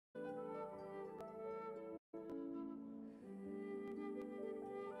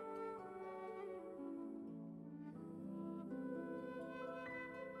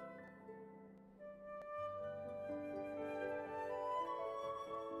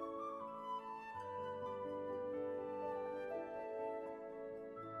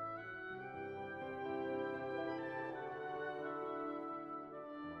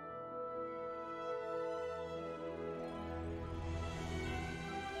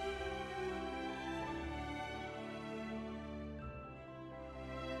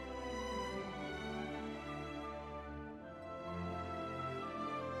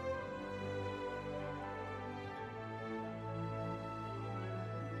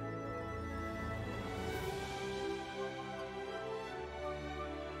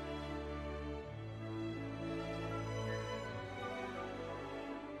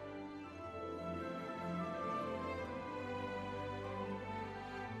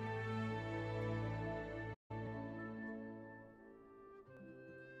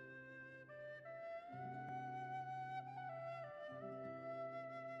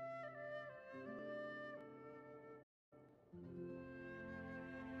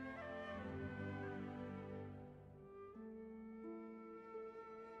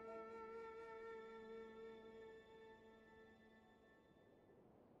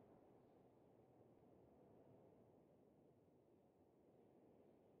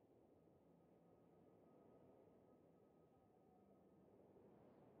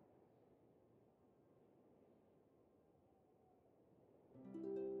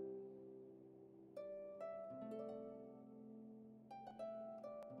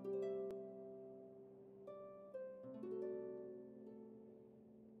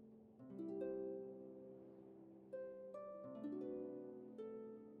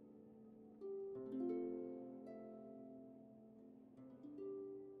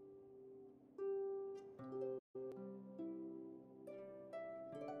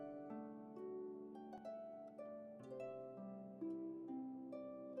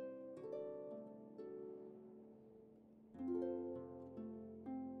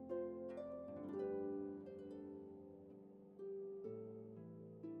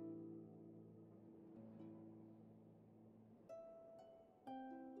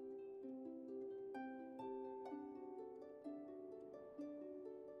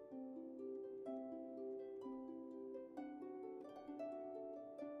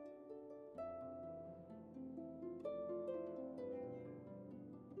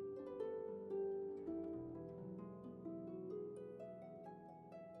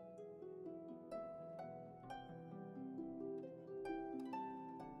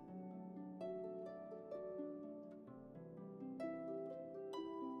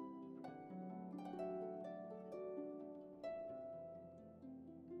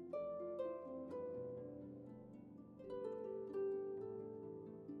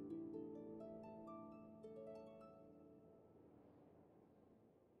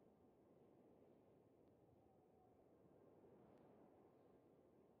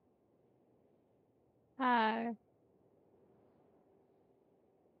Hi.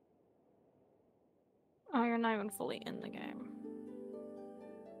 Oh, you're not even fully in the game.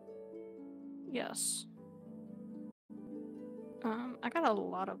 Yes. I got a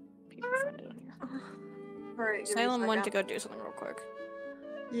lot of people friended in here. Alright, give Salem me a went to second. go do something real quick.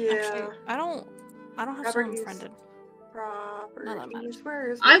 Yeah. Actually, I don't have Salem friended. Properties.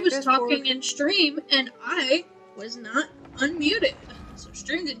 Where's I my was Discord? talking in stream and I was not unmuted. So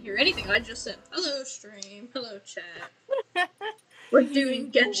stream didn't hear anything. I just said, hello stream, hello chat. We're doing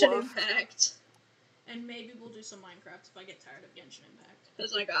Genshin Woof. Impact. And maybe we'll do some Minecraft if I get tired of Genshin Impact.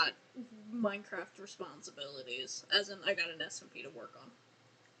 Because I got Minecraft responsibilities. As in, I got an SMP to work on.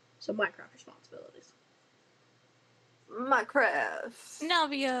 So Minecraft responsibilities. Minecraft.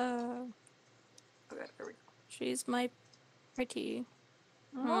 Navia. Okay, here we go. She's my pretty.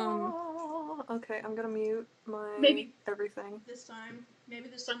 Okay, I'm gonna mute my everything. Maybe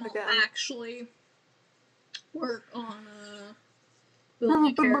this time Again. I'll actually work on building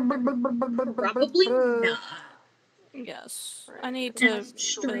a character. Probably not. Yes. Right. I need And to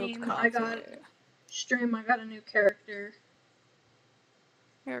stream, build I got a new character.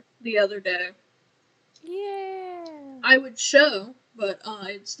 Here. The other day. Yeah. I would show, but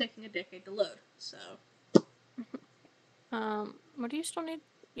it's taking a decade to load, so. What do you still need?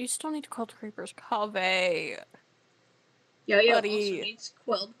 You still need to call the creepers. Cave. Yeah, Buddy. also needs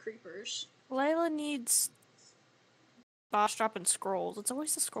quelled creepers. Layla needs boss drop and scrolls. It's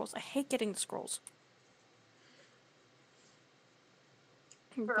always the scrolls. I hate getting the scrolls.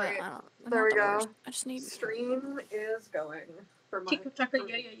 Alright, But there we go. Worst. I just need Stream is going for my. Tiki-taka,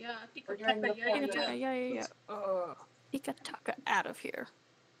 yeah. Tiki-taka, yeah. Tiki-taka out of here.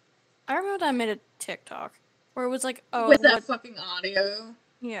 I remember I made a TikTok where it was like, oh, with that fucking audio.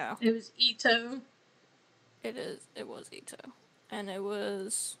 Yeah. It was Ito. It was Ito. And it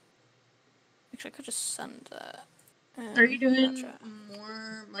was... Actually, I could just send that. Are you doing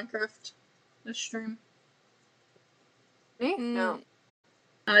more Minecraft this stream? Me? No.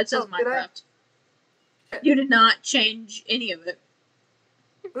 It says Minecraft. You did not change any of it.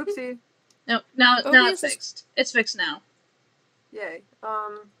 Oopsie. No, now it's fixed. It's fixed now. Yay.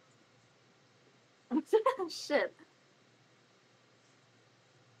 Shit.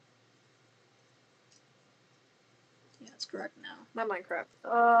 Yeah, it's correct now. Not Minecraft.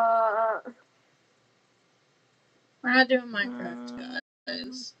 We're not doing Minecraft,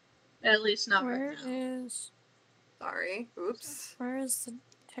 guys. At least not right now. Where is... Sorry. Oops. Where is the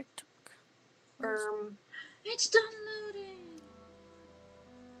TikTok? It's downloading!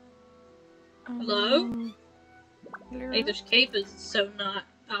 Hello? Hey, this cape is so not...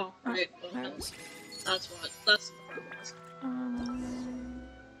 Oh, right. Well, that's what the problem was.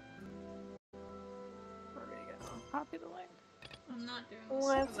 Where we go? Copy the link. I'm not doing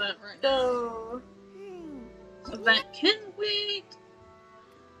this event right now. This event can wait!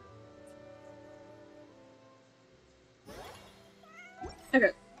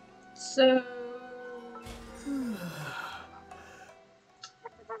 Okay. So...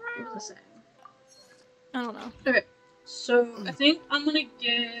 What was I saying? I don't know. Okay, so I think I'm gonna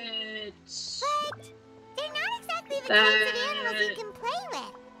get... But they're not exactly the kinds of animals you can play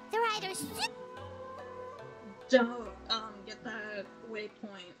with. They're either Don't, get that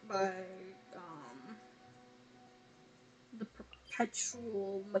waypoint by, the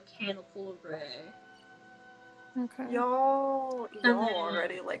perpetual mechanical array. Okay. Y'all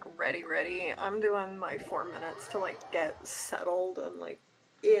already, like, ready. I'm doing my 4 minutes to, like, get settled and, like,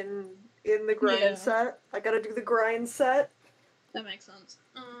 in the grind set. I gotta do the grind set. That makes sense.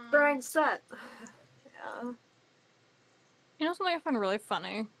 Grind set. Yeah. You know something I find really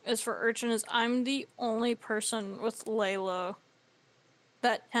funny is for Urchin is I'm the only person with Layla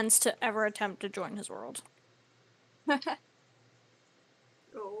that tends to ever attempt to join his world.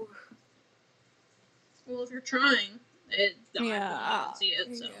 Oh. Well, if you're trying, I Yeah, don't see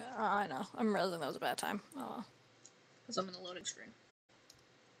it, so. Yeah, I know. I'm realizing that was a bad time. Oh. Because I'm in the loading screen.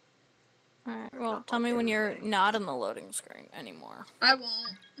 Alright, well, tell me when you're not in the loading screen anymore. I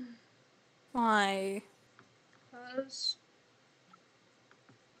won't. Why? Because...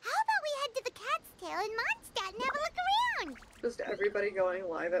 How about we head to the Cat's Tail in Mondstadt and have a look around? Just everybody going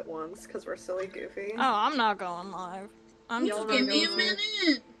live at once because we're silly goofy. Oh, I'm not going live. I'm just give me a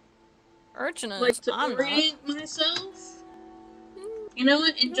minute. Urchin is. Like to I'm orient myself. You know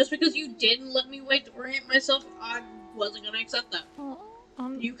what? And just because you didn't let me wait to orient myself, I wasn't gonna accept that.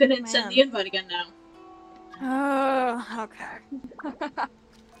 You can send the invite again now. Okay.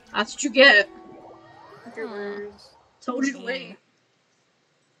 That's what you get. Told you to wait.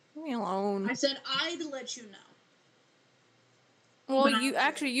 Leave me alone. I said I'd let you know. Well, you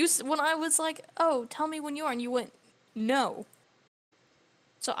actually, when I was like, oh, tell me when you are, and you went, no.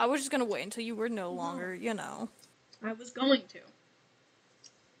 So I was just gonna wait until you were no longer, you know. I was going to.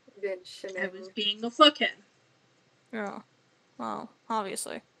 I was Genshining. being a fuckhead. Yeah. Well,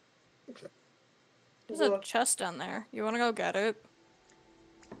 obviously. There's a chest down there. You wanna go get it?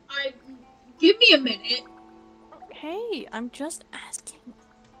 Give me a minute. Hey, I'm just asking.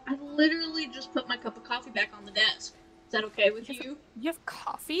 I literally just put my cup of coffee back on the desk. Is that okay with you? You have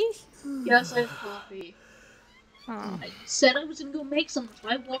coffee? Yes, I have coffee. Oh. I said I was gonna go make some, so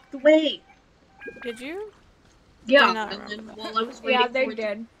I walked away. Did you? Yeah, and then while I was waiting they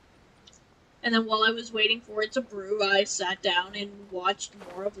did. And then while I was waiting for it to brew, I sat down and watched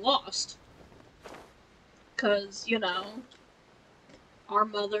more of Lost. 'Cause, you know, our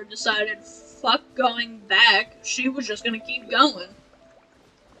mother decided, fuck going back, she was just gonna keep going.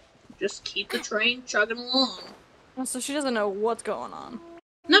 Just keep the train chugging along. Oh, so she doesn't know what's going on.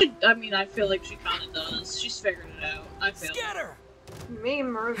 No, I mean, I feel like she kinda does. She's figured it out. I feel. Scatter!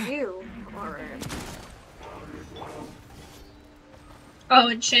 Meme review. Alright. Oh,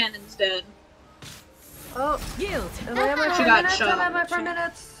 and Shannon's dead. Oh, Yield! am I at my She 4 got minutes? shot. Am I at my 4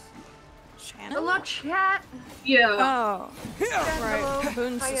 minutes? Shannon? Hello, chat. Yeah. Oh. Chat, Right. hello.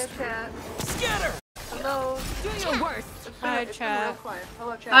 Boon's Hiya, sister. chat. Scatter! Hello. Do your worst! Hi, It's been chat. real quiet.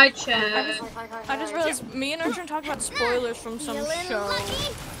 Hello, chat. Hi, Chad. I just realized me and Urchin talked about spoilers from some Feeling show.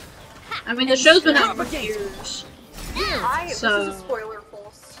 lucky? I mean, the show's been out for years. This So- is a spoiler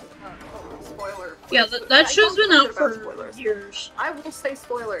spoiler. Yeah, that I show's don't been give a out shit about for spoilers. years. I will say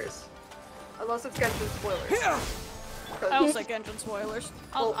spoilers. Unless it's Genshin spoilers. Here! I was like Genshin spoilers.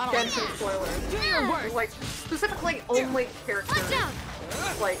 Well, I don't Genshin spoilers. Do your worst! Like, specifically only character, Watch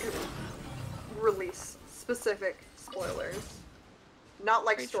out! like, release specific spoilers. Not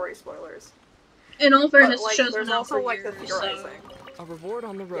like story spoilers. In all But, fairness, like, the show's there's been out also, for like, the years, so theorizing. A reward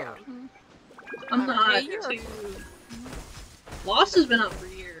on the road. Yeah. I'm not Hey, you're- too... Lost has been out for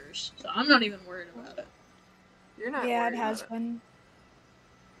years, so I'm not even worried about it. You're not Yeah, worried it has about been.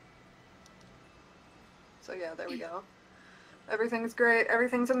 So yeah, there we go. Everything's great.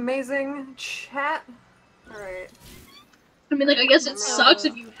 Everything's amazing. Chat. Alright. I mean, like, I guess it No. sucks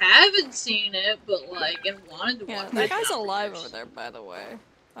if you haven't seen it, but, like, and wanted to Yeah, watch that it. guy's alive over there, by the way.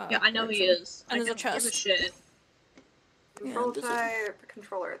 Yeah, I know he Urchin. is. And I there's a don't give a chest. shit. Control this is- type,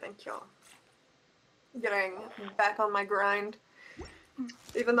 controller, thank y'all. Getting back on my grind.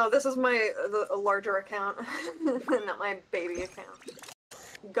 Even though this is a larger account, not my baby account.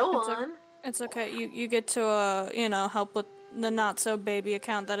 Go It's on. It's okay. You get to you know, help with the not so baby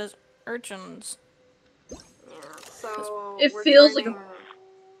account that is Urchin's. Yeah, so It we're feels like doing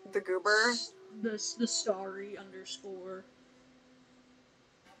the goober. The starry underscore.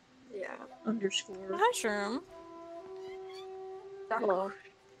 Yeah. Underscore. Hi, Sherm. Hello.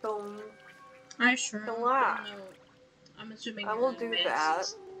 So Hi, Shroom. Hello. I'm assuming I you're will in do that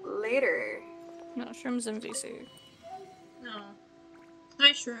advances. later. No, Sherm's in VC. No.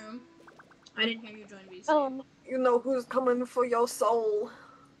 Hi, Shroom. I didn't hear you join VC. You know who's coming for your soul.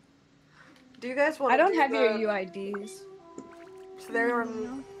 Do you guys want I to don't do have the... your UIDs. They're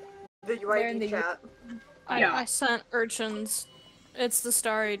in the UID They're in the chat. Yeah. I sent Urchin's. It's the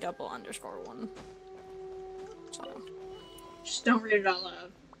starry double underscore one. So. Just don't read it out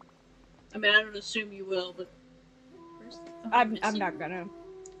loud. I mean, I don't assume you will, but... Where's the... I'm missing? not gonna.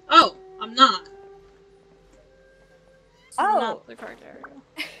 Oh! I'm not. This is Oh. not the correct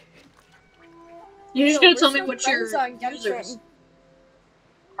area. You're just Yo, gonna we're tell me still what your friends on user Genshin. is.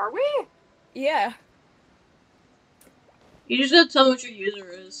 Are we? Yeah. You just gotta tell me what your user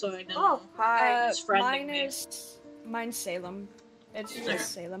is, so I know. Oh, hi. He's friending Mine me. is... Mine's Salem. It's There.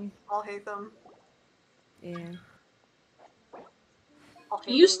 just Salem. I'll hate them. Yeah. I'll hate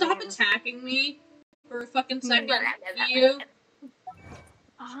Can you them stop names. attacking me for a fucking second? You?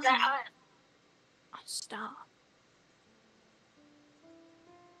 Stop.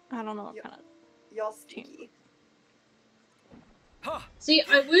 I don't know what Yep. kind of. Y'all stinky. Huh. See,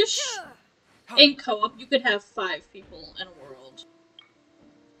 I wish in co-op you could have 5 people in a world.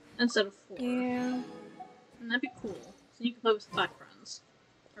 Instead of 4. Yeah. And that'd be cool. So you can play with 5 friends.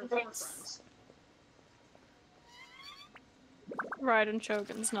 Or 4 Thanks. friends. Raiden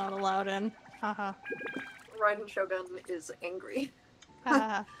Shogun's not allowed in. Haha. Raiden Shogun is angry.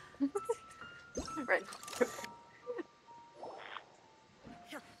 Haha. Right.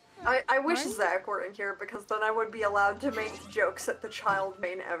 I wish Right? Zach were in here because then I would be allowed to make jokes at the child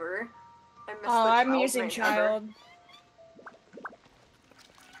main ever. I miss the Oh, I'm child using main child.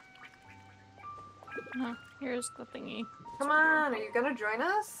 Oh, here's the thingy. Ever. Come on, are you gonna join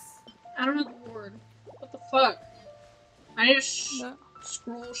us? I don't have the word. What the fuck? I need a No.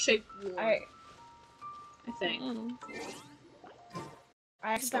 scroll-shaped ward. I think.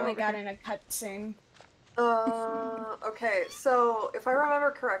 I accidentally got in a cutscene. Okay, so if I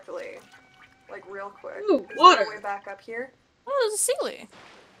remember correctly, like real quick, Ooh, is water. there a way back up here? Oh, there's a Sealy.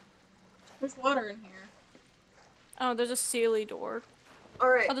 There's water in here. Oh, there's a Sealy door.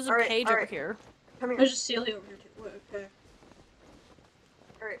 Alright, Oh, there's a page over here. Come here. There's a ceiling over here too. Wait, okay.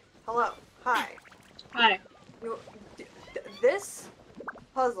 Alright, hello. Hi. Hi. This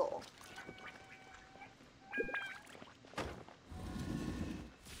puzzle.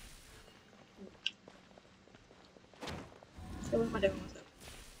 So what am I doing with it?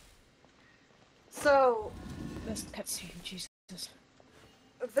 So, This cutscene, Jesus.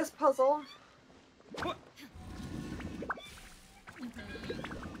 this puzzle. I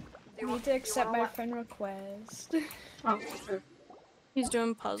need to accept my friend request. Oh, okay. He's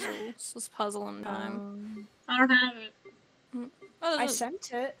doing puzzles. It's puzzling time. I don't have it. Oh, I there's a-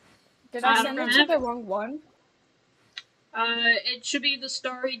 sent it. Did I I send don't it to have the it. wrong one? It should be the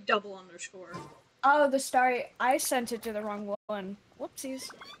starry double underscore. Oh, the story. I sent it to the wrong one. Whoopsies.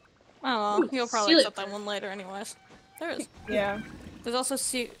 Oh well, Ooh, he'll probably Sealy. accept that one later anyways. There is. Yeah. There's also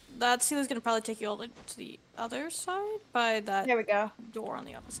that Sealy's gonna probably take you all the way to the other side by that There we go. door on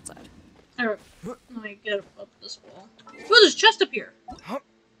the opposite side. Alright, let me get up this wall. Ooh, there's a chest up here!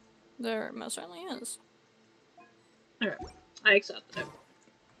 There most certainly is. Alright, I accepted it.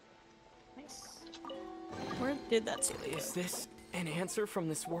 Nice. Where did that Sealy go? Is this an answer from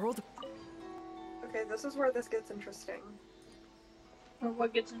this world? Okay, this is where this gets interesting. Or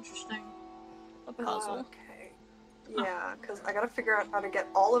what gets interesting? A puzzle. Okay. Yeah, because I gotta figure out how to get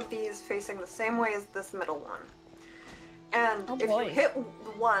all of these facing the same way as this middle one. And Oh if boy. you hit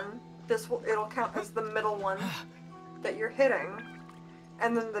one, it'll count as the middle one that you're hitting,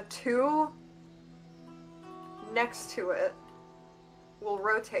 and then the two next to it will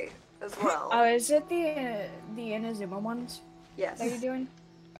rotate as well. Oh, is it the Inazuma ones Yes. that you're doing?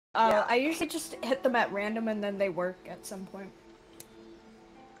 Yeah. I usually just hit them at random and then they work at some point.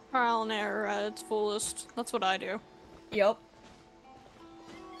 Trial and error at its fullest. That's what I do. Yup.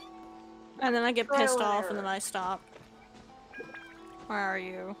 And then I get Trial pissed and off and error. then I stop. Where are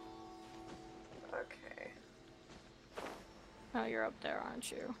you? Okay. Oh, you're up there,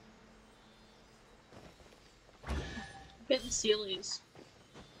 aren't you? Getting Sealies.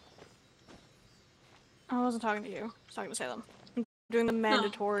 I wasn't talking to you. I was talking to Salem. I'm doing the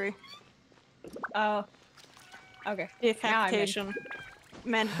mandatory Oh. Okay. decapitation.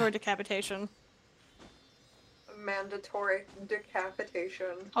 Mandatory decapitation. Mandatory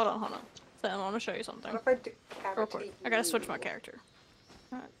decapitation. Hold on. Salem, I want to show you something. What if I Real decapitate quick. I gotta switch my you? character.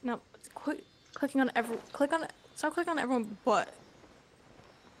 No, clicking on stop clicking on everyone but.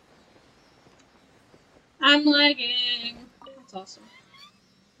 I'm lagging! That's awesome.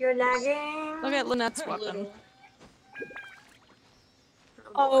 You're lagging. Look at Lynette's A weapon. little.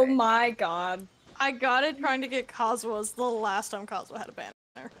 Oh boy. my god. I got it trying to get Kazua's the last time Kazua had a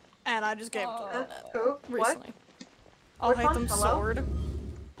banner. And I just gave it to Lynette Who? What? recently. I'll Which hate one? them Hello? sword.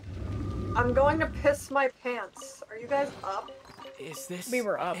 I'm going to piss my pants. Are you guys up? Is this We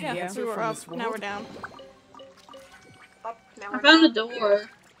were up, an yeah. answer We were from up, this world? now we're down. Up now. I we're found a down? door.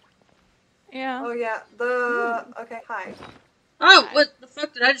 Yeah. Oh yeah. Okay. Hi. Oh, what the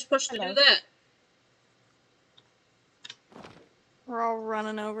fuck did I just push to Hello. do that? We're all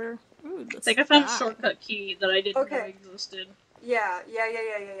running over. Ooh, I think I found a shortcut key that I didn't know Okay. existed. Yeah.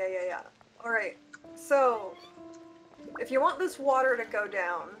 All right. So, if you want this water to go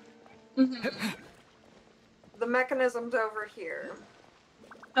down, Mm-hmm. the mechanism's over here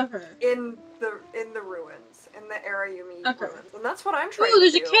Okay. in the ruins, in the area you meet Okay. ruins, and that's what I'm trying Oh,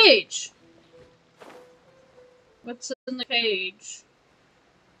 there's to a do. cage! What's in the cage?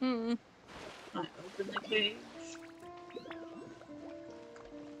 Hmm. I open the cage.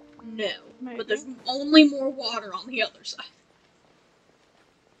 No. Maybe. But there's only more water on the other side.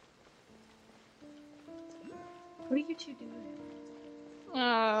 What are you two doing?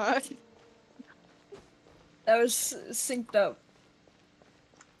 That was synced up.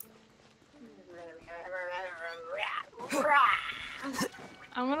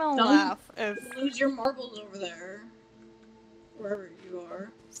 I'm gonna Don't laugh if Lose your marbles over there. Wherever you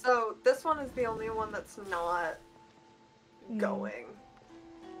are. So this one is the only one that's not Mm. going.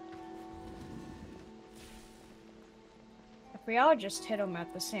 If we all just hit them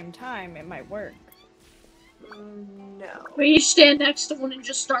at the same time, it might work. No. We each stand next to one and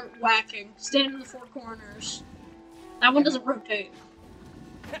just start whacking. Stand in the four corners. That one doesn't rotate.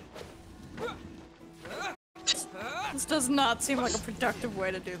 this does not seem like a productive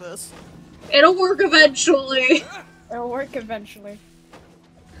way to do this. It'll work eventually. It'll work eventually.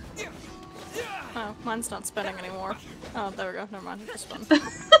 Oh, mine's not spinning anymore. Oh, there we go. Never mind. It just spun.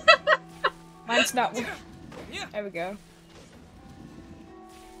 Mine's not. There we go.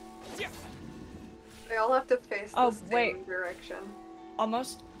 They all have to face Oh, the same wait. direction.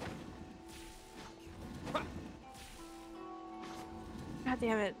 Almost. God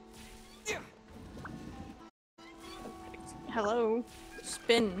damn it. Hello.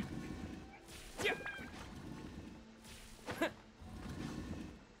 Spin.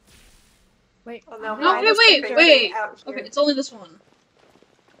 Wait. Oh, no, No, mine is wait. facing out here. Okay, it's only this one.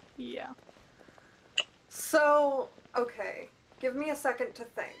 Yeah. So, okay. Give me a second to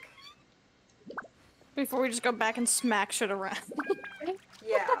think. Before we just go back and smack shit around.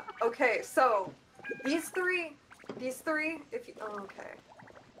 Yeah, okay, so these three, if you, oh, okay.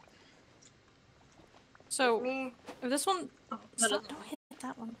 So, Me, if this one. Oh, that Stop, doesn't don't hit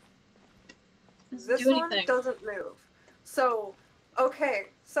that one. this do one anything. doesn't move. So, okay,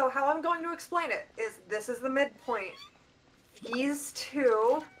 so how I'm going to explain it is this is the midpoint. These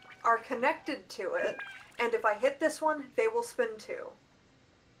two are connected to it, and if I hit this one, they will spin too.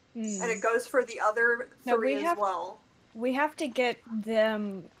 And it goes for the other No, three we as have- well. We have to get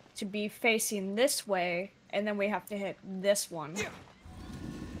them to be facing this way, and then we have to hit this one.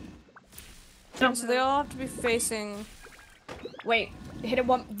 So they all have to be facing. Wait, hit it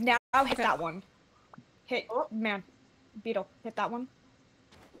one. Now hit Okay. that one. Hit, Oh. man. Beetle, hit that one.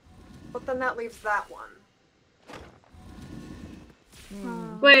 But then that leaves that one.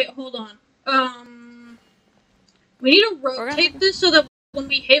 Wait, hold on. We need to rotate this so that when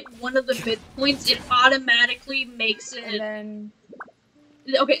we hit one of the midpoints, it automatically makes And it. then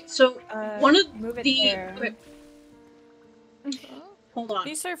Okay, so one of move it the. there. Okay, hold on.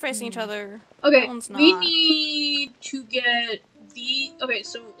 These are facing each other. Okay, That one's we not. need to get the. Okay,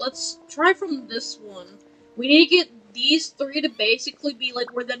 so let's try from this one. We need to get these three to basically be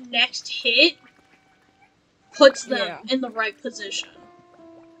like where the next hit puts them Yeah. in the right position.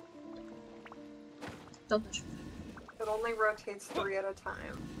 Don't touch me. It only rotates 3 at a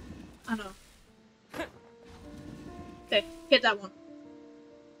time. I know. Okay, hit that one.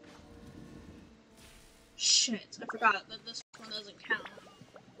 Shit, I forgot that this one doesn't count.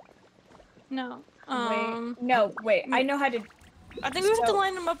 No. Wait, no, wait. I know how to. I think we have to So-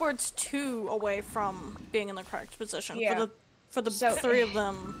 line them up where it's 2 away from being in the correct position. Yeah. For the So- 3 of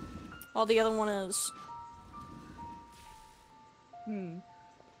them, while the other one is.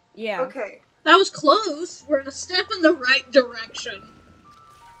 Yeah. Okay, That was close! We're a step in the right direction.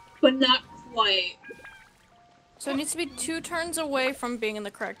 But not quite. So it needs to be 2 turns away from being in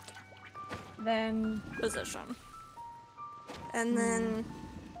the correct Then position. And then,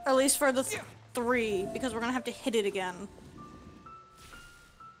 at least for the 3, because we're gonna have to hit it again.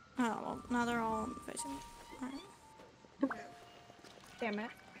 Oh, well, now they're all facing it. Alright. damn it.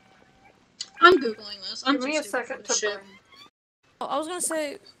 I'm googling this. I'm give too me a stupid for second this to shit. brain. Oh, I was gonna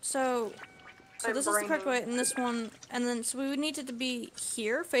say, so I'm this is the correct way, braining. and this one, and then, so we would need it to be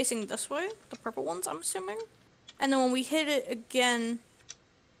here, facing this way, the purple ones, I'm assuming. And then when we hit it again,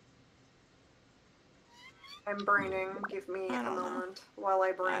 I'm braining. Give me I a don't know. moment while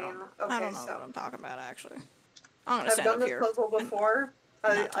I brain. I don't Okay, know what so I'm talking about, actually. I'm gonna I've stand done up this here. puzzle before.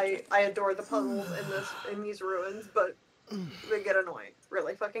 not touch I adore the puzzles in these ruins, but they get annoying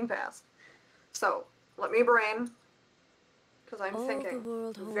really fucking fast. So let me brain, because I'm All thinking the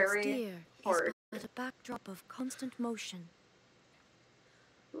world holds very dear hard. is but a backdrop of constant motion.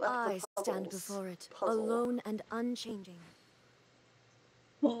 Left I the stand puzzles before it, puzzle. alone and unchanging.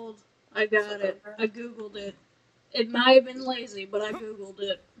 Hold. I got it. I googled it. It might have been lazy, but I googled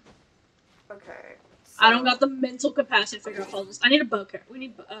it. Okay. I don't so- got the mental capacity to figure out puzzles. I need a bow character. I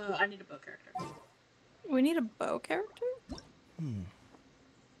need a bow character. We need a bow character? Oh,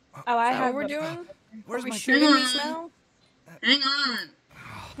 I Is that have. what we're a- doing? Where's Are we my shooting these now? Hang on.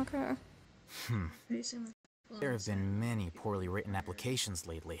 Okay. Facing the There have been many poorly written applications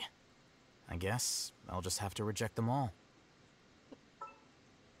lately. I guess I'll just have to reject them all.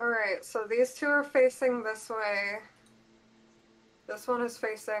 Alright, so these two are facing this way. This one is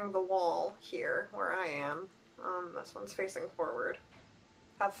facing the wall here, where I am. This one's facing forward.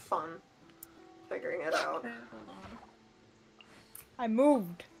 Have fun figuring it out. Okay, hold on. I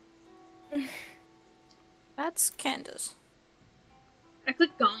moved. That's Candace. I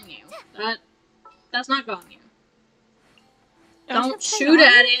clicked gong you. That's not gong you. Don't you Don't hang shoot on?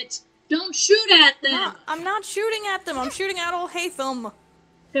 at it. Don't shoot at them. No, I'm not shooting at them. I'm shooting at old Haytham.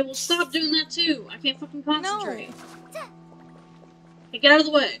 Okay, well stop doing that too. I can't fucking No. concentrate. Hey, get out of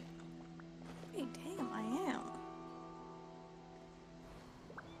the way. Hey, damn, I am.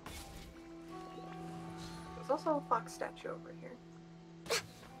 also a fox statue over here.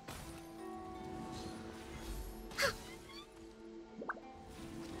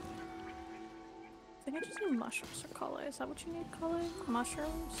 I think I just need mushrooms for Kale. Is that what you need, Kale?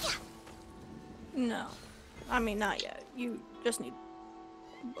 Mushrooms? No. I mean, not yet. You just need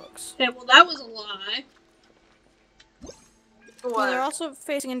books. Okay, well that was a lie. What? Well, they're also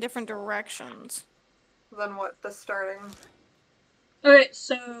facing in different directions. Than what the starting. Okay,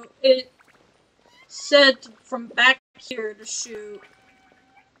 so it said from back here to shoot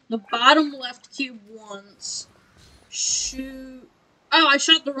the bottom left cube once. Shoot. Oh, I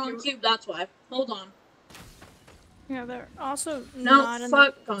shot the wrong cube, that's why. Hold on. Yeah, they're also No, not in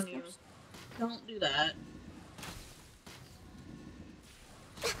fuck the... on you. Don't do that.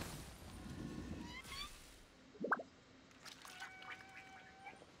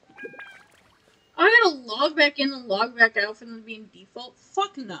 I gotta log back in and log back out for them to be in default?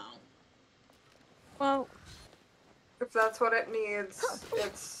 Fuck no. Well, If that's what it needs,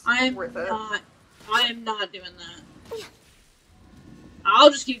 it's I worth it. am not doing that. I'll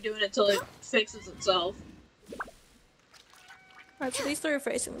just keep doing it till it fixes itself. alright, so these three are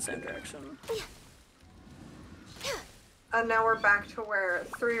facing the same direction. And now we're back to where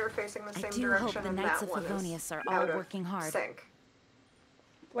 3 are facing the I same do direction hope the and Knights that of one Favonius is are out all of working hard. sync.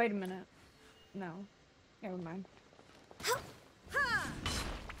 Wait a minute. No. Never mind.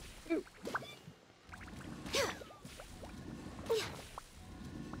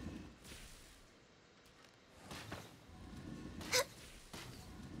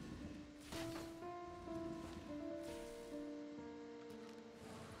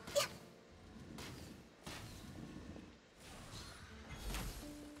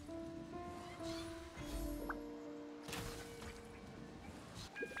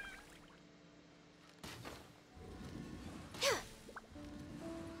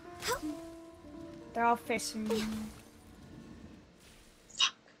 They're all facing.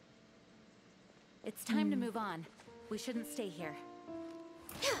 It's time to move on. We shouldn't stay here.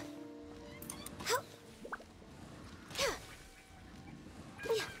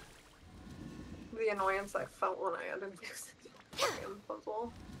 The annoyance I felt when I had to do this fucking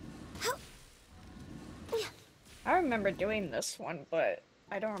puzzle. I remember doing this one, but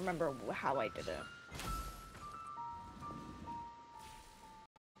I don't remember how I did it.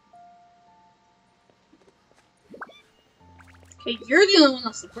 Okay, you're the only one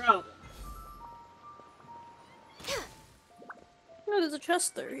that's the problem. No, there's a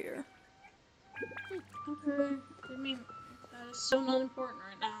chest there here. Okay. I mean, that is so not important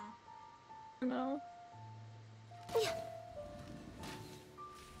right now. No. Oh,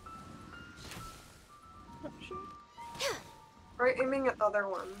 shit. Right, aiming at other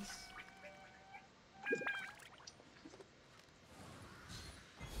ones.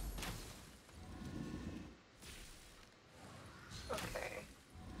 Okay.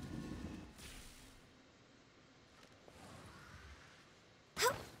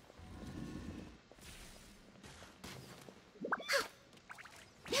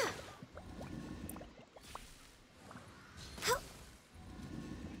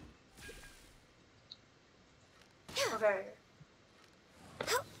 Okay.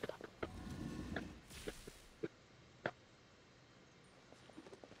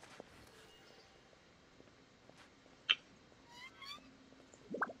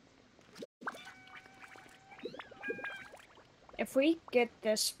 If we get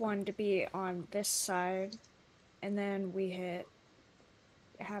this one to be on this side, and then we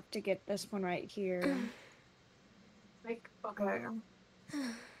have to get this one right here. Like, okay.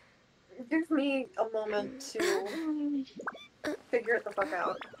 Give me a moment to figure it the fuck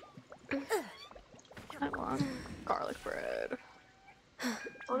out. I want garlic bread.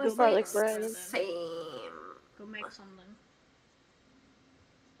 Honestly, garlic it's bread. the same. Go make something.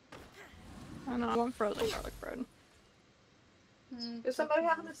 I know, I want frozen garlic bread. Is somebody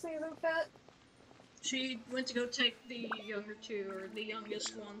having a sneezing fit? She went to go take the younger two, or the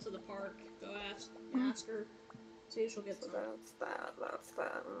youngest one, to the park. Go ask her. See if she'll get So some. that's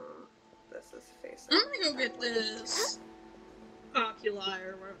that. This is facing. I'm gonna go get this oculi,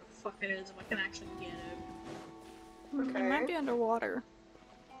 or whatever the fuck it is, if I can actually get it. It might be underwater.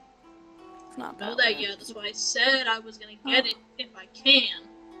 It's not Know that that way. yet, that's why I said I was gonna get it if I can.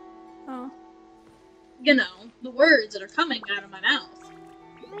 Oh. You know, the words that are coming out of my mouth.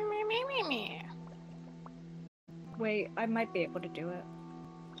 Wait, I might be able to do it.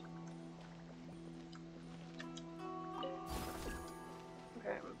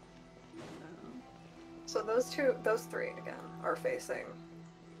 Okay. So those 3 again are facing.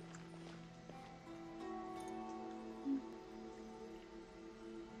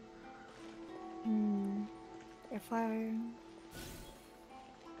 fire.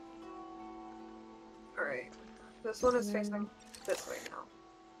 Alright. This one is And then- facing this way now.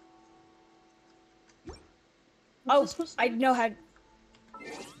 Oh, this supposed to I be? know how.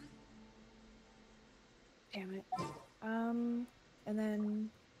 Damn it. And then.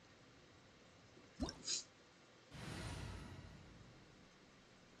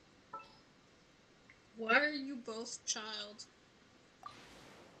 Why are you both child?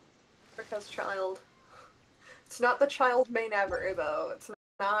 Because child. It's not the child main ever, though. It's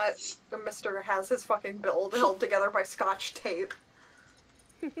not the Mr. has his fucking build held together by scotch tape.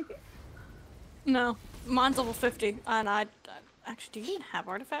 No, mine's level 50, and I actually, do you even have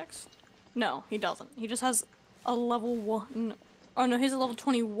artifacts? No, he doesn't. He just has a level 1. Oh no, he's a level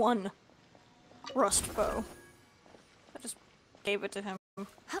 21 rust bow. I just gave it to him.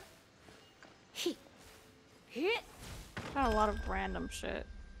 Got a lot of random shit.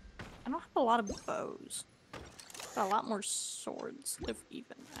 I don't have a lot of bows. Got a lot more swords, if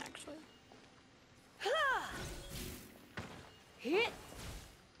even, actually.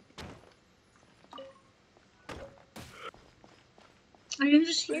 I can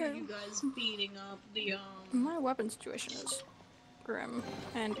just hear you guys beating up the My weapon situation is grim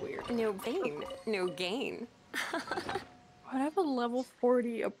and weird. No pain, no gain. I have a level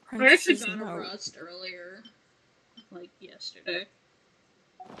 40 I actually apprentice's got a note. rust earlier, like yesterday.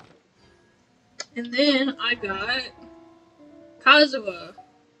 And then I got Kazuha,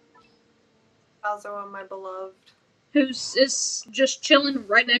 Kazuha, my beloved. who's is just chilling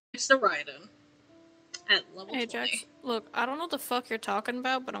right next to Raiden at level Hey 20. Jax, look, I don't know what the fuck you're talking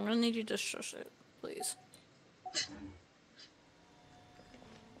about, but I'm gonna need you to shush it, please.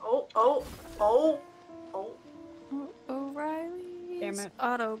 Oh, oh, oh, oh. Oh, O'Reilly's Damn it.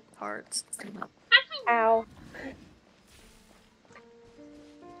 auto parts. Ow.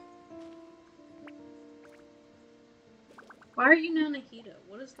 Why are you now Nahida?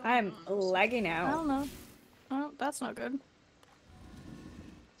 What is going I'm on? lagging I out. don't know. Oh, that's not good.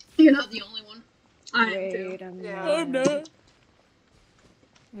 You're not the only one. I am too. Wait a minute. Yeah. Oh no.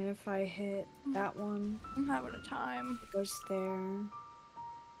 And if I hit that one, I'm having a time. it goes there.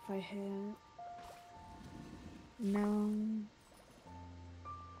 If I hit. No.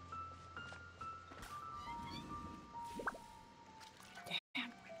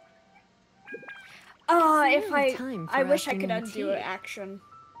 If Really time I for wish I could afternoon undo tea. an action.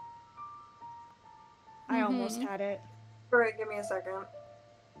 I almost had it. Alright, give me a second.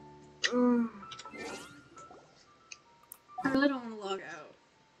 Mm. I really don't want to log out.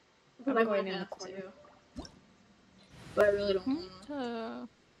 But I'm I going might in the have corner. to. But I really don't want to.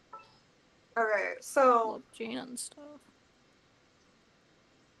 Okay, so Love Jaina and stuff.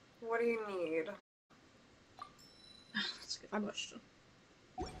 what do you need? That's a good question.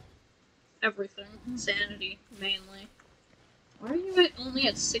 Everything. Sanity, mainly. Why are you only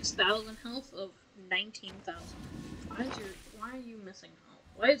at 6,000 health of 19,000? Why are you missing health?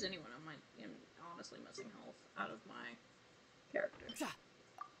 Why is anyone honestly missing health out of my characters?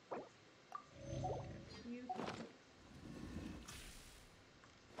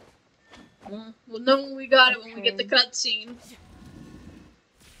 We'll know when we got it when we get the cutscene.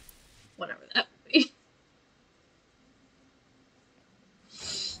 Whatever that will be.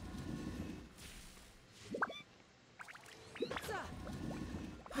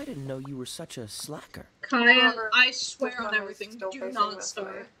 I didn't know you were such a slacker. Kaya, However, I swear this on one is everything, still do facing not this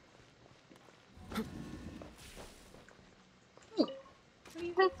start. way. Oh, what do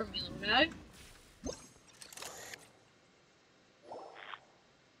you have for me, little guy?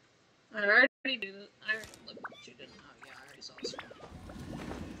 I already did it. I already looked what you did. Oh yeah, I already saw this.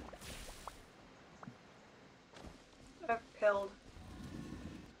 I've pilled.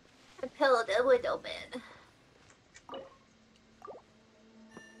 I pilled a window bin.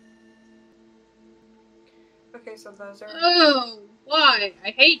 Okay, so those are. Oh, why? I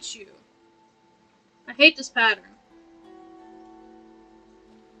hate you. I hate this pattern.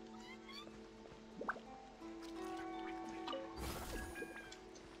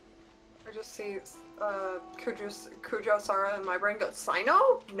 I just see Kujo Sara in my brain goes,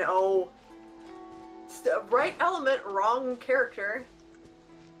 Sino? No. It's the right element, wrong character.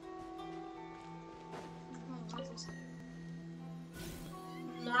 Oh, what's this?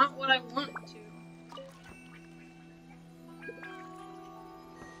 Not what I wanted to.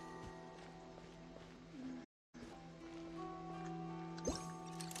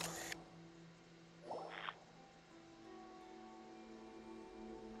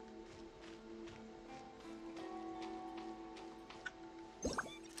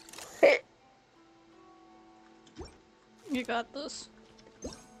 You got this.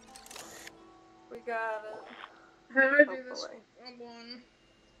 We got it. How do I do this Hopefully. one?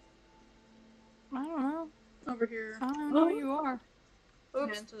 I don't know. Over here. I don't know who you are.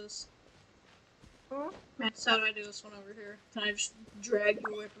 Oops. Mantis. Hmm? Mantis, how do I do this one over here? Can I just drag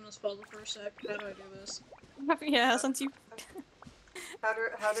you away from this puzzle for a sec? How do I do this? Yeah, since you. How do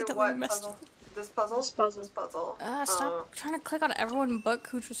Accidentally what messed puzzle? This puzzle? This puzzle. This puzzle. Stop trying to click on everyone but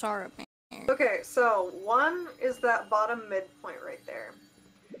Kuchusara, man. Okay, so 1 is that bottom midpoint right there.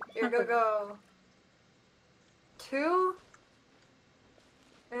 You're gonna go 2,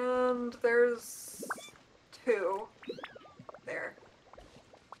 and there's 2 there.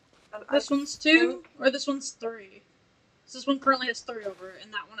 And This one's 2, or this one's 3? This one currently has 3 over it,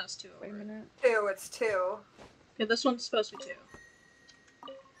 and that one has 2 over it. Wait a minute. 2, it's 2. Okay, this one's supposed to be 2.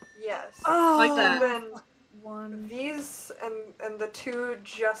 Yes. Oh, Like that. And then 1. these and the 2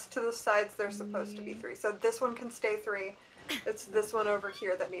 just to the sides, they're supposed to be 3. So this one can stay 3. It's this one over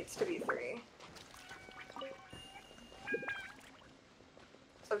here that needs to be 3.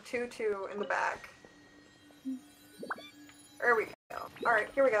 So 2, 2 in the back. There we go. Alright,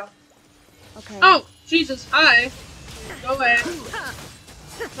 here we go. Okay. Oh! Jesus, hi! Go away.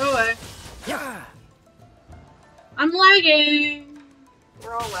 Go away. I'm lagging!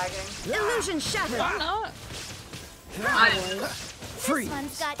 We're all lagging. Illusion shattered. I'm not. I was. This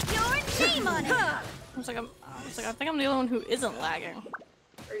one's got your name on it. I was like, I think I'm the only one who isn't lagging.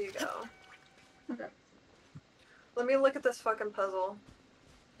 There you go. Okay. Let me look at this fucking puzzle.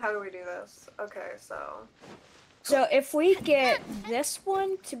 How do we do this? Okay, so... So if we get this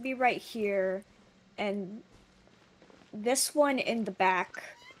one to be right here, and this one in the back,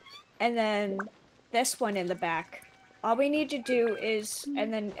 and then this one in the back, all we need to do is,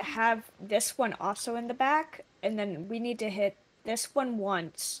 and then have this one also in the back, and then we need to hit this one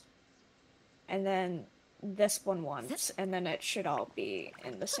once, and then this one once, and then it should all be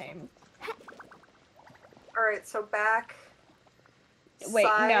in the same. Alright, so back... Wait,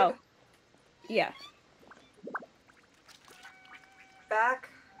 side, no. Yeah. Back,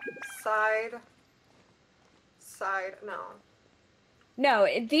 side, side, no. No,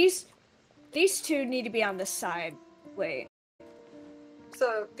 these two need to be on the side. Wait.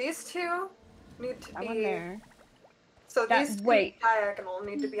 So these 2 need to That one be... there. So That- these 2 wait. diagonal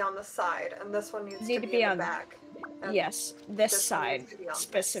need to be on the side, and this one needs to be in the back. And Yes, this one side needs to be on this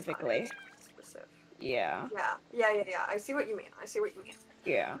specifically. side. Specific. Yeah. Yeah. I see what you mean.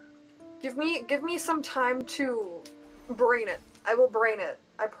 Yeah. Give me some time to brain it. I will brain it.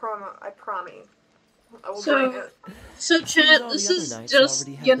 I promise. I will brain it. So Chad, this is just,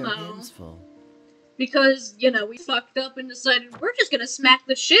 you know, because, you know, we fucked up and decided we're just gonna smack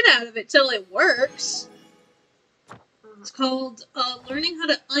the shit out of it till it works. It's called, learning how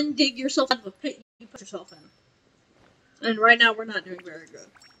to undig yourself out of a pit you put yourself in. And right now we're not doing very good.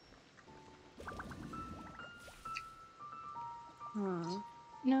 Huh.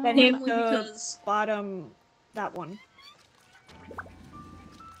 No. Then hit Namely the because... bottom, that one.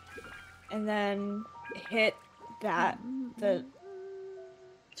 And then hit that,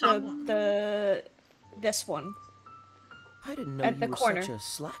 Top one. this one. I didn't know At you the were corner. such a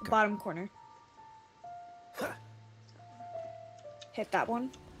slacker. Bottom corner. Hit that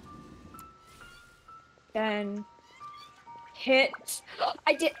one. Then hit...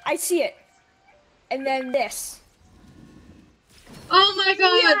 I see it! And then this. Oh my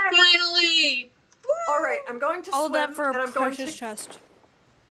god, Yes! finally! Alright, I'm going to All swim, that for and a I'm going precious to... chest.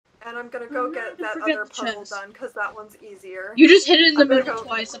 And I'm gonna go get that forget other the puzzle chest. done, because that one's easier. You just hit it in the I'm gonna middle go-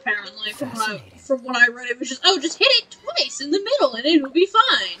 twice, apparently. From Fascinating. what I read, it was just, oh, just hit it twice in the middle and it'll be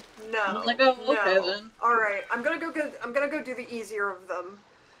fine. No. I was like, oh, okay no. then. Alright, I'm gonna go do the easier of them.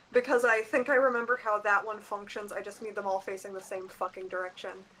 Because I think I remember how that one functions. I just need them all facing the same fucking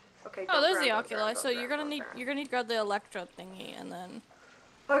direction. Okay, Oh, go there's grab, the go oculi. grab, go So you're grab, gonna go need grab. to grab the electro thingy and then.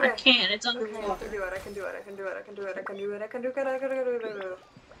 Okay. I can't, it's Okay, I underwater. can do it, I can do it, I can do it, I can do it, I can do it, I can do it, I can do it, I can do it.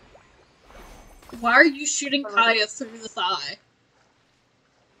 Why are you shooting Kaya through the thigh?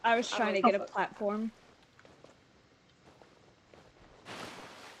 I was trying to get a platform.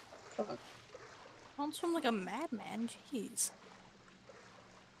 Don't swim like a madman, jeez.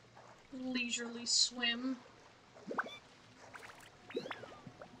 Leisurely swim.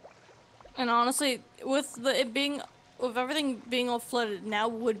 And honestly, with everything being all flooded, now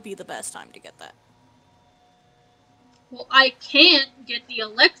would be the best time to get that. Well, I can't get the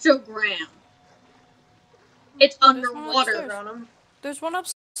electrogram. It's There's one underwater. upstairs. There's one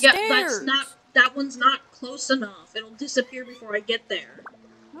upstairs. Yeah, that one's not close enough. It'll disappear before I get there.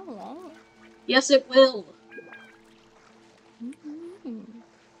 No, it won't. Yes, it will.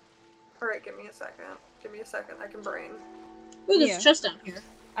 Alright, give me a second. Give me a second, I can brain. Ooh, there's Yeah. a chest down here.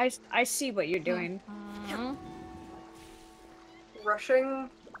 I see what you're doing. rushing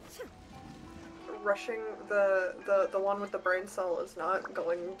the one with the brain cell is not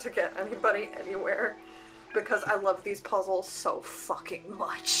going to get anybody anywhere because I love these puzzles so fucking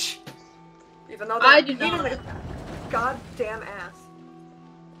much. Even though I they're do not. a goddamn ass.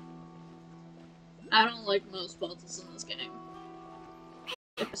 I don't like most puzzles in this game.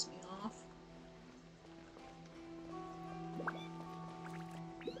 It pisses me off.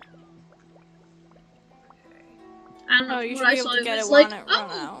 I don't know, you what should I be able saw, to it get was it like, when it oh!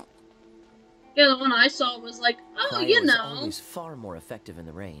 run out. Yeah, the one I saw was like, oh, Cryo you is know. always far more effective in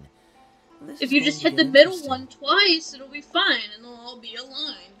the rain. This If is you going just to hit get the middle interesting. one twice, it'll be fine, and they'll all be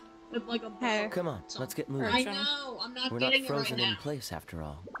aligned. With like a bow. Hey. Come on, let's get moving. I know, I'm not We're not getting it right frozen in now. place after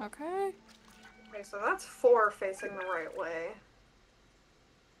all. Okay. Okay, so that's 4 facing the right way.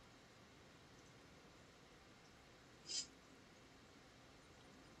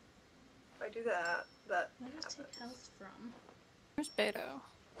 If I do that, that Where does happens. take health from? Where's Beto?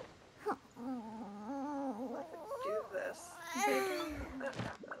 If I do this, that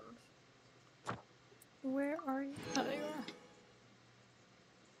happens. Where are you? Oh, there you are.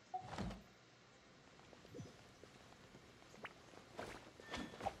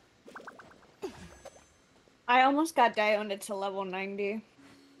 I almost got Diona to level 90.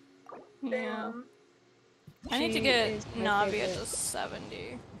 Yeah. Damn. I need to She get is my Navia favorite. to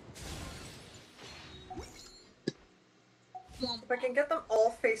 70. If I can get them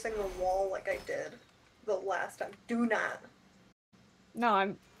all facing the wall like I did the last time, do not. No,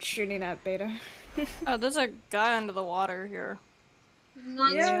 I'm shooting at Beta. Oh, there's a guy under the water here.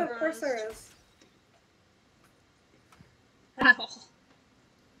 Not Yeah, of course surprised. there is. At all.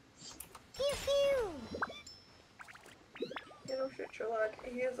 Pew pew! You know, shit, Sherlock.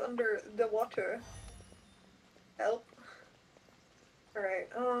 He is under the water. Help. Alright,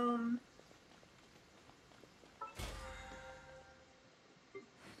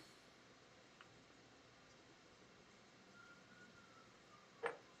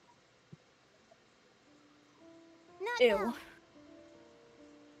 Not Ew. now.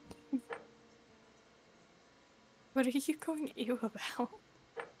 What are you going ew about?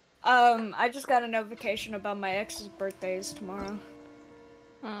 I just got a notification about my ex's birthday is tomorrow.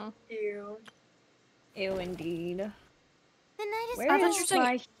 Oh. ew. Ew, indeed. The night is Where I is thought you were saying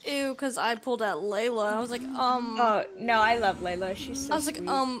my... ew because I pulled at Layla. I was like, Oh, no, I love Layla. She's so I was like,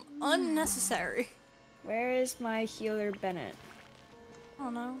 sweet. unnecessary. Where is my healer Bennett? Oh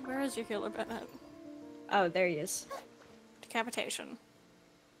no, where is your healer, Bennett? Oh, there he is. Decapitation.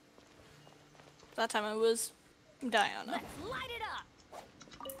 That time it was Diana. Light it up!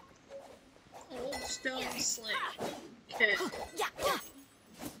 Old stone slate. Okay.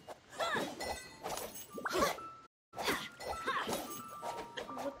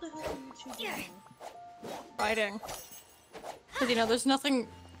 What the hell are you two doing? Fighting. Because, you know, there's nothing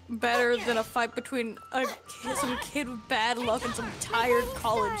better than a fight between some kid with bad luck and some tired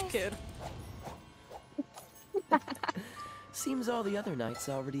college kid. Seems all the other knights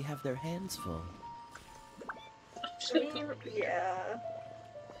already have their hands full. I mean, yeah.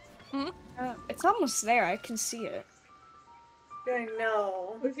 It's almost there. I can see it. Yeah, I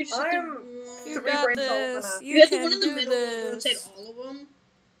know. What if you just I'm You 3 got brain cells this. enough. You You had the can one in the do middle this. rotate all of them?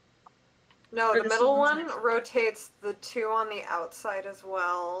 No, Or the just middle the one side? rotates the 2 on the outside as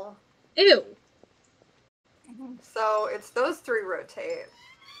well. Ew. So it's those 3 rotate.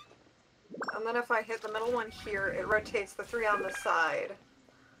 And then if I hit the middle one here, it rotates the 3 on the side.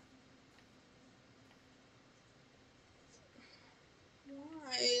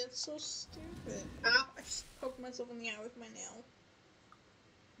 Why? It's so stupid. Ow, I just poked myself in the eye with my nail.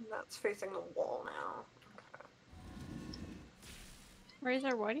 And that's facing the wall now. Okay.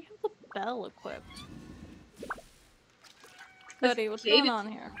 Razor, why do you have the bell equipped? Buddy, what's Gave going it- on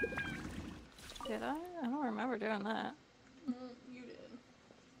here? Did I? I don't remember doing that. You did.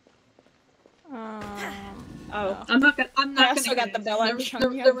 Oh. I'm not I gonna also hit got the it. bell There on was,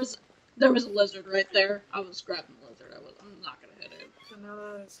 Chung-Hyun. there was a lizard right there. I was grabbing the lizard. I'm not gonna hit it. So now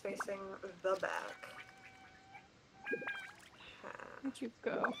that it's facing the back. Where'd you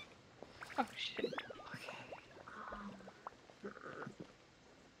go? Oh shit.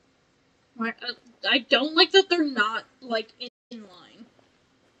 I don't like that they're not like in line.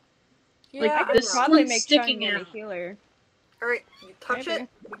 Yeah, Like, I Could this probably one's make sticking Chung-Hyun a out. healer. Alright, you touch Maybe. it,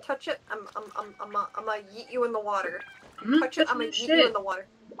 you touch it, I'm gonna yeet you in the water. I'm not Touch it, I'm touching gonna yeet shit. you in the water.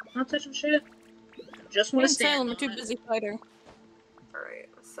 I'm not touching shit. Just Me want to and stand Salem on are too it. busy fighting. Alright,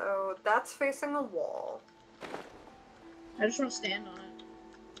 so that's facing the wall. I just want to stand on it.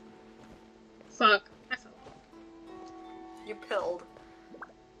 Fuck. I fell. You pilled.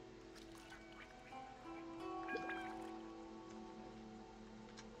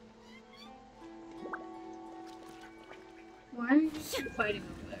 Why are you fighting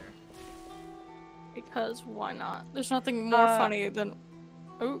over there? Because why not? There's nothing more funny than.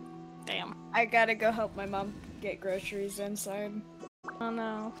 Oh, damn. I gotta go help my mom get groceries inside. Oh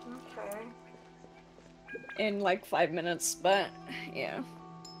no. Okay. In like 5 minutes, but yeah.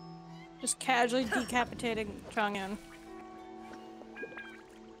 Just casually decapitating Chang'an.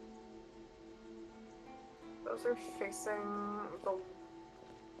 Those are facing the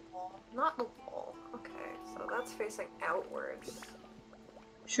wall. Not the wall. Okay, so that's facing outwards.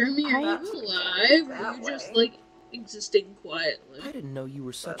 Shermie, are you alive? Or are you just like existing quietly? I didn't know you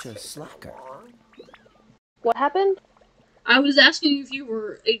were such a slacker. What happened? I was asking if you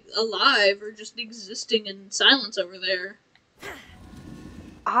were alive or just existing in silence over there.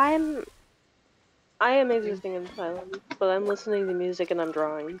 I am existing in silence, but I'm listening to music and I'm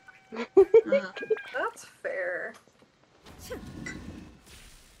drawing. That's fair.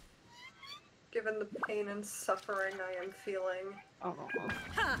 Given the pain and suffering I am feeling. Oh.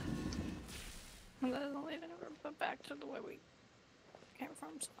 But back to the way we came from.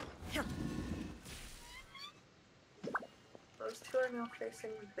 So. Those two are now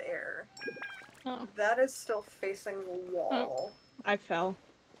facing there. Oh. That is still facing the wall. I fell.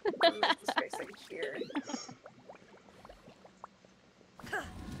 And this is facing here.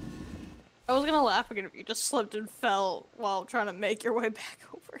 I was gonna laugh again if you just slipped and fell while trying to make your way back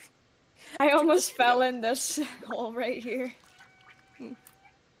over. I almost fell in this hole right here.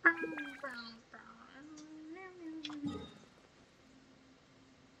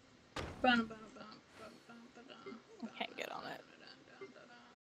 I can't get on it.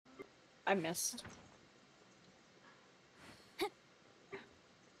 I missed.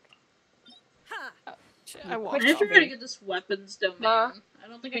 Oh, shit, I walked I'm off. trying to get this weapons domain. I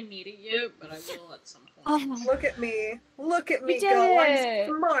don't think I need it yet, but I will at some point. Look at me. Look at me did go. it.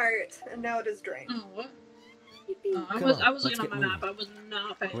 I'm smart. And now it is drained. Oh, what? I Come was on, looking let's at get my map. moving. I was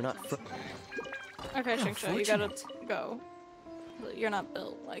not paying We're not attention. Okay, How Shingsha, you gotta fortunate. go. You're not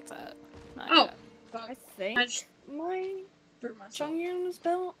built like that. Not Oh, yet. fuck. I think I just my threw myself. Chongyun was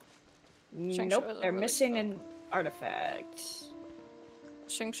built. Shingsha Nope, isn't they're really missing built. an artifact.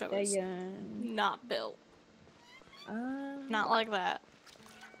 Shingsha They, is not built. Not like that.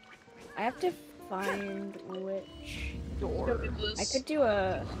 I have to find which Go Door. get this. I could do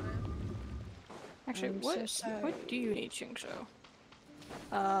a. Actually, I'm so what sorry. do you need, Shingsho?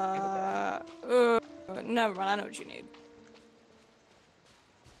 Never mind. I know what you need.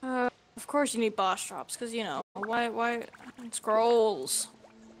 Of course you need boss drops, cause you know why scrolls.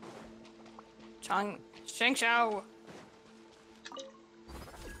 Shingsho.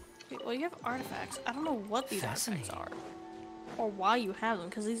 Well, you have artifacts. I don't know what these artifacts are, or why you have them,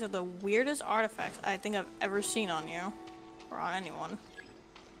 because these are the weirdest artifacts I think I've ever seen on you, or on anyone.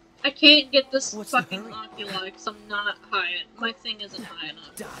 I can't get this What's the fucking hurry? oculi because I'm not high. My thing isn't high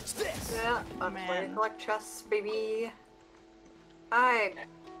enough. Dodge this! Yeah, I'm Man. playing collect chests, baby. I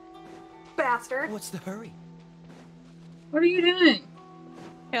bastard. What's the hurry? What are you doing?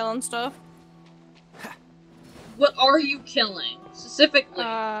 Killing stuff. What are you killing specifically?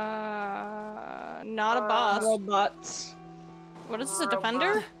 Not a boss. Robots. What is this, a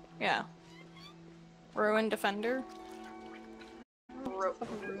defender? Yeah. Ruined defender?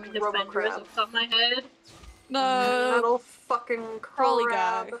 Ruined defender is off the top of my head. The Little fucking crawly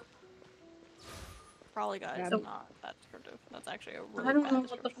crab. guy. Crawly guy is Yeah. not that descriptive. That's actually a really I don't bad know what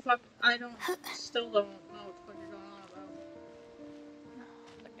the description. fuck. I don't. Still don't know what the fuck you're going on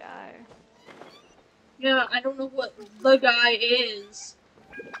about. The guy. Yeah, I don't know what the guy is.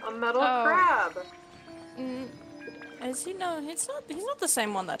 A metal Oh. crab. Is he? No, he's not the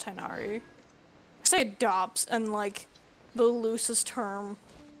same one that Tainari. I say adopts and like the loosest term.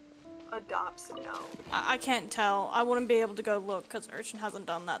 Adopts, no. I can't tell. I wouldn't be able to go look because Urchin hasn't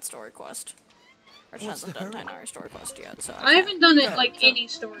done that story quest. Urchin What's hasn't the done hurry? Tainari's story quest yet, so I haven't done it Yeah, like so- any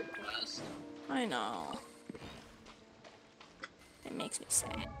story quest. I know. It makes me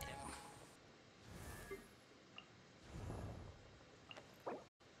sad.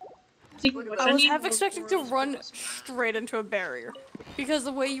 What I was need half more expecting to forest run quests. straight into a barrier. Because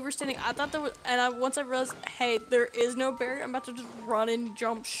the way you were standing, I thought there was, and once I realized, hey, there is no barrier, I'm about to just run and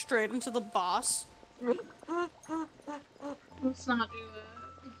jump straight into the boss. Let's not do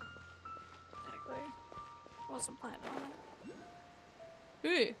that. Exactly. Wasn't planning on it.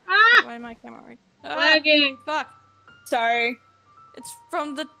 Ooh. Ah! Why am I camera right? Lagging! Fuck. Sorry. It's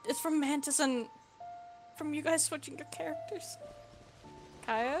from Mantis and from you guys switching your characters.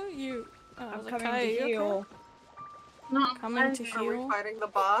 Kaya, you. I I'm was like, coming Kaya, to you okay? heal. No, I'm Coming to lagging. Are we heal. fighting the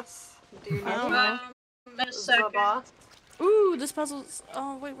boss? Do you need I don't the know. In a second. boss? Ooh, this puzzle's.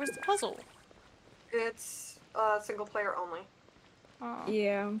 Oh wait, where's the puzzle? It's single player only.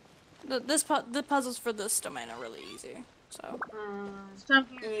 Yeah. The puzzles for this domain are really easy. So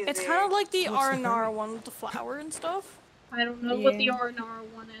Easy. it's kind of like the What's the R&R hurry? one with the flower and stuff. I don't know what the Yeah. R&R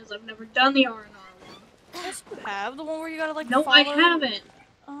one is. I've never done the R&R one. Yes, you have the one where you gotta like No, follow. I haven't.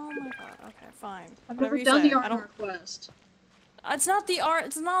 Oh my god. Okay, fine. I've Whatever never you done say. the I don't. R&R quest. It's not the R.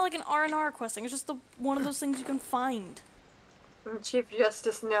 It's not like an R&R quest thing. It's just one of those things you can find. Chief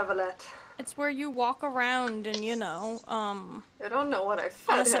Justice Neverlet. It's where you walk around and I don't know what I on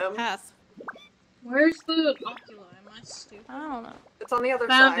fed a set him. path. Where's the oculi? Am I stupid? I don't know. It's on the other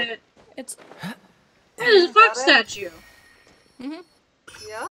Found side. it. It's. There's a fox it? statue. Mhm.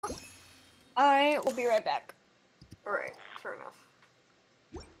 Yeah? Alright, we'll be right back. Alright, fair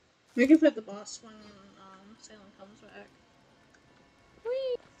enough. We can put the boss when Salem comes back.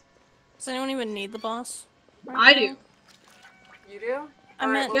 Whee! Does anyone even need the boss? I do. You do? I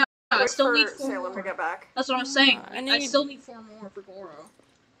Alright, meant. well, I wait still for need 4 Salem to more. get back. That's what I was saying. I I need- still need 4 more for Goro.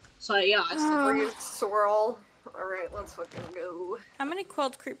 So yeah, I still For you, swirl. Alright, let's fucking go. How many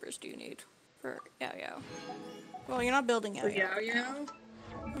quelled creepers do you need for Yao Yao? Well, you're not building Yao for Yao. Yao Yao.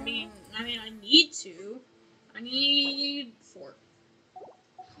 I mean, I need to. I need 4.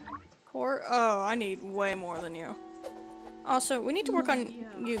 Oh, I need way more than you. Also, we need to work on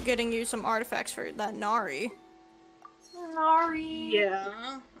Yeah. getting you some artifacts for that Nari.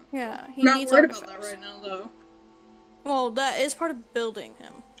 Yeah. Yeah, he Not needs worried artifacts. about that right now, though. Well, that is part of building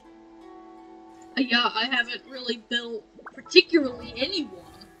him. Yeah, I haven't really built particularly anyone.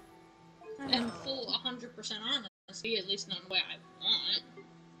 In full 100% honesty, at least not the way I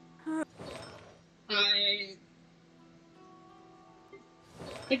want.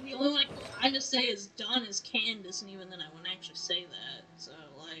 Like, the only one I can kind of say is done is Candace, and even then I wouldn't actually say that, so,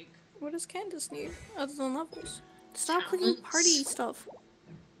 like... What does Candace need, other than levels? Stop clicking Talents. party stuff.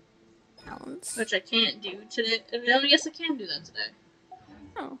 Talents. Which I can't do today. I guess I can do that today.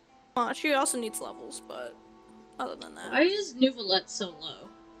 Oh. Well, she also needs levels, but other than that. Why is Nouvelette so low?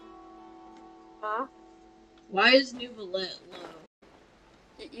 Huh? Why is Nouvelette low?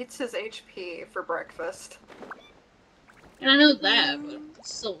 He eats his HP for breakfast. And I know that, but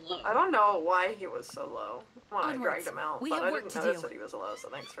it's so low. I don't know why he was so low when I Onwards. dragged him out, We but have I work didn't to notice do. that he was low, so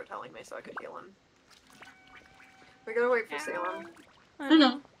thanks for telling me so I could heal him. We gotta wait for Salem. I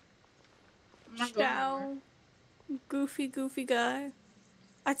know. I'm not going Shao. anywhere. Goofy guy.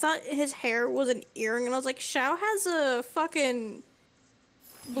 I thought his hair was an earring, and I was like, Shao has a fucking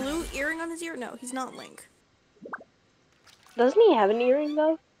blue earring on his ear? No, he's not Link. Doesn't he have an earring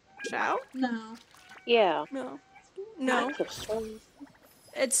though? Shao? No. Yeah. No. No. I could've sworn.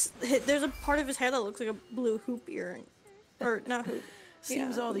 There's a part of his hair that looks like a blue hoop earring. Or, not hoop.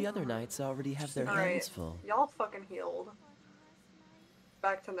 Seems Yeah. all the other knights already have their Alright, hands full. y'all fucking healed.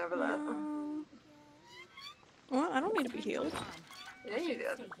 Back to Neverlet. Well, I don't need to be healed. Yeah, you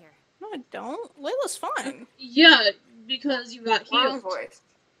did. Stay here. No, I don't. Layla's fine. Yeah, because you got Wrong healed. voice.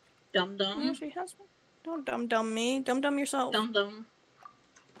 Dum Yeah, dum. she has one. Don't dum-dum me. Dum-dum yourself. Dum dum.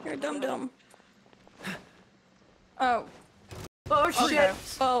 You're a dum-dum. Oh. Oh Okay. shit!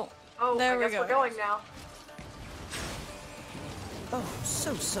 Oh. Oh, There I we guess go. we're going now. Oh,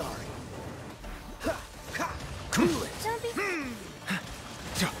 so sorry. Don't be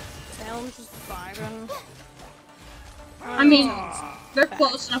Salem's just vibing. I mean, they're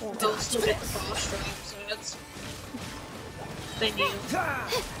close enough for both to get the boss trap, so that's... They need them.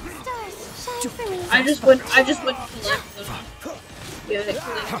 stars, shine for me. I just wouldn't collect them. Yeah,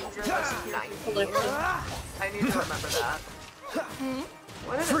 collect them. I need to remember that.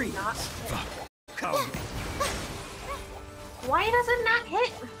 What did it not hit? Why does it not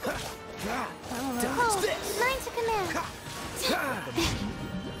hit? Oh, mine's a command.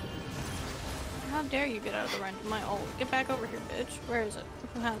 How dare you get out of the range of my ult? Get back over here, bitch. Where is it?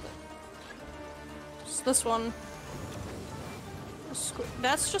 Who has it? It's this one.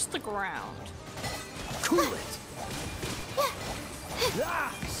 That's just the ground. Cool it. The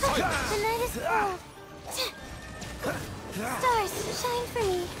night is cold. Stars, shine for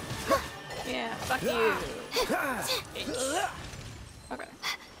me. Yeah, fuck you. Bitch. Okay.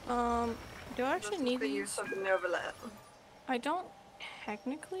 Do I actually need the these? use of Neverlet. I don't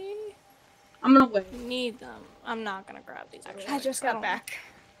technically I'm gonna wait. need them. I'm not gonna grab these actually. I just got back.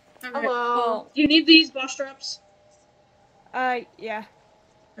 Alright. Hello. Well, Do you need these boss traps? Yeah.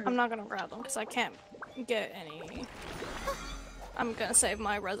 I'm not gonna grab them because I can't get any. I'm gonna save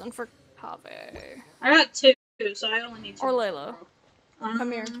my resin for Kaveh. I got 2, so I only need 2. Or Layla.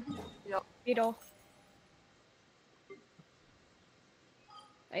 Come here. Yep. Beetle.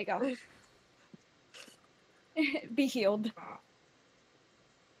 There you go. Be healed.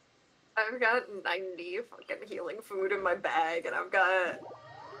 I've got 90 fucking healing food in my bag, and I've got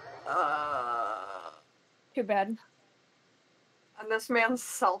Too bad. and this man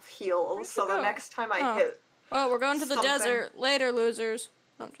self heals, so the next time I hit. Oh, we're going to the desert later, losers.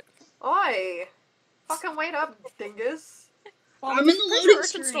 No, I'm joking. Oi! Fucking wait up, dingus. Well, I'm in the loading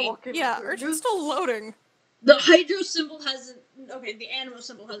screen. Yeah, Urchin's still loading. The hydro symbol hasn't. Okay, the animal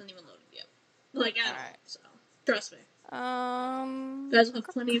symbol hasn't even loaded yet. Like at all. So trust me. You guys will have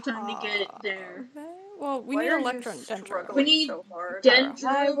plenty of time to get it there. Well, we need Electro and Dendro. We need so hard? Dendro.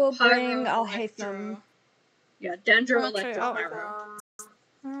 I will bring. Pyro, I'll hate them. Electro. Yeah, Dendro, Actually, Electro, Pyro.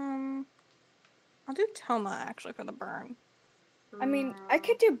 I'll do Toma actually for the burn. I mean, I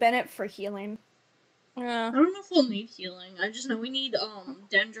could do Bennett for healing. Yeah. I don't know if we'll need healing. I just know we need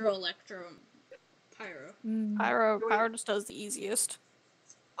Dendro, Electro, and Pyro. Pyro just does the easiest.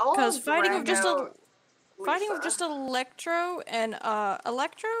 Because fighting with just Electro and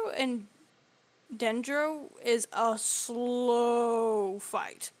Dendro is a slow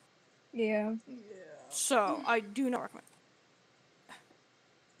fight. Yeah. So I do not recommend.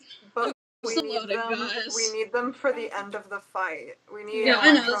 But we need them for the end of the fight. We need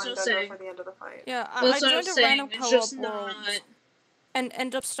I know, that's Electro what and I'm saying. Dendro for the end of the fight. Yeah, That's I what I'm joined a saying. random It's co-op just world not. and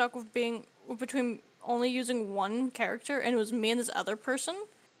end up stuck with being between only using one character, and it was me and this other person,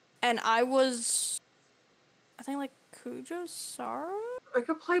 and I was, I think like Kujo Sara I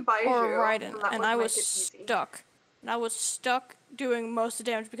could play Baiju. or Raiden, that and would I make was it easy. stuck. And I was stuck doing most of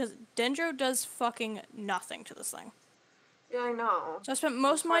the damage because Dendro does fucking nothing to this thing. Yeah, I know. So I spent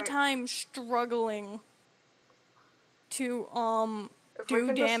most of my time struggling to If we do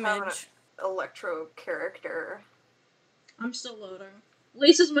can just have damage. an Electro character. I'm still loading.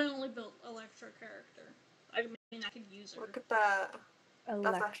 Lisa's my only built Electro character. I mean, I could use her. Look at that.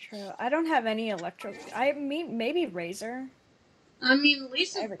 Electro. I don't have any Electro. I mean, maybe Razor. I mean,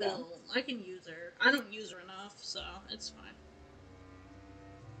 Lisa's There we go. built. I can use her. I don't use her enough, so it's fine.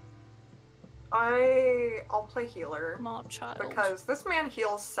 I'll play healer. Mob child. Because this man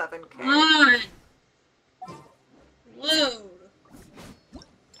heals 7k. Come on! Load!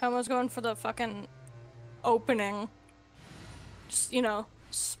 Tomo's going for the fucking opening. Just, you know,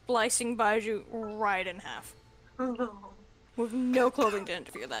 splicing Baiju right in half. Oh no. With no clothing to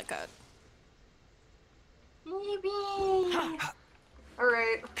interfere that cut.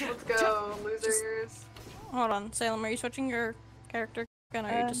 Alright, let's go, losers. Hold on, Salem, are you switching your character again, or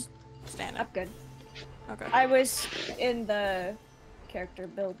are you just standing? I'm good. Okay. I was in the character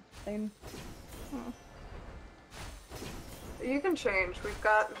build thing. You can change. We've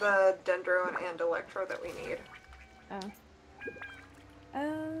got the Dendro and Electro that we need.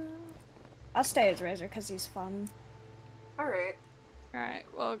 I'll stay as Razor because he's fun. Alright. Alright,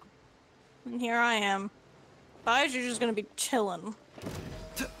 well, and here I am. Baiju's just gonna be chilling.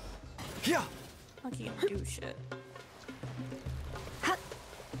 Yeah. Like he can do shit. Are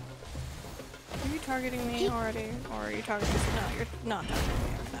you targeting me already? Or are you targeting me? No, you're not targeting me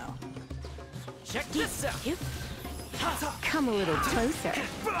right now. Check this out. Come a little closer.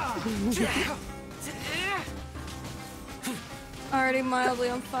 Already mildly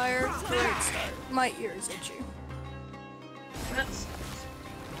on fire. Great start. My ears itchy. That's...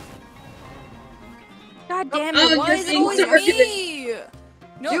 God damn Oh, it, why you're is it being always targeted. me?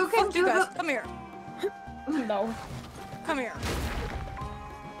 No, You can fuck do you guys. the- Come here. No. Come here.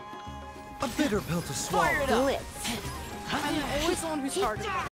 A bitter pill to swallow. Bullets. I'm always the one who's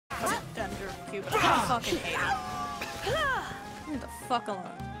targeted by the Dender Cube. I fucking hate it. Leave the fuck alone.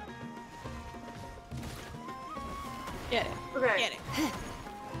 Get it. Okay. Get it.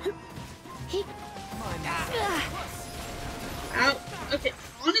 Ow. Okay,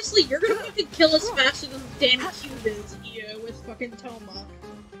 honestly, you're gonna fucking kill us faster than Dan Cube is, yeah, with fucking Toma.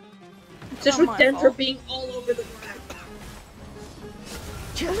 Just with not my Dendro fault. being all over the ground.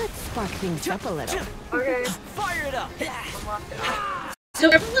 Let's spark things up a little. Okay. Fire it up. Unlock it. So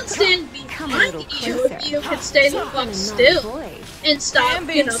everyone stand Come a behind little you closer. if you can stay the fuck Not a still boy. and stop, am you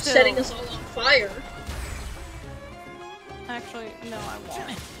being know, still. setting us all on fire. Actually, no, I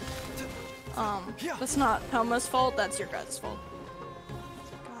won't. That's not Toma's fault, that's your guys' fault.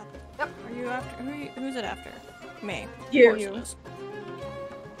 God. Yep. Are you after? Who's it after? Me. You. Of course it is.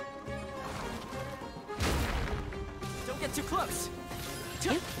 Don't get too close.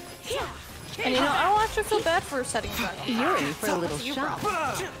 And you know, I don't actually feel bad for setting you guys on You're fire. in for a little You shock.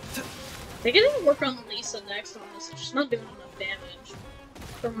 They're gonna work on Lisa next on this. She's not doing enough damage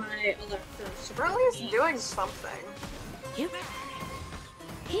for my Electro. We're at least doing something.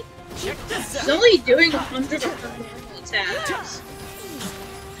 Check this She's out. only doing 100 of her normal attacks.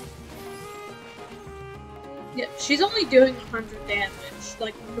 Yeah, she's only doing 100 damage,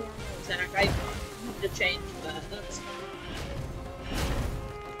 like normal attack. I need to change that.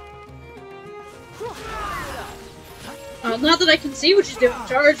 That's not that I can see what she's doing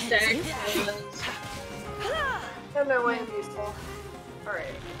charge attack, because... Oh no, I am useful. Alright.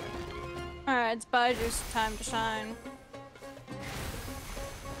 Alright, it's Baiju's time to shine.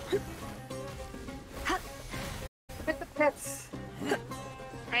 Hit the pits.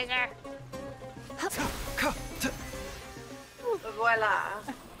 Razor. Voila.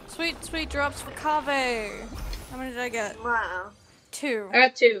 Sweet, sweet drops for Kaveh. How many did I get? Wow. 2. I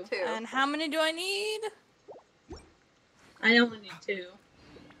got 2. And how many do I need? I only need 2.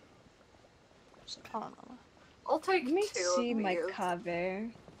 I don't know. I'll take Let me 2 see of my these. Kaveh.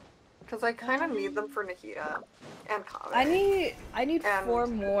 Because I kind of need them for Nahida. And Kaveh. I need And- 4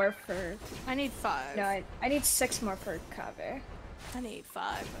 more for... I need 5. No, I need 6 more for Kaveh. I need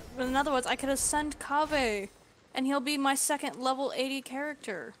 5. But in other words, I could ascend Kaveh, and he'll be my second level 80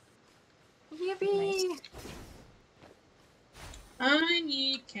 character. Yippee! Nice. I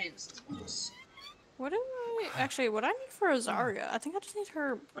need Candace's. What do I... Actually, what I need for Azaria? I think I just need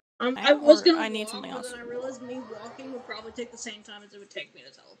her... I was gonna I need walk, something but else. then I realized me walking would probably take the same time as it would take me to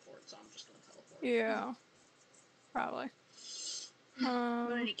teleport, so I'm just gonna teleport. Yeah. Probably.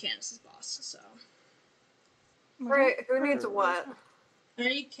 But I need Candace's boss, so... Right, who needs what? I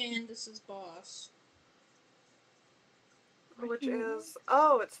need Candace's boss. Which is...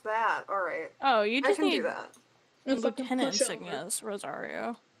 Oh, it's that. Alright. Oh, you I just can need do that. Lieutenant insignias,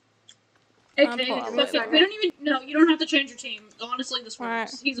 Rosario. Okay, pull out fuck it. We don't even... No, you don't have to change your team. Honestly, this works.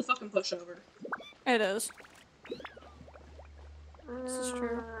 Alright. He's a fucking pushover. It is. This is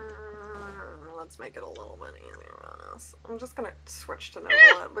true. Let's make it a little bit easier on us. I'm just gonna switch to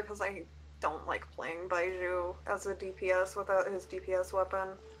Novolet because I don't like playing Baiju as a DPS without his DPS weapon.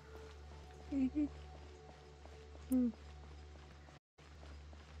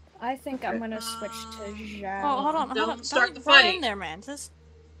 I think I'm gonna switch to Zhao. Oh, hold on, Don't start the run fight. in there, Mantis.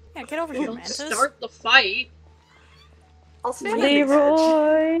 Yeah, get over here, Don't Mantis. start the fight. I'll stand on the edge.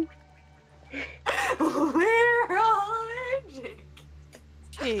 Leroy!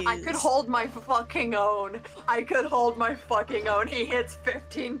 I could hold my fucking own. I could hold my fucking own. He hits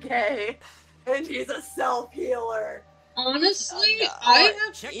 15k, and he's a self-healer. Honestly, Oh, I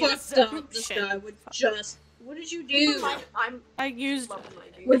have Check fucked this up out. this guy with just... What did you do? I used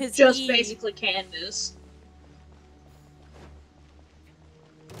With his just E. basically Candace.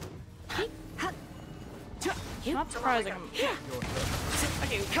 Not surprising him.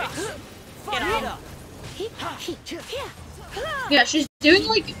 Okay, get on. Yeah, she's doing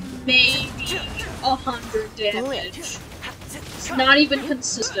like maybe 100 damage. It's not even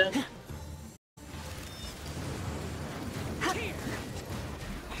consistent.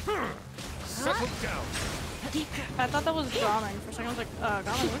 I thought that was Garmin. For a second, I was like,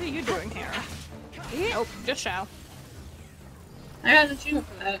 Garmin, what are you doing here? Nope, just Shao. I got an achievement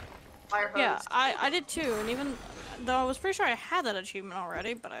for that. Fire hose. Yeah, I did too, and even though I was pretty sure I had that achievement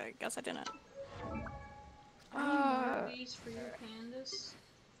already, but I guess I didn't. These for your Candace?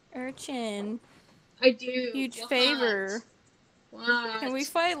 Urchin, I do. huge What? favor. What? Can we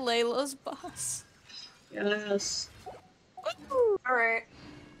fight Layla's boss? Yes. Alright.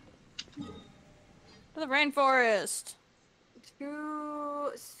 To the rainforest.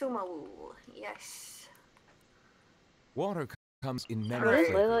 To Sumawu. Yes. Water comes in many What does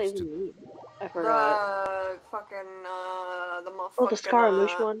Right. Layla flavors. even mean? I forgot. The fucking, the motherfucking, Oh, the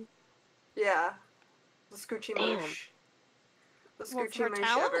Scaramouche one? Yeah. The Scoochie Damn. Moosh. The What, for Scoochie Moosh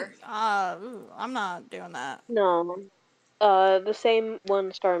talent? ever. I'm not doing that. No. The same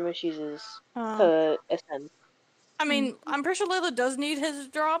one Scaramouche uses to ascend. I mean, I'm pretty sure Layla does need his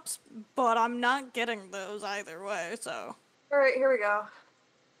drops, but I'm not getting those either way, so. Alright, here we go.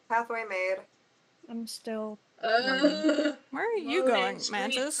 Pathway made. I'm still... Where are you Loading going, screen,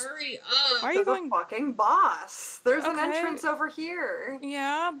 Mantis? Hurry Why are To you the going? fucking boss. There's an Okay. entrance over here.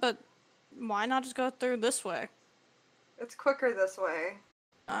 Yeah, but why not just go through this way? It's quicker this way.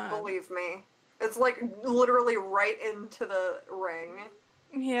 Uh, Believe me. It's like literally right into the ring.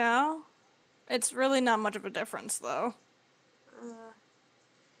 Yeah. It's really not much of a difference, though.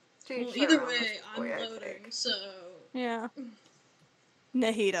 To Well, each either their own, way, is the I'm way I loading, think. so... Yeah.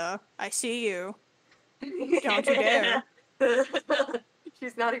 Nahida, I see you. Don't you dare.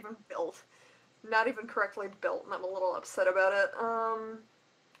 She's not even built. Not even correctly built, and I'm a little upset about it.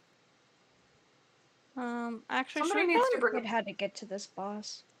 Actually, Somebody should we needs go to bring Forget how to get to this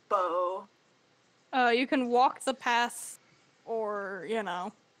boss. bow. You can walk the path, or, you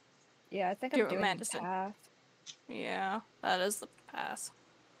know. Yeah, I think Do I'm what doing Mantis the did. path. Yeah, that is the path.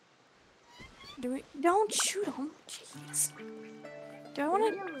 Do we? Don't shoot him. Jeez. Do I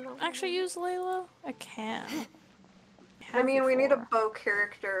want to actually use Layla? I can. I mean, we need a bow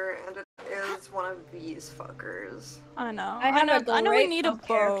character, and it is one of these fuckers. I know. I have a I know we great need a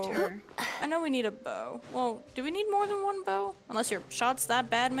bow bow. character. I know we need a bow. Well, do we need more than one bow? Unless your shot's that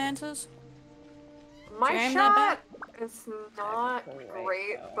bad, Mantis? My Jam that shot is not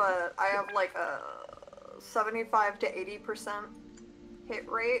great, but I have like a 75 to 80% hit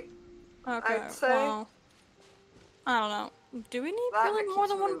rate. Okay, I'd say. well, I don't know. Do we need That really more keeps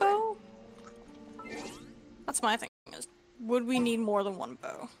than one moving. bow? That's my thing, is would we need more than one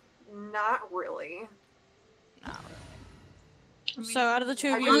bow? Not really. Not really. So out of the two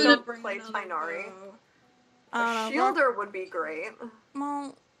of I you, just don't play Tainari. A I don't know, shielder would be great.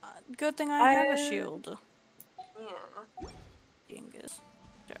 well, good thing I have a shield. Yeah. Dingus.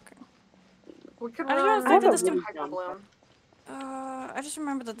 Joking. We could I just run remember that this can. Hyperbloom. I just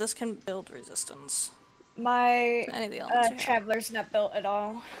remember that this can build resistance. My Any of the elements we have. Traveler's not built at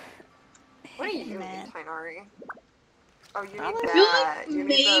all. What do you need, Tainari? Oh, you need Probably- that. You need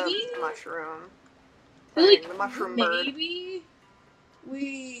maybe? the mushroom. I feel like The mushroom bird. maybe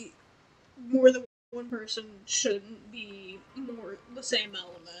we more than one person shouldn't be more the same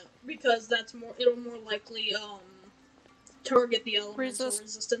element because that's more it'll more likely target the elements or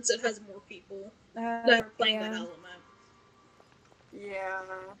resistance. It has more people that are playing that element. Yeah.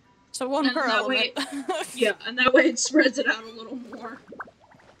 So one And per that element. way, yeah, and that way it spreads it out a little more.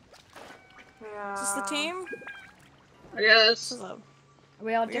 Yeah. Is this the team? I guess. This is a Are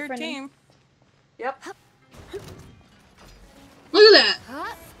we all weird different? team. Yep. Look at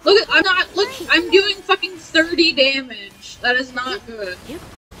that! Look at I'm doing fucking 30 damage. That is not good.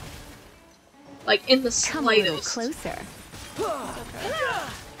 Like in the Come a little slightest. closer.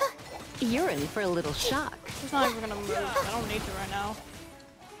 You're in for a little shock. He's not even gonna move. I don't need to right now.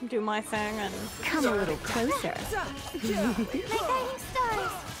 Do my thing and Come a little closer.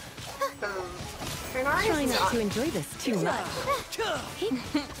 Try not to enjoy this too much.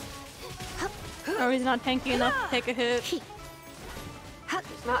 Oh, he's not tanky enough to take a hit. He's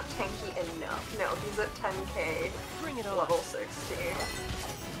not tanky enough. No, he's at 10k, level 60.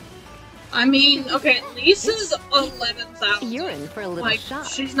 I mean, okay, Lisa's 11,000. You're in for a little like, shock.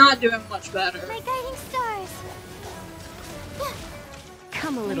 she's not doing much better. My guiding stars.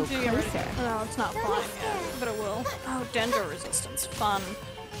 Come a little closer. No, it's not flying yet, but it will. Oh, dendro resistance. Fun.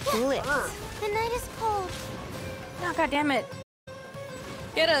 Blitz. The night is cold. Oh, god damn it.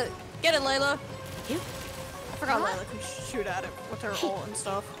 Get it, Layla. I forgot Layla can shoot at it with her ult and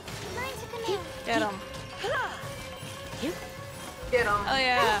stuff. Get him. Get him. Oh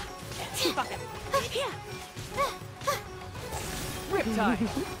yeah. Fucking. Riptide.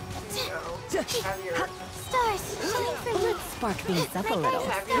 Have your Stars, shine for me. Let's spark things up a little.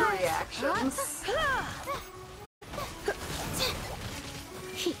 have your reactions.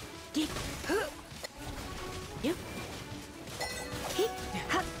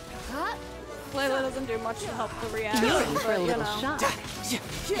 Layla doesn't do much to help the reaction, You're in for but a you little know. shock.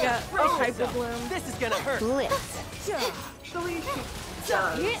 You got Hyperbloom. This is gonna hurt. Blitz. Actually, she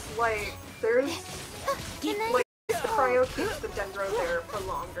does. Like, there's like the cryo keeps the dendro there for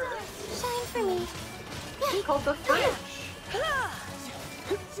longer. Shine for me. It's called the fridge.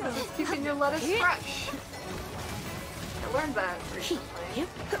 It's keeping your lettuce fresh. I learned that recently.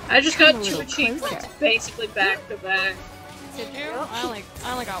 I just got Come a two little achievements closer. basically back to back. Did you? I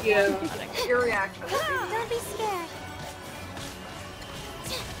only got Yeah. one. I think. Your reaction. Don't be scared.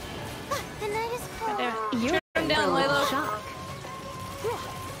 The night is cold. Damn it. You're Turn in down, for a little Layla. shock.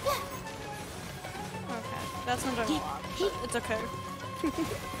 Okay, that's not doing a lot, but it's okay. There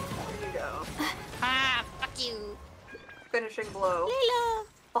you go. Ah, fuck you. Finishing blow. Layla.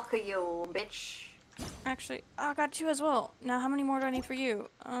 Fuck you, bitch. Actually, I got two as well. Now, how many more do I need for you?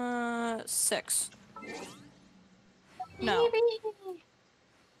 6. No.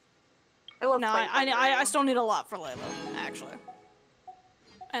 I love No, playing I still need a lot for Layla, actually.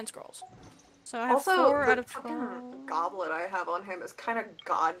 And scrolls. So I have Also, 4 the out of fucking 12. goblet I have on him is kind of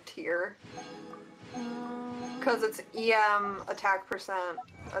god tier. Because it's EM, attack percent,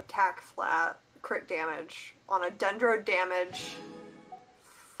 attack flat, crit damage, on a dendro damage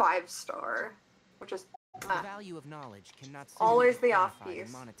 5-star, which is The value of knowledge cannot always simply the be off quantified in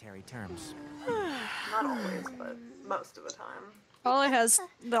piece. monetary terms. Not always, but most of the time. All it has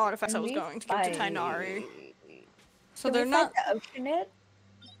the artifacts I was we going to give to fight- Tainari. So Can they're we not. fight the Oceanid?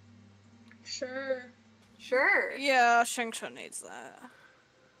 Sure. Sure. Yeah, Shingsha needs that.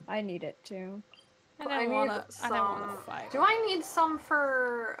 I need it too. I I didn't need wanna. I some. didn't wanna fight. Do I need some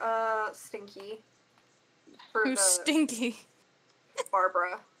for Stinky? For Who's the Stinky?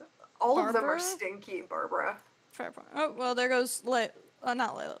 Barbara. All of them are Barbara? stinky, Barbara. Fair point. Oh, well, there goes not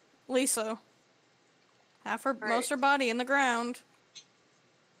Layla. Lisa. Half her, most her body in the ground.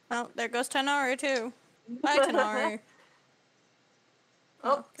 Oh, there goes Tanari, too. Bye, Tanari.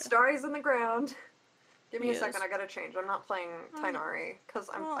 Oh, Starry's in the ground. Give me a Yes. second, I gotta change. I'm not playing Tainari, because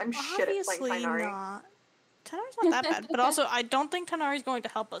Well, I'm shit at playing obviously Tainari. not. Tanari's not that bad, but also, I don't think Tanari's going to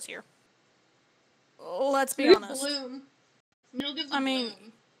help us here. Let's be honest. Bloom. Neil gives a I mean,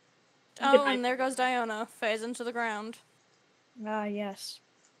 bloom. oh, and there goes Diona, phase into the ground. Ah, yes.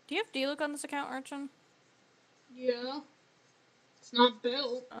 Do you have D-Look on this account, Urchin? Yeah. It's not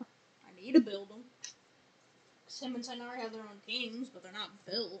built. I need to build them. Him and Tainari have their own teams, but they're not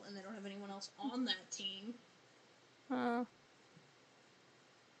built, and they don't have anyone else on that team.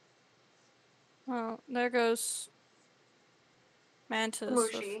 Well, there goes Mantis.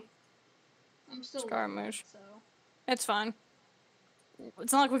 Mushi. I'm still Scaramouche. so. It's fine.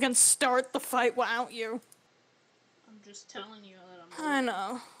 It's not like we can start the fight without you. I'm just telling you that I'm. I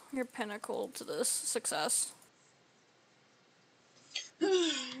know. You're pinnacle to this success.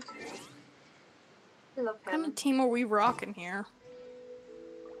 What kind of team are we rocking here?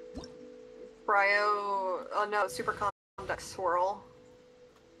 Cryo. Oh no, Super Conduct Swirl.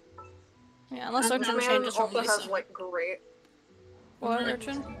 Yeah, unless Urchin Man changes from also Lisa. has like great. What,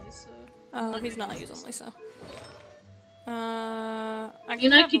 Urchin? Oh, he's not using Lisa. I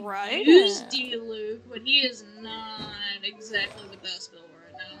mean, I could right use D-Luke, but he is not exactly the best build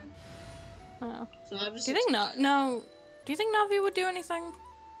right now. Oh. So I'm just. Do you think no? Do you think Navi would do anything?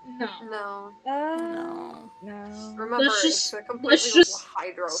 No. No. No. Remember, Let's it's just a completely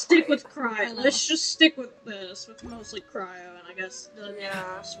hydro stick fight. with Cryo. Let's just stick with this, with mostly Cryo, and I guess the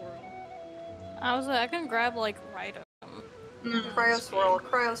Swirl. I can grab like Rhydom. No,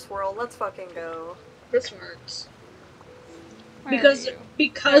 Cryo Swirl, let's fucking go. This works. Where Because are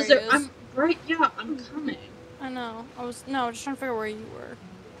you? There he is. I'm right. Yeah, I'm coming. I know. I was just trying to figure where you were.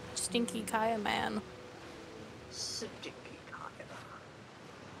 Stinky Kaya man. Stinky Kaya.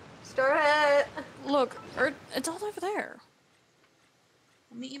 Start it. Look, it's all over there.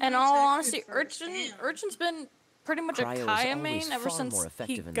 Me In all honesty, Urchin's been pretty much Cryo a is Kaya always main ever far since more he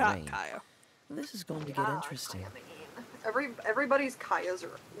effective in the got rain. Kaya. This is going to get interesting. Everybody's Kayas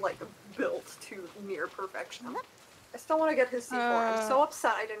are like built to near perfection. I still want to get his C4. I'm so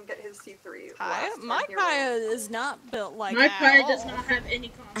upset I didn't get his C3. My Kaya is not built like My that. Kaya does not have any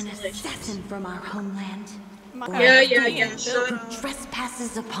An constellations. assassin from our homeland. My Or Kaya Yeah, a demon shut who up.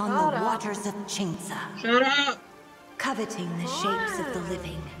 trespasses upon Shut the up. waters of Chinsa. Shut up! Coveting the shapes of the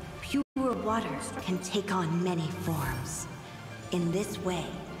living, pure waters can take on many forms. In this way,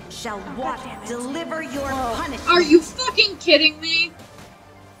 shall water deliver your punishment. Are you fucking kidding me?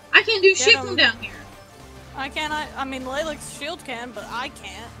 I can't do shit from down here. I can't. I mean, Layla's shield can, but I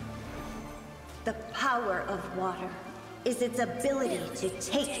can't. The power of water is its ability to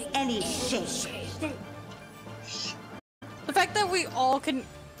take any shape. The fact that we all can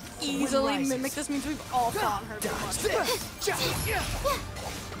easily mimic this means we've all fought her too much.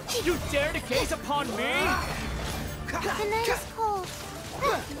 You dare to gaze upon me? The night is cold.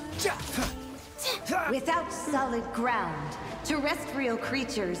 Without solid ground, terrestrial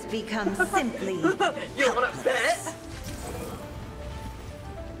creatures become simply You wanna bet?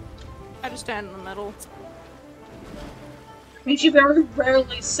 I just stand in the middle. I mean, she very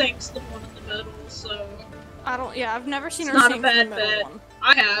rarely sinks the one in the middle, so I don't. Yeah, I've never seen it's her not a sink the bad middle bet. one.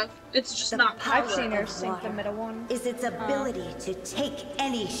 I have. It's just not. power I've seen her of sink the water middle one. is its ability to take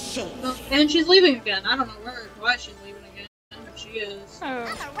any shape. And she's leaving again. I don't know why she's leaving again, but she is.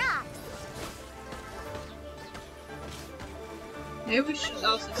 Oh. Maybe we should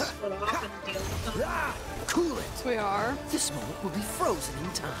also just split off and deal with them. Cool it. We are. This moment will be frozen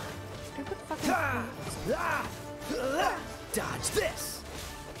in time. Stupid fucking. Dodge this.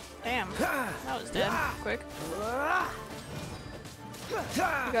 Damn. That was dead. Quick.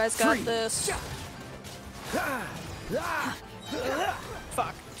 You guys got this.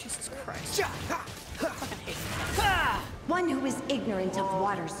 Fuck. Jesus Christ. Fucking hate it. One who is ignorant of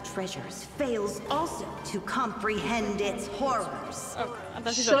water's treasures fails also to comprehend its horrors. Okay, I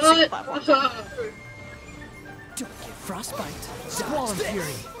thought you were about to sink platform. up! Don't get frostbite. Squall and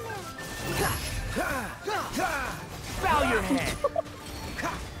fury. Bow your head.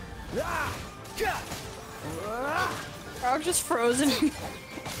 I was just frozen in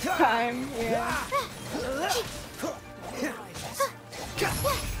time. Yeah.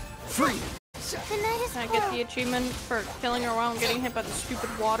 Free. Can I get the achievement for killing her while I'm getting hit by the stupid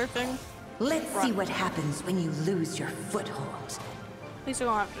water thing? Let's see what happens when you lose your foothold. At least I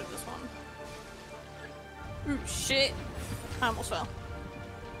don't have to do this one. Ooh, shit. I almost fell.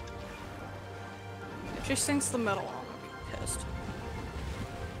 If she sinks the middle, I'm gonna be pissed.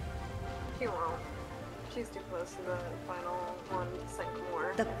 She won't. She's too close to the final one to sink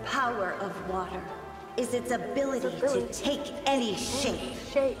more. The power of water is its ability to take any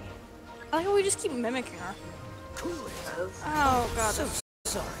shape. I like how we just keep mimicking her. Oh god. So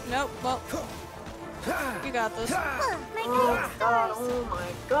sorry. Nope, well. You got this. Oh god, oh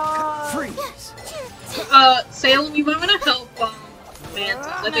my god. Freeze. Salem, you might want to help, Mantis.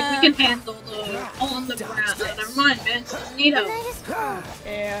 I think we can handle the on the ground. Never mind, Mantis need help.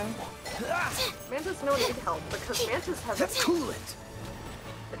 Yeah. Mantis don't need help because Mantis has Let's cool it.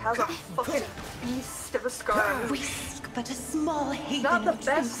 It has a fucking beast of a scar. We seek but a small haven Not the of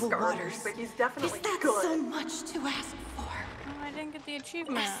best tranquil scars, waters. but he's definitely Is that good. so much to ask for? Oh, I didn't get the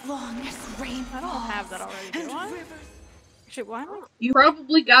achievement. As long as rain I don't have that already, do I? Actually, why am I? You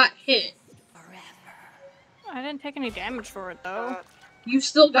probably got hit. I didn't take any damage for it, though. You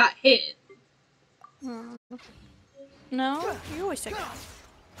still got hit. No? You always take it.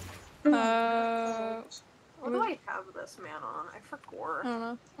 What do I have this man on? I forgot. I don't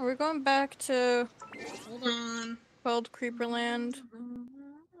know. Are we going back to... Hold on. Wild Creeperland?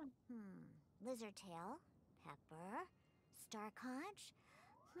 Lizardtail, pepper, starconch.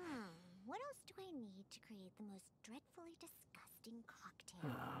 What else do I need to create the most dreadfully disgusting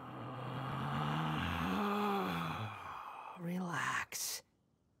cocktail? Relax.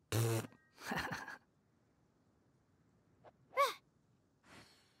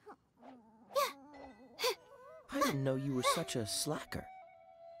 I didn't know you were such a slacker.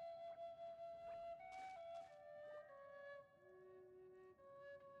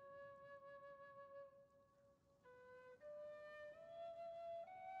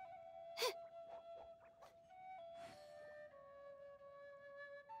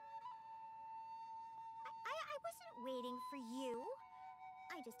 I wasn't waiting for you.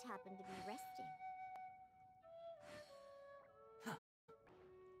 I just happened to be resting.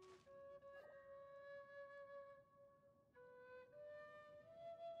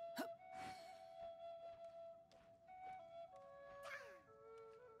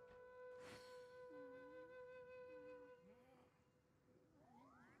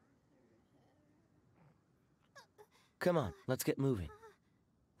 Come on, let's get moving.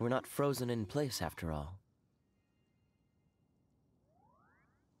 We're not frozen in place after all.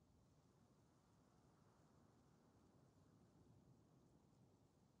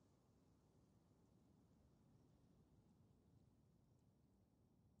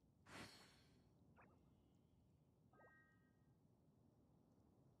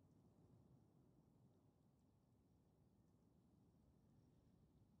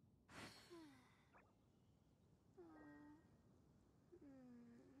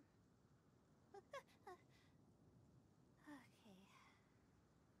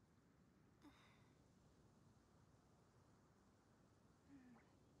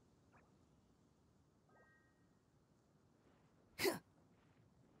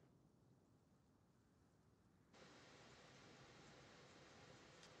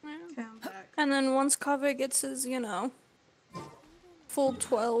 And then once Kaveh gets his, you know, full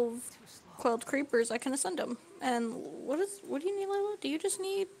 12 quelled creepers, I can ascend him. And what do you need, Layla? Do you just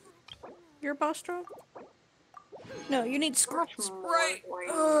need your boss drop? No, you need scrolls. Right.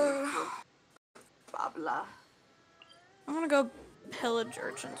 Babla. I'm gonna go pillage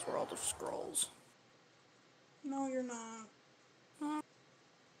Urchin's World of Scrolls. No, you're not.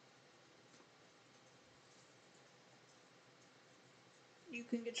 You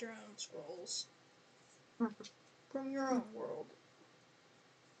can get your own scrolls. From your own world.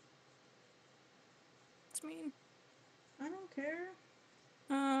 It's mean. I don't care.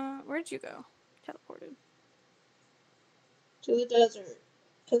 Where'd you go? Teleported. To the desert.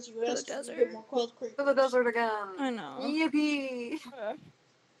 Because you To asked the to desert. get more quelled creepers. To the desert again. I know. Yippee!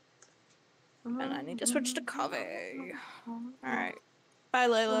 And I need to switch to Kaveh. Alright. Bye,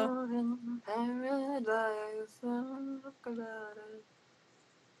 Layla. Paradise.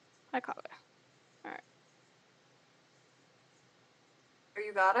 Hi, Kaveh. Alright. Oh,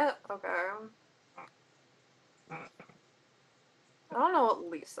 you got it? Okay. I don't know what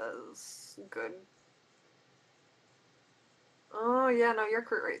Lisa's good. Oh, yeah, no, your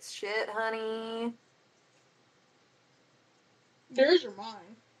crit rate's shit, honey. Yours or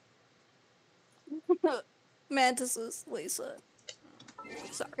mine? Mantis's Lisa.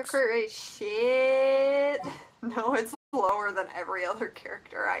 Sucks. Your crit rate's shit. No, it's lower than every other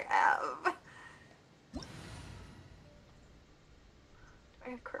character I have. Do I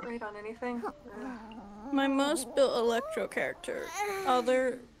have crit rate on anything? My most built Electro character,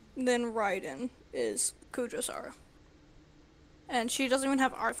 other than Raiden, is Kujosara. And she doesn't even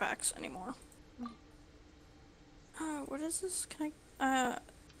have artifacts anymore. What is this? Can I?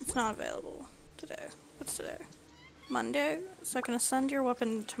 It's not available today. What's today? Monday. So I can ascend your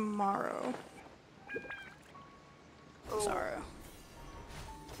weapon tomorrow. Sorry.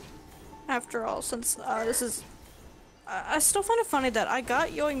 After all, since this is, I still find it funny that I got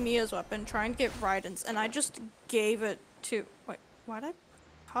Yoimiya's weapon trying to get Raiden's, and I just gave it to. Wait, why did I?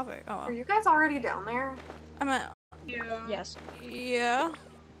 Kaveh. Oh. Are you guys already down there? I'm at. Yeah. Yes. Yeah.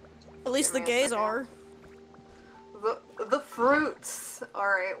 At least the gays are. The fruits.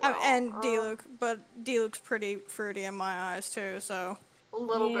 Alright, well. And D-Luke, but D-Luke's pretty fruity in my eyes too, so. A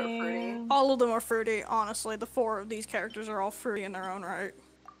little bit fruity. All of them are fruity, honestly. The 4 of these characters are all fruity in their own right.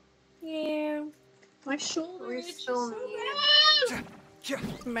 Yeah. My shoulder We is still so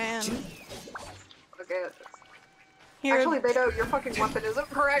need... Man. Okay. Here. Actually, Beto, your fucking weapon isn't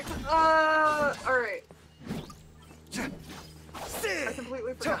correct. Alright. I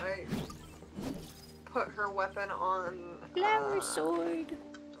completely forgot I put her weapon on... Flower sword.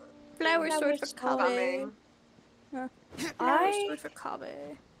 Flower sword for Kaveh. Flower sword for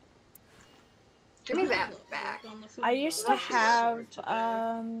Kaveh. Give me that back. I used to have,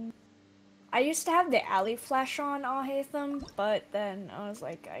 I used to have the alley flash on Alhaitham, but then I was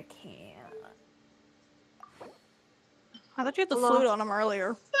like, I can't. I thought you had the flute on him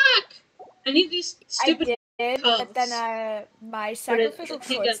earlier. Fuck! I need these stupid I did, cups. but then my sacrificial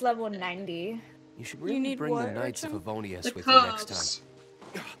sword's level 90. You should really bring the Knights of Avonius with you next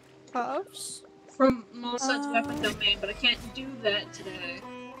time. Puffs? From Mosad's weapon domain, but I can't do that today.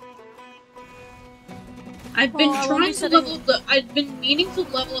 I've been trying to level the. I've been meaning to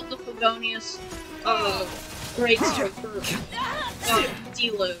level up the Favonius, great sword for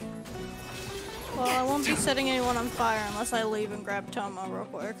D-Luke. Well, I won't be setting anyone on fire unless I leave and grab Tomo real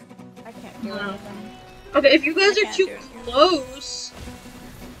quick. I can't do anything. Okay, if you guys are too close,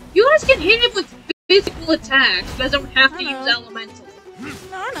 you guys can hit him with physical attacks. You guys don't have to use elemental. No,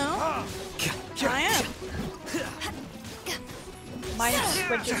 I know. I am. Mine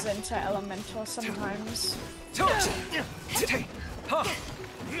switches into elemental sometimes.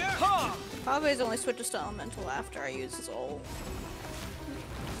 Kaveh's only switches to elemental after I use his ult.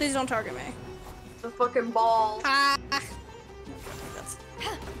 Please don't target me. The fucking ball.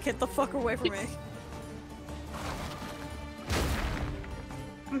 Get the fuck away from me.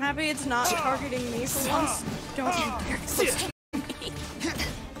 I'm happy it's not targeting me for once. Don't you dare close to me.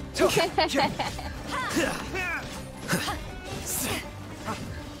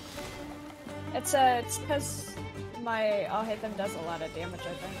 It's because my Alhaitham does a lot of damage,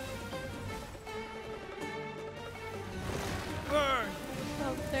 I think.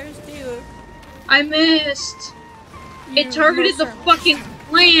 Oh, there's D-Luke. I missed. It targeted the fucking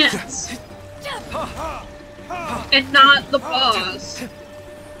plants, and not the boss.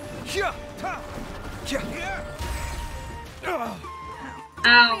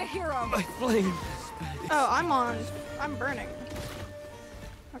 Ow. My flame. Oh, I'm burning.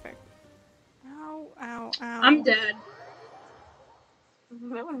 Okay. Ow, ow, ow. I'm dead.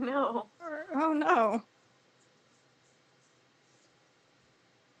 No, no. Oh no.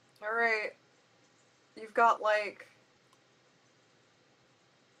 Alright. You've got like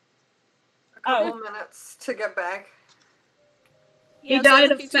a couple minutes to get back. He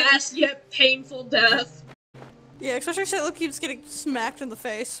died a fast yet painful death. Yeah, especially since Luke keeps getting smacked in the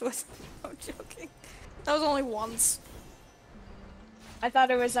face with. I'm joking. That was only once. I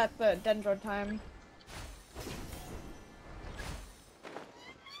thought it was at the Dendro time.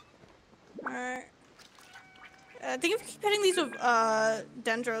 Alright. I think if you keep hitting these with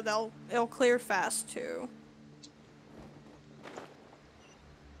Dendro, it'll clear fast too.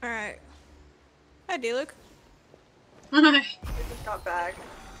 Alright. Hi, D-Luke. Hi. I just got back.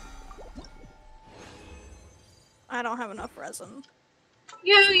 I don't have enough resin.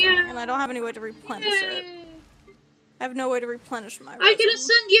 Yeah. And I don't have any way to replenish it. I have no way to replenish my resin. I can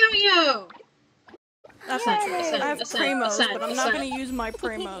ascend Yo-Yo! That's not true. I have Primos, but I'm not going to use my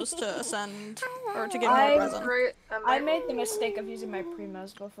Primos to ascend, or to get more resin. I made the mistake of using my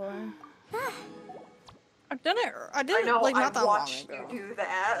Primos before. I've done it. I did it like not that long ago. I watched you do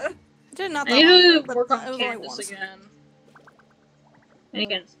that. I did it not that I need long to ago, work but on it was only Candace once. again.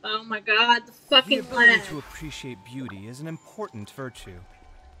 Again, oh my god, the fucking The ability plant. to appreciate beauty is an important virtue.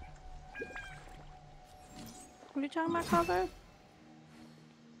 What are you talking about, Kaveh?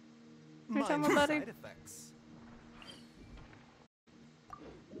 What are you talking about, buddy? Side effects.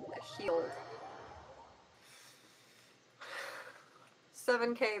 Healed.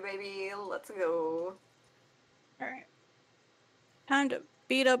 7K, baby. Let's go. Alright. Time to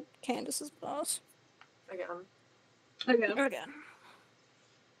beat up Candace's boss. Again. Okay. Again.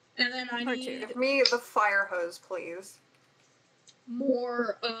 And then I need... Give me the fire hose, please.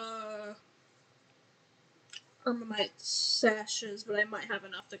 More, Ermamite sashes, but I might have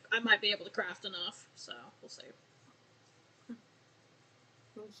enough to... I might be able to craft enough, so we'll see.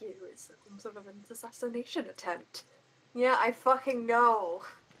 Here is some sort of an assassination attempt. Yeah, I fucking know.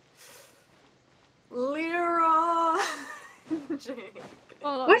 Lyra! Jake.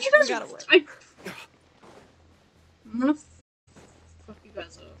 Why'd you guys... I'm gonna fuck you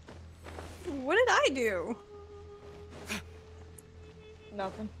guys up. What did I do?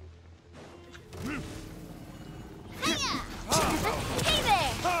 Nothing. Hey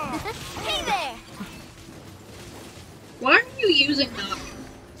there! Hey there! Why are you using that?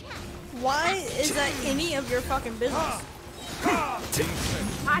 Why is that any of your fucking business?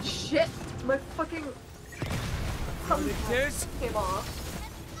 Ah shit! My fucking thumb came off.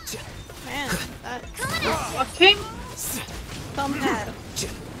 Man, that fucking thumb pad.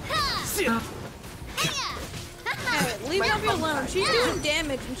 Hey, leave Navi alone. She's doing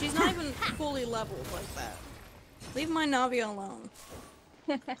damage and she's not even fully leveled like that. Leave my Navi alone.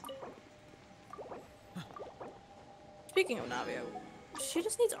 Speaking of Navio, she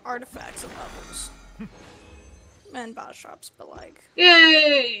just needs artifacts and levels. And boss shops, but like...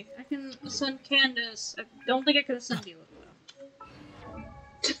 Yay! I can ascend Candace. I don't think I could ascend you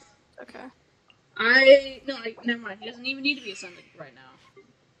though. Okay. No, never mind. He doesn't even need to be ascended right now.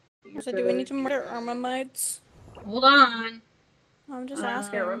 So do we need to murder Armamites? Hold on. I'm just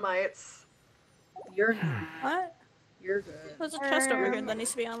asking. Armamites. You're not. What? You're good. There's a chest over here that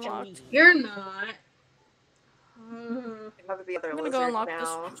needs to be unlocked. You're not. Have the other I'm gonna go unlock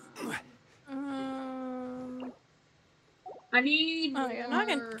now. this. I need Oh yeah, now I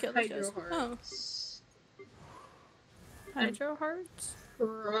can kill this hydro guy. hearts. Oh. Hydro hearts?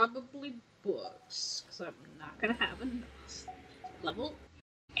 Probably books, because I'm not gonna have enough. Level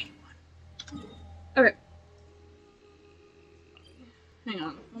 81. Okay. Hang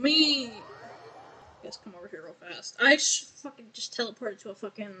on. Let me... Guys, come over here real fast. I fucking just teleported to a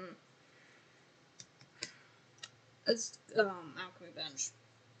fucking... alchemy bench.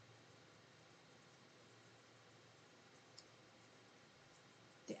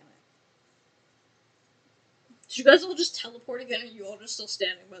 Damn it. Did you guys all just teleport again, or are you all just still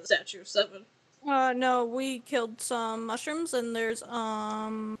standing by the statue of 7? No, we killed some mushrooms and there's,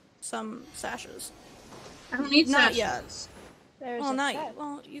 some sashes. I don't need not sashes. Yet. There's well, a not set. yet.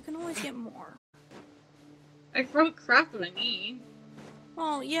 Well, you can always get more. I can probably craft what I need.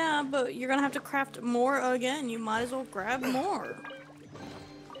 Well, yeah, but you're gonna have to craft more again. You might as well grab more.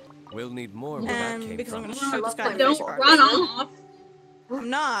 We'll need more where that And came because I'm from. gonna shoot this guy in the Don't face. run off! I'm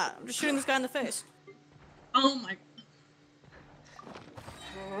not. I'm just shooting this guy in the face. Oh my...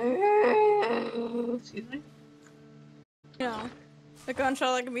 Excuse me? You know, a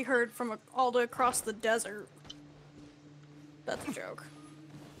gunshot that can be heard from all the way across the desert. That's a joke.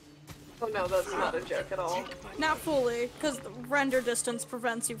 Oh no, that's not a joke at all. Not fully, because the render distance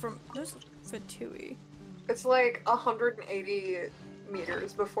prevents you from... There's Fatui. It's like 180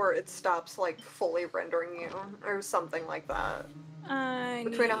 meters before it stops like fully rendering you, or something like that.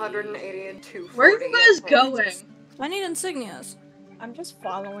 Between 180 and 240. Where are you guys going? I need insignias. I'm just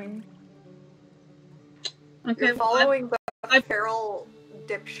following. Okay, You're following the feral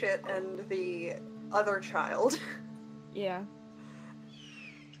dipshit and the other child. Yeah.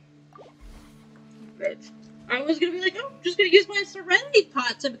 Bitch. I was gonna be like, oh, I'm just gonna use my Serenity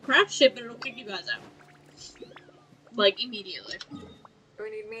Pot to craft shit, but it'll kick you guys out. Like, immediately. Do we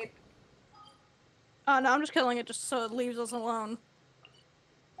need meat? Oh, no, I'm just killing it just so it leaves us alone.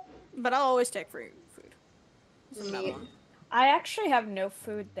 But I'll always take free food. This is another one. I actually have no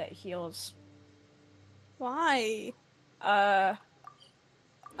food that heals. Why? Oh,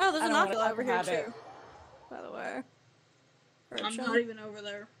 there's I an don't wanna ocula talk over here about too. it. By the way. I'm not even over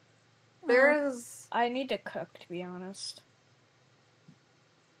there. There's... I need to cook, to be honest.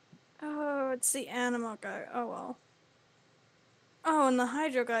 Oh, it's the animal guy. Oh, well. Oh, and the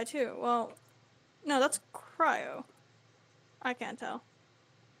hydro guy too. Well, no, that's cryo. I can't tell.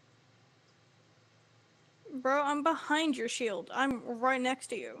 Bro, I'm behind your shield. I'm right next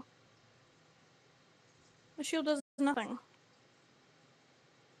to you. The shield does nothing.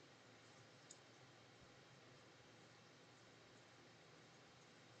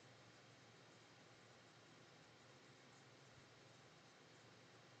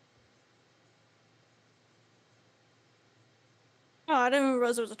 Oh, I didn't even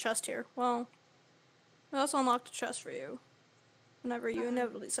realize there was a chest here. Well, I also unlocked a chest for you. Whenever you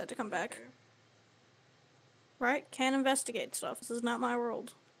inevitably decide to come back. Right? Can't investigate stuff. This is not my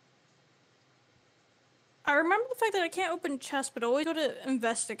world. I remember the fact that I can't open chests, but always go to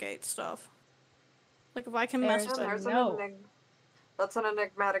investigate stuff. Like if I can mess with it. That's an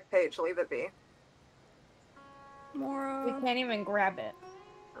enigmatic page. Leave it be. More. We can't even grab it.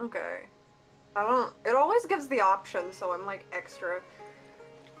 Okay. I don't. It always gives the option, so I'm like extra,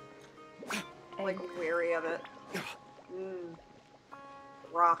 like weary of it.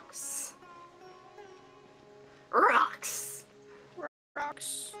 Rocks. Rocks.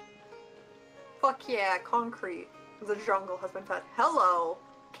 Rocks. Fuck yeah, concrete. The jungle has been fed. Hello,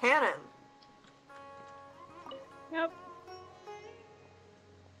 cannon. Yep.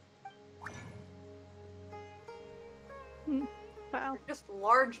 Wow. They're just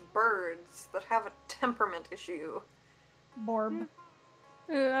large birds that have a temperament issue. Borb.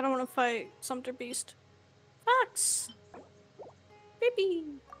 I don't want to fight Sumter Beast. Fox! Baby!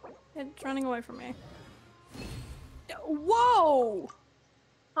 It's running away from me. Whoa!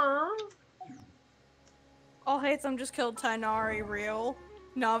 Huh? All Hatham just killed Tainari real.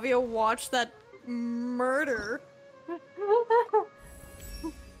 Navia watched that murder. I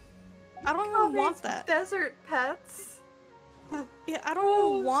don't even want that. Desert pets. Yeah, I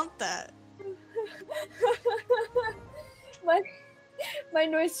don't even want that. my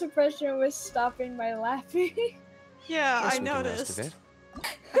noise suppression was stopping my laughing. Yeah, Guess I we can rest noticed. a bit.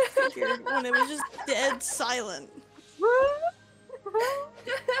 I figured when it was just dead silent.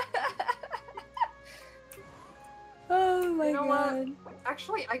 Oh my You know god. what?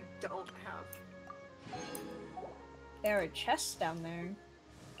 Actually, I don't have. There are chests down there.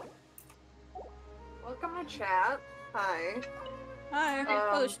 Welcome to chat. Hi. Hi.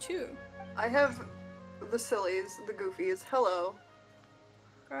 Oh, there's two. I have the sillies, the goofies. Hello.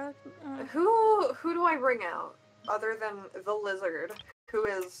 Uh, Who do I bring out other than the lizard, who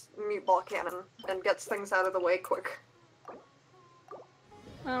is Meatball Cannon and gets things out of the way quick?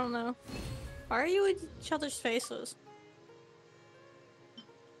 I don't know. Why are you in each other's faces?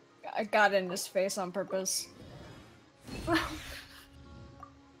 I got in his face on purpose.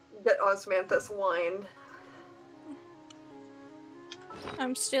 Get Osmanthus wine.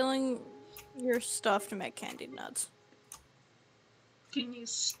 I'm stealing your stuff to make candied nuts. Can you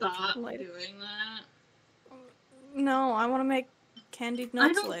stop Later. doing that? No, I want to make candied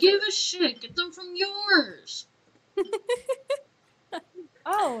nuts I don't later. give a shit. Get them from yours.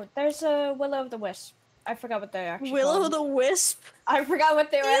 Oh, there's a Will-o'-the-Wisp. I forgot what they're actually called. Will-o'-the-Wisp? I forgot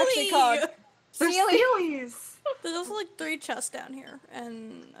what they were actually called. Steelies! There's also like 3 chests down here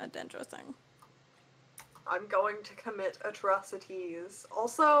and a dendro thing. I'm going to commit atrocities.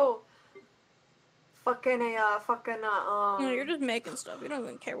 Also, No, you're just making stuff. You don't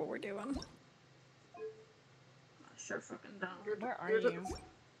even care what we're doing. Sure fucking don't. Where are you?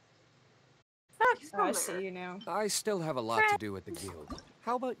 Oh, I see you now. I still have a lot to do at the guild.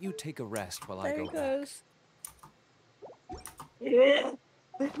 How about you take a rest while I There go he back? goes. Yeah.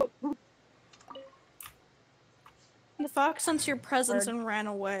 The fox sensed your presence and ran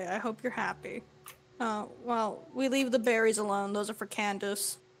away. I hope you're happy. Well, we leave the berries alone. Those are for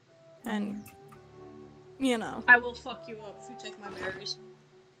Candace. And, you know. I will fuck you up if you take my berries.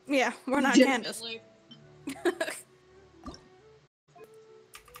 Yeah, we're not Candace.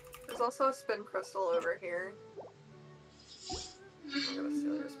 There's also a spin crystal over here. I'm gonna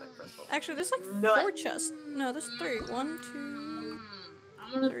steal your spin crystal. Actually, there's like 4 chests. No, there's 3. 1, 2,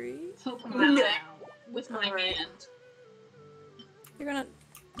 I'm gonna 3. poke mine out with my hand. You're gonna...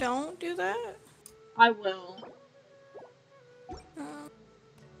 Don't do that? I will.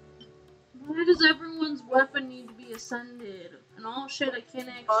 Why does everyone's weapon need to be ascended? And all shit I can't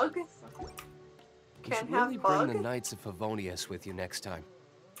actually... Bug? You should really bring the Knights of Favonius with you next time.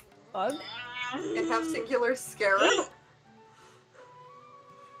 Bug? And have singular scarab?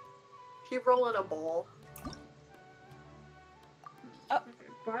 Keep rolling a ball. Oh,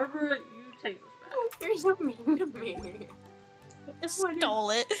 Barbara, you take this back. You're so mean to me. I stole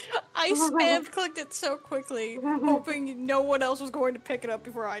it. I spam clicked it so quickly, hoping no one else was going to pick it up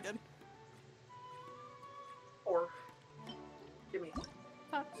before I did. Or, gimme.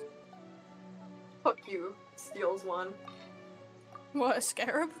 Fuck you. Steals one. What, a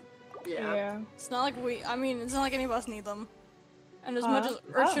scarab? Yeah. It's not like it's not like any of us need them. And as much as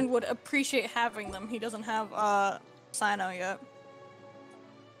Urchin would appreciate having them, he doesn't have, Sino yet.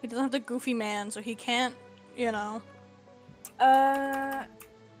 He doesn't have the goofy man, so he can't, you know. I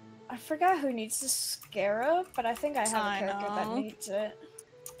forgot who needs the scarab, but I think I have a character that needs it.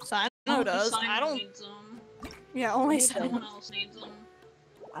 Sino does. I don't. Needs them. Yeah, only No Sino. one else needs them.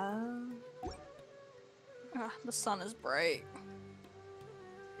 The sun is bright.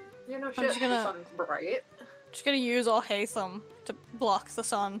 You know, I'm shit, just gonna- the sun's bright. Just gonna use all Hatham to block the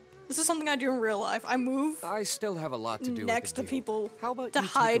sun. This is something I do in real life. I move I still have a lot to do next to with the view. people How about to you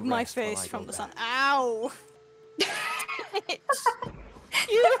take a hide my rest while face I from go the sun. back? Ow! Bitch.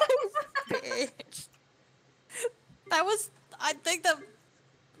 You bitch. That was, I think that,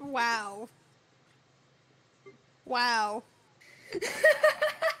 wow. Wow.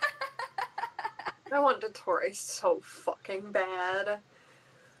 I want Dottore so fucking bad.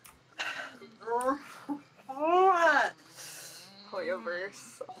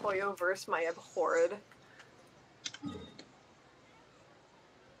 Hoyoverse, my abhorred.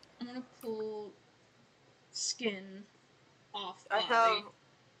 I'm gonna pull skin off I body. have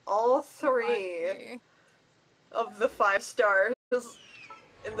all 3 of the 5 stars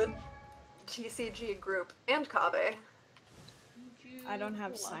in the TCG group and Kabe. I don't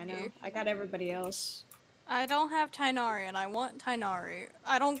have Sino. I got everybody else. I don't have Tainari and I want Tainari.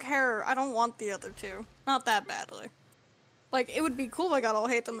 I don't care. I don't want the other 2. Not that badly. Like, it would be cool if I got all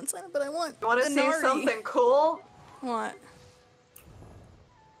hate them and Sino, but I want You wanna see Tainari. something cool? What?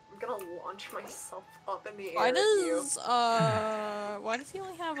 I'm gonna launch myself up in the air Why at you. does, why does he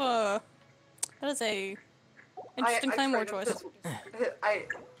only have a, that is a interesting Claymore choice. I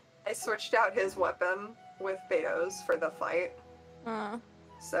switched out his weapon with Beto's for the fight.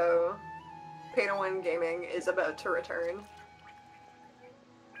 So, Pay to Win Gaming is about to return.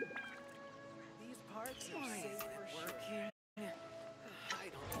 These parts are safe for working. I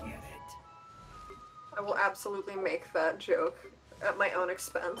don't get it. I will absolutely make that joke at my own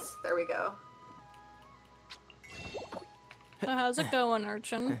expense. There we go. So how's it going,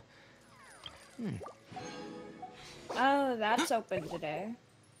 Urchin? Oh, that's open today.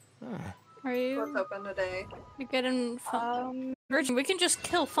 Are you? What's open today? You getting Urchin, we can just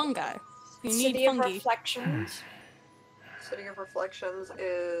kill fungi. You need City of fungi. Reflections. City of Reflections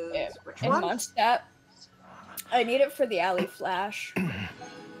is which in one? Mondstadt. I need it for the alley flash.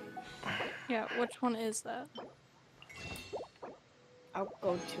 Yeah, which one is that? I'll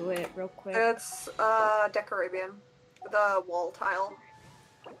go to it real quick. It's Decarabian. The wall tile.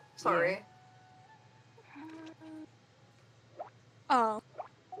 Sorry. Oh.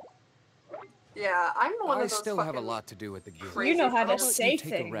 Yeah, I'm one I of those still fucking have a lot to do with the guild. You know how to How about say you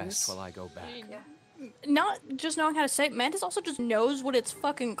take things. a rest while I go back. Yeah. Not just knowing how to say it, Mantis also just knows what it's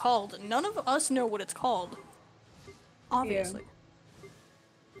fucking called. None of us know what it's called. Obviously.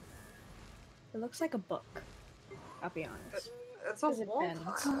 It looks like a book. I'll be honest. It's a Because it wall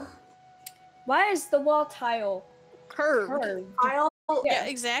bends. tile. Why is the wall tile curved? Tile. Yeah,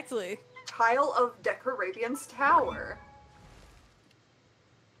 exactly. Tile of Decarabian's tower.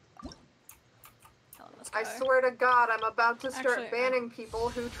 I swear to God, I'm about to start Actually, banning people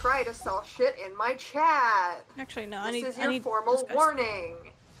who try to sell shit in my chat. Actually, no. This is your formal warning.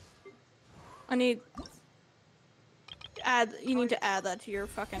 I need add. You need to add that to your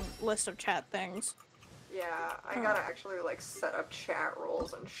fucking list of chat things. Yeah, I gotta actually like set up chat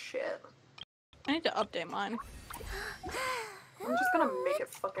rules and shit. I need to update mine. I'm just gonna make it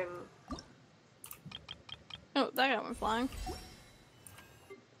fucking. Oh, that got me flying.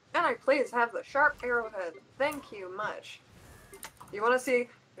 Can I please have the sharp arrowhead? Thank you much. You wanna see?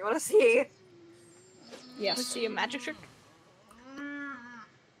 You wanna see? Yes. Let's see a magic trick.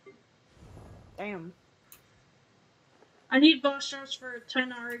 Damn. I need boss shards for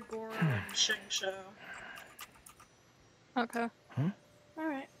Tainari, Goro, and Shengsho. Okay.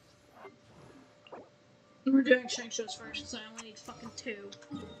 Alright. We're doing Shengsho's first, so I only need fucking 2.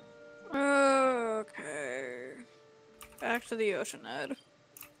 Okay. Back to the ocean, Ed.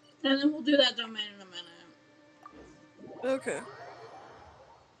 And then we'll do that domain in a minute. Okay.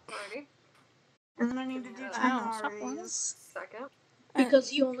 Alrighty. And then I need to do Tainari's. Second.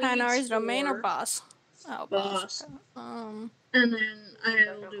 Because you only Tainari's need domain or 4. boss? Oh, boss. And then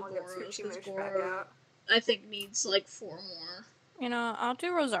I'll do I'll get Goro's, Tsuchi because Moosh back Goro, out. I think, needs like 4 more. You know, I'll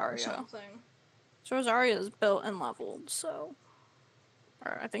do Or Rosario. something. So Rosario's built and leveled, so...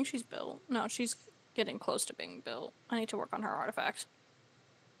 Or I think she's built. No, she's getting close to being built. I need to work on her artifacts.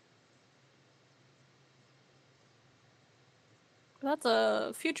 That's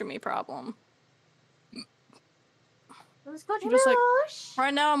a future me problem. I'm just like,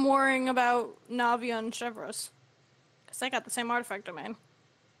 right now I'm worrying about Navia and Chevros. Because they got the same artifact domain.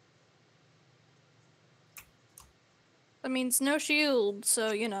 That means no shield,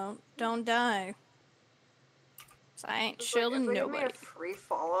 so, you know, don't die. So I ain't shielding if they nobody. give me a free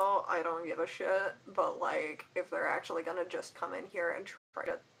follow, I don't give a shit. But like, if they're actually gonna just come in here and try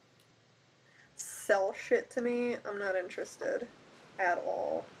to sell shit to me, I'm not interested at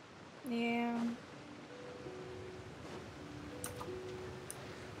all. Yeah.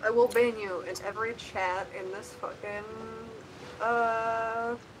 I will ban you in every chat in this fucking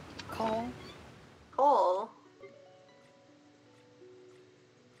Call. Call.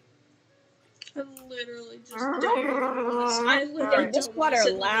 I literally just don't want this. I literally This don't want to water sit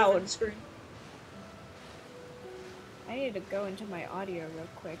in the loud. loading screen. I need to go into my audio real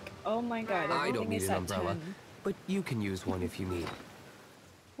quick. Oh my god, I everything don't need is an at umbrella, 10. but you can use one if you need.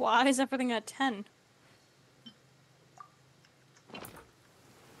 Why is everything at 10?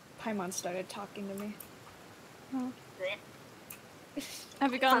 Paimon started talking to me. Oh.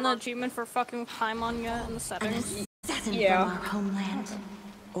 Have you gotten the achievement for fucking Paimon yet in the settings? Assassin from our homeland,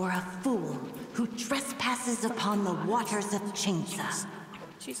 or a fool who trespasses upon the waters of Chingsa.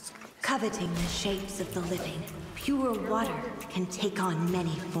 Coveting the shapes of the living, pure water can take on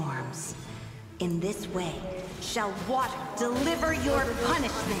many forms. In this way, shall water deliver your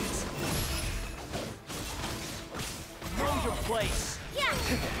punishment. Know your place.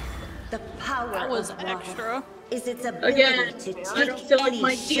 The power That was of water extra. is its ability Again, to take I don't feel like any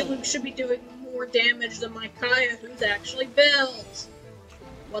my shape. Diluc should be doing more damage than my Kaya, who's actually built.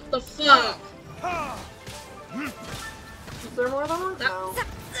 What the fuck? Is there more than one? No.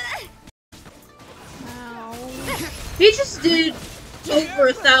 He just did over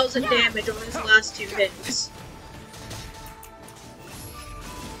 1,000 damage on his last 2 hits.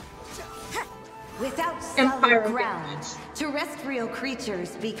 Without Empire solid ground, terrestrial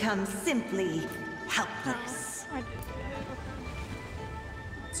creatures become simply helpless.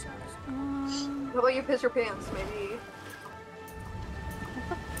 How about you piss your pants? Maybe.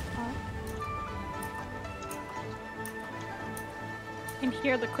 You can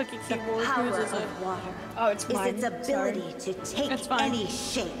hear the clicky keyboard. Power Whose is it? of water Oh, it's is mine. its ability to take It's fine. any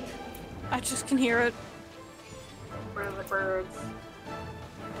shape. I just can hear it. Where are the birds?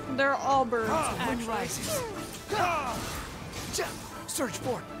 They're all birds, Moon actually. rises. Search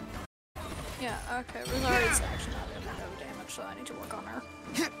for it. Yeah, okay. Rosaria's actually not doing no damage, so I need to work on her.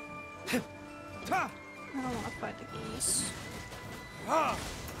 I don't want to fight the geese.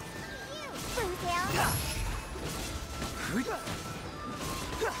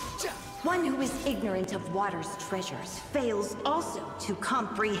 One who is ignorant of water's treasures fails also to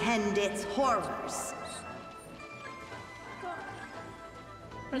comprehend its horrors.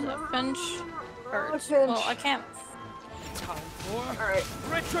 What is that? Finch? Birds. Finch. Well, I can't. Time for Alright.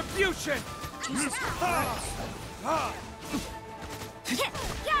 retribution. Jesus Christ.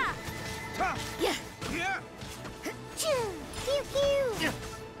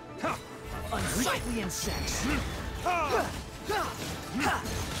 Unsightly insects.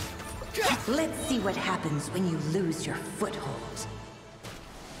 Let's see what happens when you lose your foothold.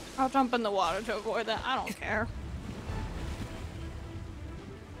 I'll jump in the water to avoid that. I don't care.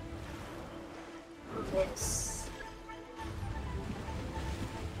 Yes.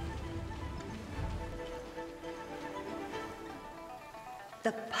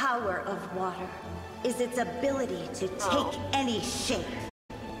 The power of water is its ability to take any shape.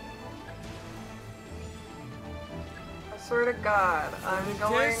 I swear to God, I'm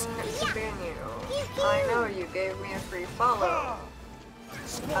going to ban you. I know you gave me a free follow.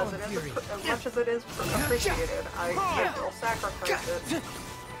 As much as it is appreciated, I will sacrifice it.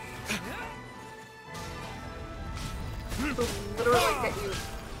 To literally get you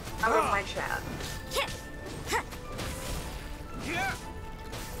out of my chat.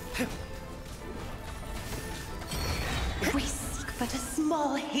 We seek but a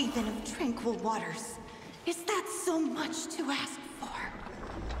small haven of tranquil waters. Is that so much to ask for?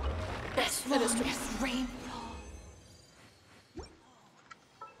 As long as rainfall,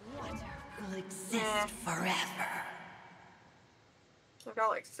 water will exist forever. I've got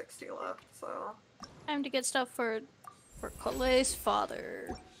like 60 left, so. Time to get stuff for Colet's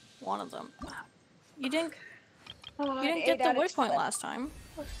father. One of them. You didn't get the waypoint last time.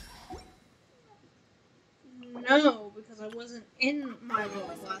 No, because I wasn't in my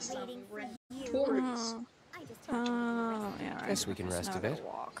role last time we were in Tories. Oh, yeah, right. Guess we can rest a bit.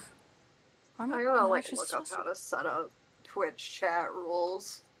 Walk. I gotta like look up how to set up Twitch chat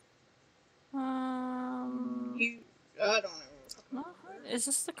rules. I don't know. Is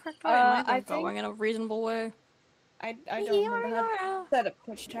this the correct way? Am I I going in a reasonable way? I don't remember how to set up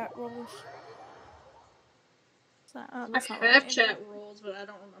Twitch chat rules. I have chat rules, but I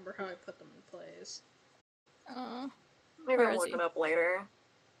don't remember how I put them in place. Maybe I'll look it up later.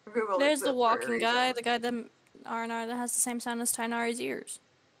 Google There's the exists for a walking guy, reason. the guy that R&R that has the same sound as Tainari's ears.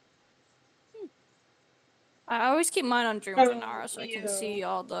 I always keep mine on Dream for Nara so I can see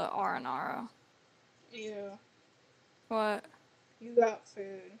all the R&R. Yeah. What? You got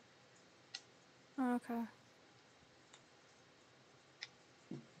food. Okay.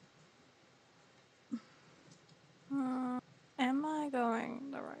 Am I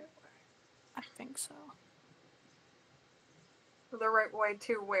going the right way? so. The right way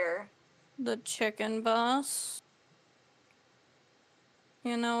to where? The chicken bus.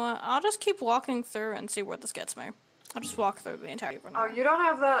 You know what? I'll just keep walking through and see where this gets me. I'll just walk through the entire Oh, you don't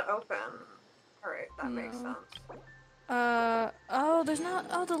have that open. Alright, that makes sense. Oh, there's not.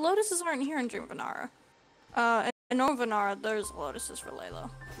 Oh, the lotuses aren't here in Dream Vanara. In North Vanara, there's lotuses for Layla.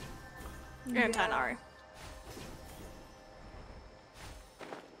 And Tainari.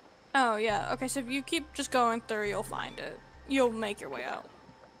 Oh, yeah. Okay, so if you keep just going through, you'll find it. You'll make your way out.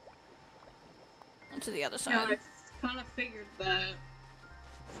 To the other side. Yeah, I kind of figured that.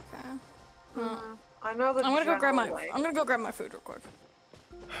 Okay. Well, I know the I'm gonna go grab my. way. I'm gonna go grab my food real quick.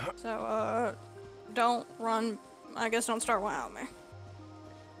 So, don't run. I guess don't start without me.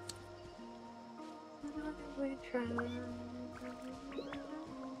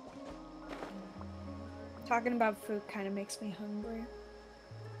 Talking about food kind of makes me hungry.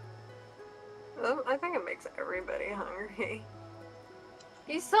 I think it makes everybody hungry.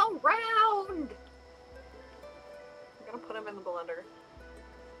 He's so round! I'm gonna put him in the blender.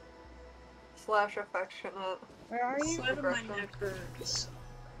 Slash affectionate. Where are you? Side of my neck hurts.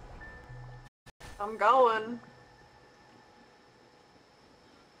 I'm going.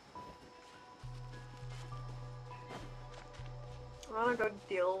 I wanna go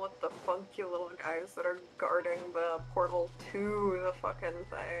deal with the funky little guys that are guarding the portal to the fucking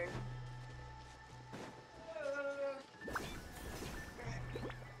thing.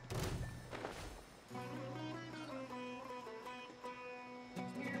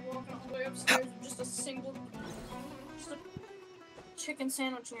 You're walking all the way upstairs with just a chicken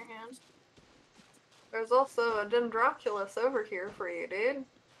sandwich in your hands. There's also a Dendroculus over here for you, dude.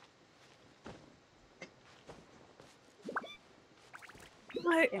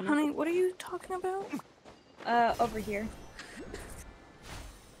 Wait, honey, what are you talking about? Over here.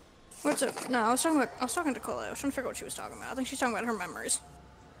 What's up? No, I was talking to Cole. I was trying to figure out what she was talking about. I think she's talking about her memories.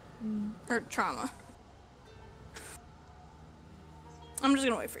 Her trauma. I'm just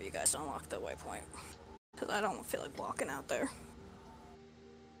gonna wait for you guys to unlock the waypoint. Because I don't feel like walking out there.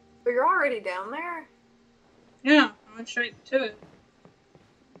 But you're already down there? Yeah, I went straight to it.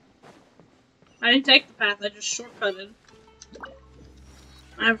 I didn't take the path, I just shortcutted.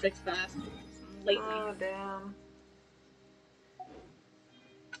 I haven't fixed the path lately. Oh, damn.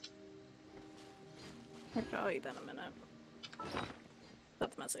 I'll eat that in a minute.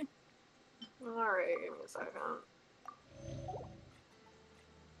 That's messy. Alright, give me a second.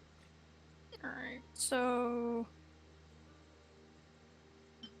 Alright, so...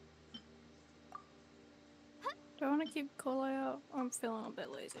 Do I want to keep Cole out? I'm feeling a bit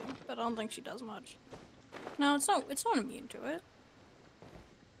lazy, but I don't think she does much. No, it's not immune to it.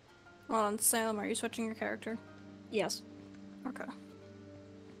 Hold on, Salem, are you switching your character? Yes. Okay.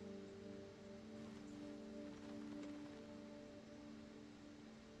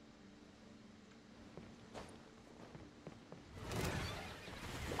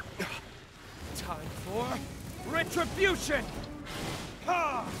 Time for retribution!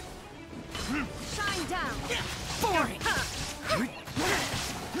 Ha! Shine down! For it!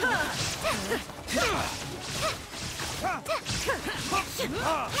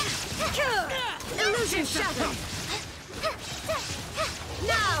 Illusion shadow!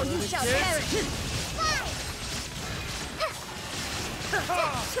 Now you shall perish!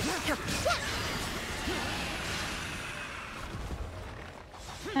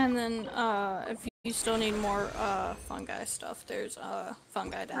 And then, if you still need more, fungi stuff, there's,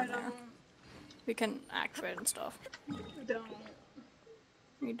 fungi down there. We can activate and stuff. I don't.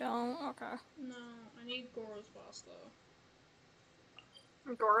 You don't? Okay. No, I need Goro's boss though.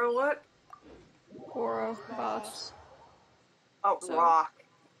 Goro what? Goro boss. Oh, So- rock.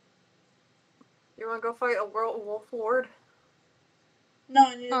 You wanna go fight a wolf lord? No,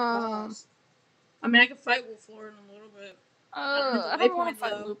 I need a boss. I mean, I can fight Wolf Lord in a little bit. I don't want to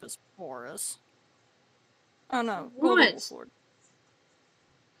fight Lupus Boris. Oh no, What? Wolf Lord.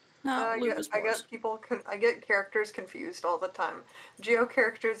 No, I get characters confused all the time. Geo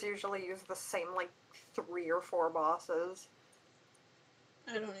characters usually use the same, like, 3 or 4 bosses.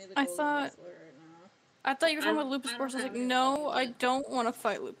 I don't need the I golden thought- Wolf Lord right now. I thought you were talking about Lupus Boris. I was like, no, I don't want to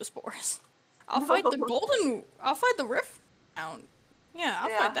fight Lupus Boris. I'll fight the golden. I'll fight the Rift Hound. Yeah, I'll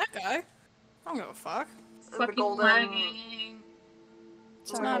fight that guy. I don't give a fuck. Fucking lagging.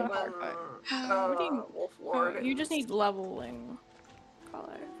 It's not a hard fight. What do you? Wolf Lord. You just need leveling.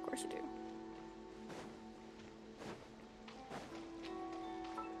 Color, of course you do.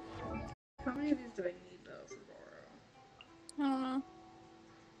 How many of these do I need though for Goro? I don't know.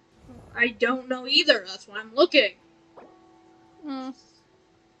 I don't know either. That's why I'm looking. Okay.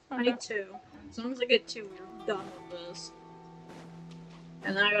 I need 2. As long as I get 2, we're done with this.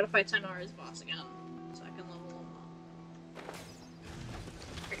 And then I gotta fight Tainari's boss again, so I can level him up.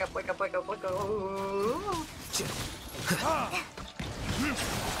 Wake up, wake up, wake up, wake up.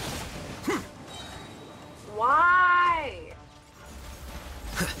 Why?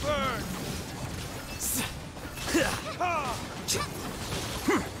 Burn!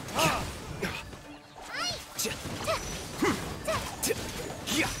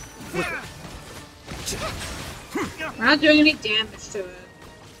 We're not doing any damage to it.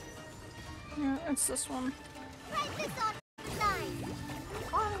 Yeah, it's this one.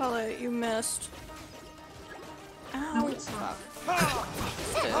 Call it, you missed. Ow, No, it's not.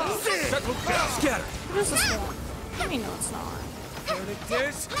 Scatter! What is this one? I mean, no, it's not. Verdict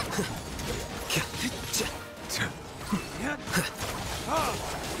is...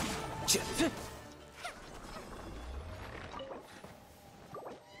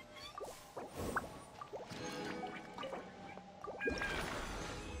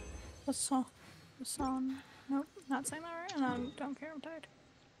 The song. Nope, not saying that right, and I don't care, I'm tired.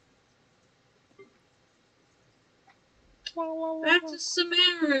 Back to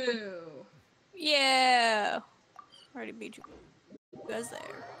Samaru! Yeah! Already beat you guys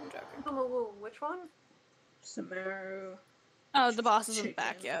there. I'm joking. Oh, which one? Samaru. Oh, the boss isn't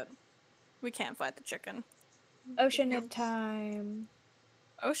back yet. We can't fight the chicken. Oceanid time.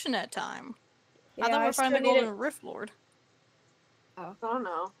 Oceanid time? Yeah, I thought we I were fighting the still need Golden Rift Lord. Oh. I don't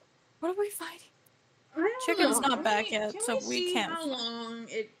know. What are we fighting? Chicken's Chicken's not back yet, so we can't. How long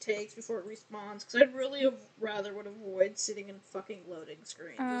it takes before it respawns? Because I'd really rather would avoid sitting in fucking loading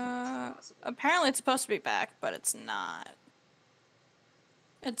screens. Apparently it's supposed to be back, but it's not.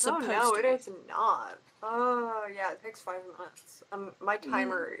 It's supposed no, to it be. is not. Oh, yeah, it takes 5 minutes. My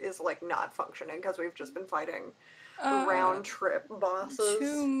timer is, like, not functioning because we've just been fighting round-trip bosses.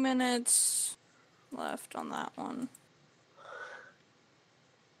 2 minutes left on that one.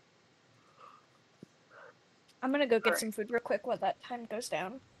 I'm gonna go get some food real quick while that time goes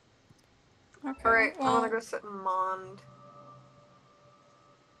down. Okay. Alright, well, I wanna go sit in Mond.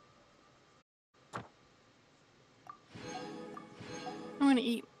 I'm gonna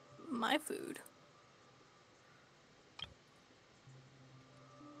eat my food.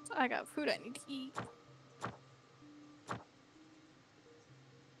 So I got food I need to eat.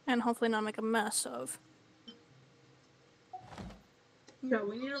 And hopefully not make a mess of. No,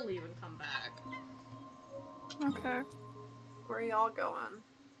 we need to leave and come back. Okay. Where are y'all going?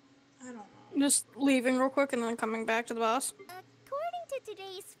 I don't know. Just leaving real quick and then coming back to the boss. According to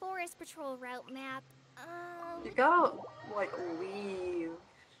today's Forest Patrol route map, You gotta, like, leave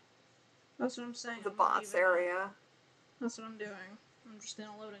That's what I'm saying. the I'm boss leaving. area. That's what I'm doing. I'm just in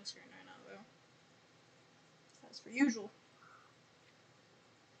a loading screen right now, though. As per usual.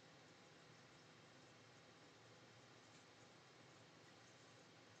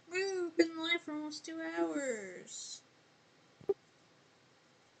 Woo! Been live for almost 2 hours.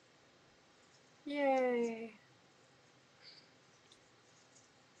 Yay.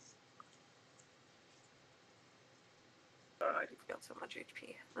 Oh, I got so much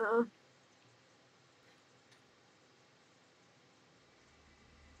HP.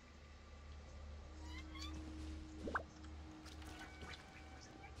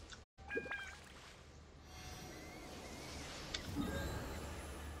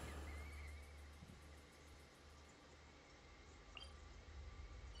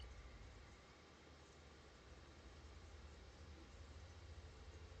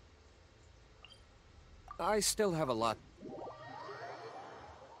 I still have a lot.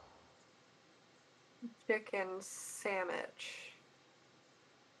 Chicken sandwich.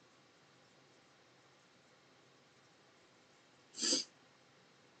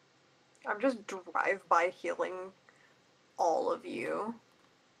 I'm just drive-by healing all of you.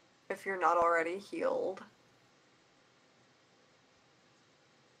 If you're not already healed.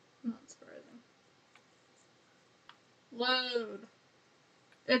 Not surprising. Load.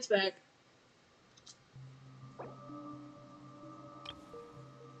 It's back.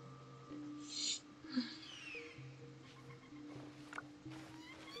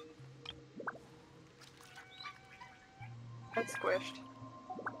 That's squished.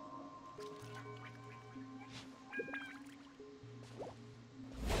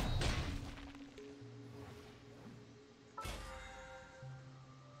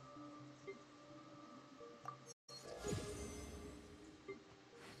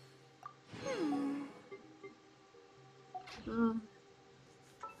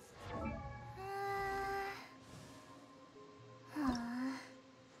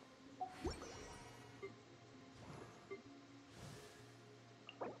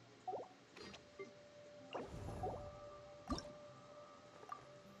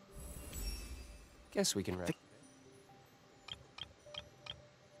 Guess we can rest.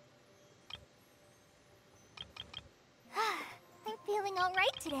 I'm feeling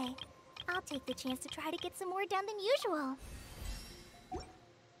alright today. I'll take the chance to try to get some more done than usual.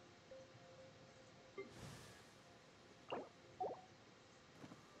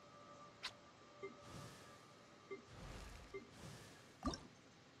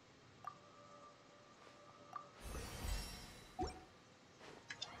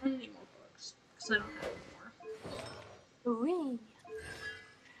 I need more books, because I don't have any more. Wee.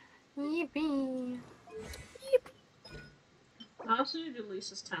 Yippee. I also need to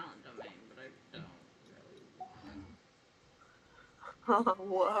Lisa's talent domain, but I don't really want.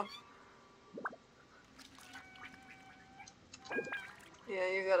 Whoa. Yeah,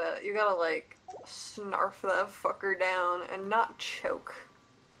 you gotta like snarf that fucker down and not choke.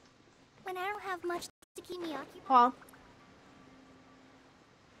 When I don't have much to keep me occupied. Huh?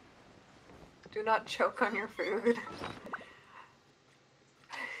 Do not choke on your food.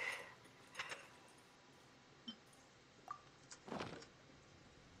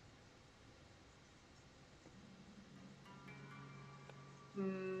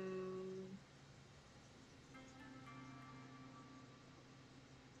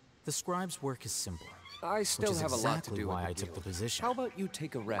 The scribe's work is simple. I still which is have exactly a lot to do why with I the took deal. the position. How about you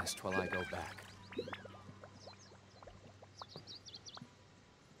take a rest while I go back?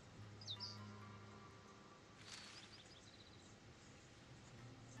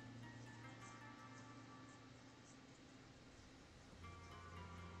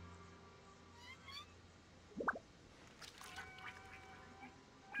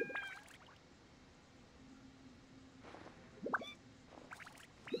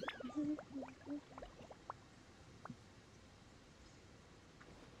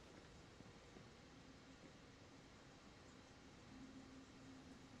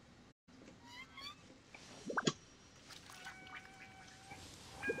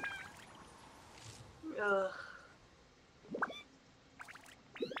 Ugh.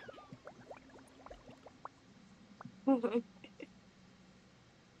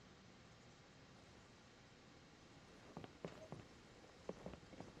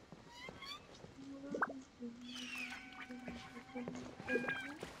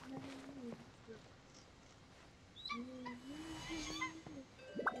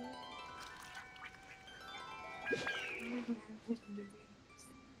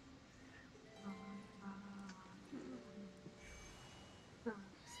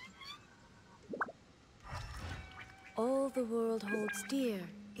 All the world holds dear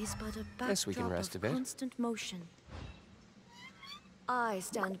is but a Guess we can backdrop rest a of bit. constant motion. I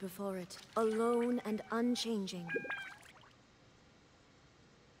stand before it, alone and unchanging.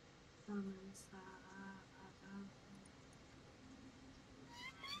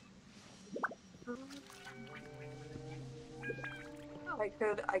 I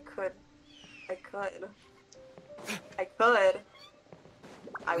could.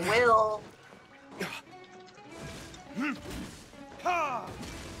 I will.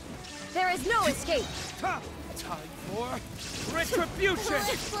 There is no escape! Time for retribution!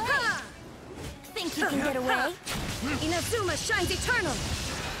 Think you can get away? Inazuma shines eternal!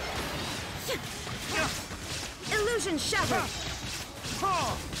 Illusion shattered!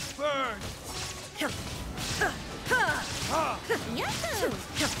 Burn! Yahoo!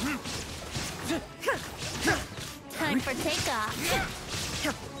 Time for takeoff.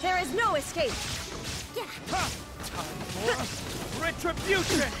 There is no escape! Time for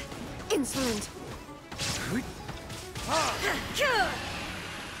retribution! Insolent!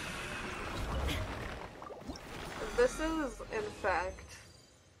 This is, in fact,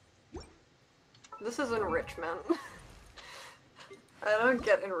 this is enrichment. I don't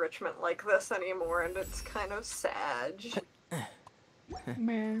get enrichment like this anymore, and it's kind of sad.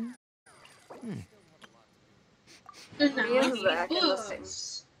 Man. Me and Zach in the same.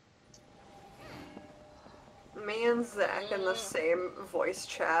 Me and Zach in the same voice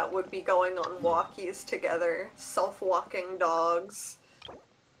chat would be going on walkies together, self-walking dogs.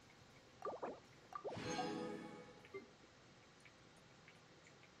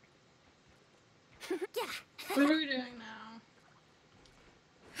 What are we doing now?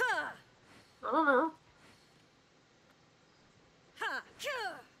 I don't know.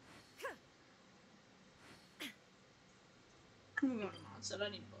 I'm going to Monset, I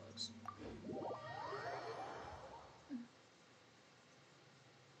need books.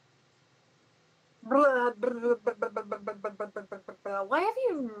 Why have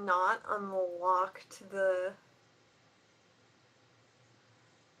you not unlocked the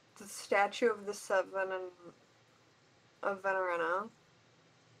Statue of the Seven and of Venerina?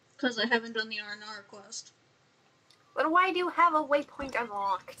 Because I haven't done the R&R quest. Then why do you have a waypoint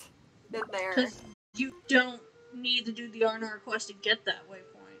unlocked in there? Because you don't need to do the R&R quest to get that waypoint.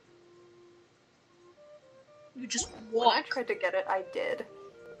 You just walk. When I tried to get it, I did.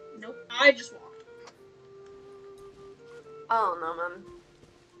 Nope, I just walked. Oh no, man.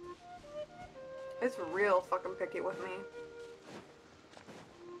 It's real fucking picky with me.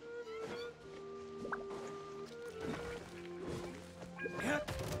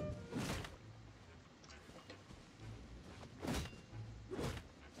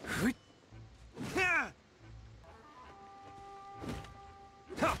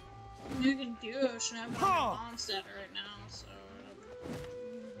 You can do ocean. I'm on Mondstadt right now, so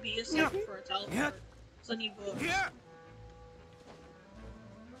be a second for a teleport. So I need books.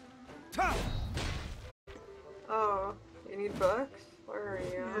 Oh, you need books? Where are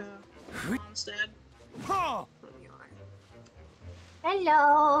you? Yeah. Mondstadt.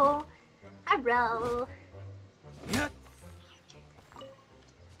 Hello. Hello.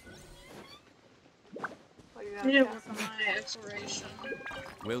 I did work on my exploration.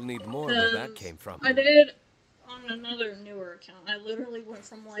 We'll need more where that came from. I did on another newer account. I literally went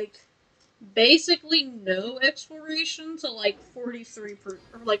from like basically no exploration to like 43% or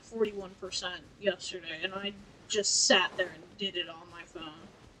like 41% yesterday, and I just sat there and did it on my phone.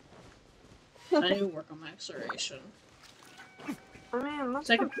 I need to work on my exploration. I mean, that's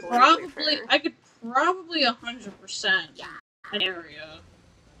so I could probably 100% an area.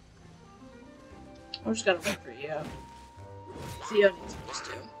 I just gotta wait for you. Theo needs this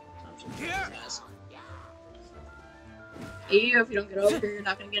too. Guys. If you don't get over here, you're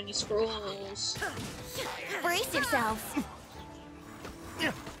not gonna get any scrolls. Brace yourselves.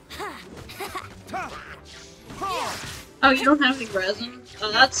 Oh, you don't have any resin?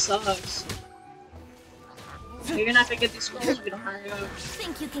 Oh, that sucks. You're gonna have to get these scrolls if you don't hurry up.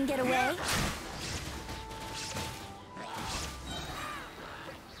 Think you can get away?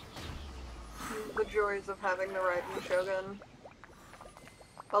 The joys of having the Raiden Shogun.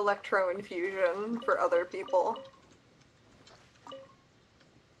 Electro infusion for other people.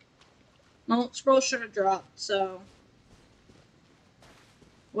 Well, scrolls should have dropped, so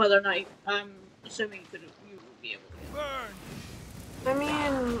whether or not I'm assuming you would be able to. I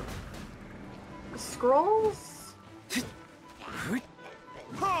mean, scrolls?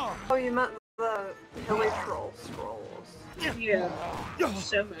 Oh, you meant the Hilly Troll scrolls. Yeah,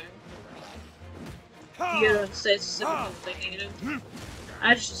 assuming. You don't say specifically what they needed.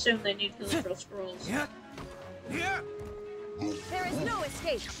 I just assumed they need Hilly Troll scrolls. There is no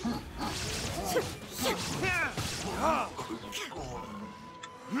escape.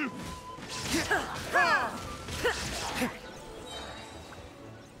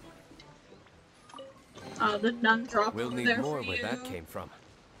 Oh, the nun dropped We'll over need there more for where you. that came from.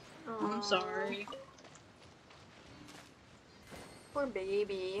 Oh, I'm sorry. Poor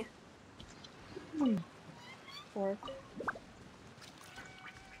baby. Poor.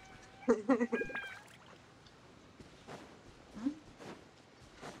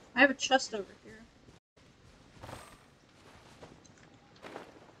 I have a chest over here.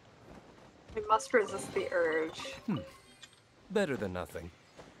 We must resist the urge. Better than nothing.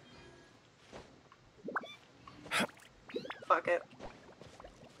 Fuck it.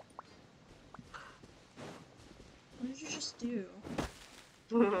 What did you just do?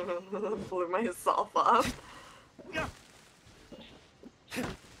 Blew myself up.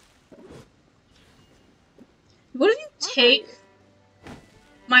 What if you take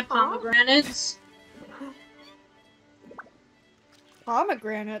my pomegranates?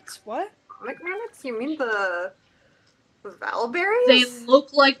 Pomegranates? What? Pomegranates? You mean the Valberries? They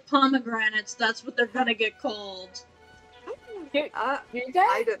look like pomegranates. That's what they're gonna get called. I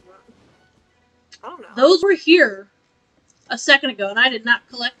didn't. I don't know. Those were here a second ago, and I did not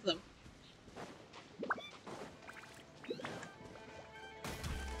collect them.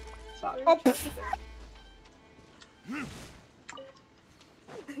 Sorry. Oh.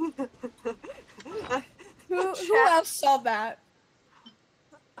 Who else saw that?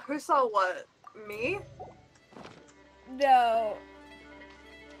 Who saw what? Me? No.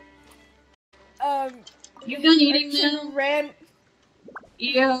 You done eating Urchin now? ran.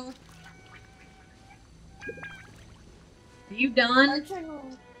 Yeah. Are you done?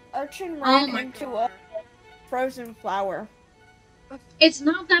 Urchin Oh ran my into God. a frozen flower. It's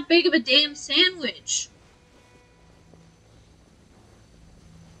not that big of a damn sandwich.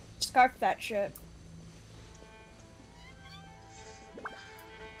 Scarf that shit.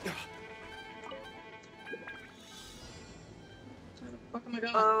 Where the fuck am I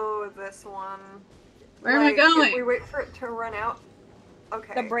going? Oh, this one. Where am I Like, going? If we wait for it to run out.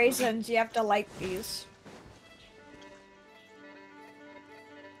 Okay. The brazens, you have to light these.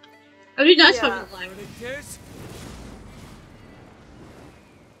 Oh, you guys Yeah. fucking like.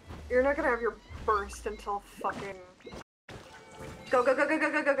 You're not gonna have your burst until fucking... Go, go, go, go,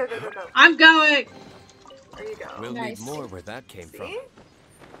 go, go, go, go, go, go, go. I'm going! There you go. We'll Nice. need more where that came from. See?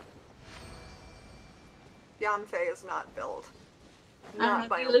 Yanfei is not built. I Not don't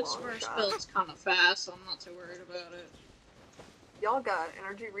by know, a Felix long first shot. build's kind of fast, so I'm not too worried about it. Y'all got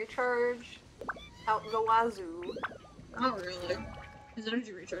energy recharge out the wazoo. Not really. His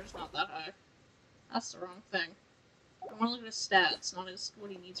energy recharge is not that high. That's the wrong thing. I want to look at his stats, not his what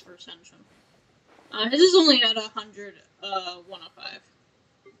he needs for ascension. His is only at 100, 105.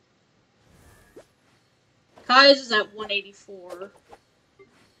 Kai's is at 184.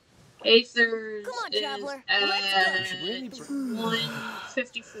 Aether's Come on, is traveler. at Let's go.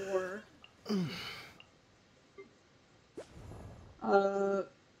 154.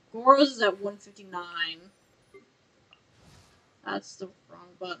 Goro's is at 159. That's the wrong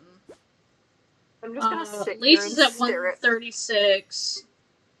button. I'm just gonna sit here Lisa's and at stare at... 136.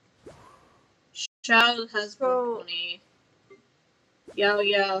 Xiao has 120. Yao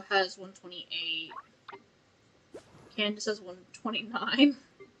Yao has 128. Candace has 129.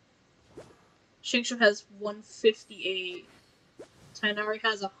 Shingshu has 158. Tainari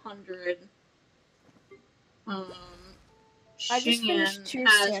has 100. I just finished Xingyan 2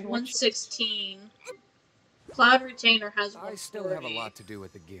 has sandwiches. 116. Cloud Retainer has 140. I still have a lot to do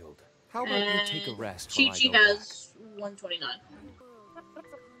with the guild. How about you take a rest Chi while I Chi go back? has 129.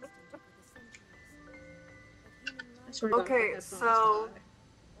 I swear to God, Okay, my headphones so... die.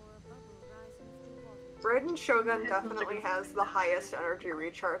 Raiden Shogun definitely has the highest energy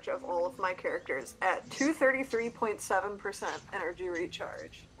recharge of all of my characters at 233.7% energy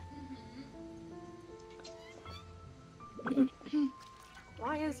recharge.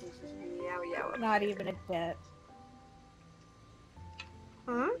 Why is Yao Yao up Not here? even a dent.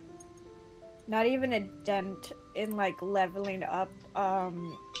 Hmm? Not even a dent in like leveling up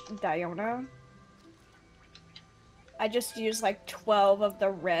Diona. I just used like 12 of the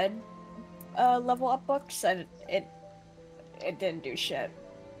red level up books and it didn't do shit.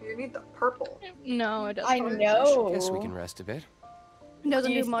 You need the purple. No, it doesn't. I know. Guess we can rest a bit. It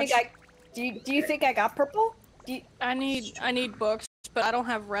doesn't do much. Do you think I got purple? I need books, but I don't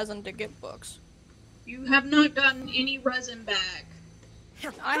have resin to get books. You have not gotten any resin back.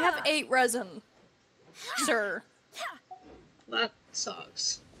 I have 8 resin, sir. That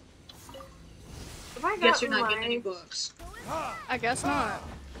sucks. Have I Guess you're gotten not getting any my- books. I guess not.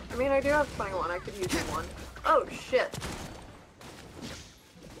 I mean, I do have 21. I could use one. Oh, shit.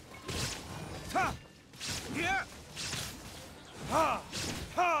 Ha! Yeah! Ha!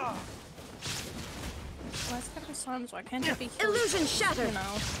 Ha! Well, it's gotta be some, so I can't just be healed, Illusion shattered. you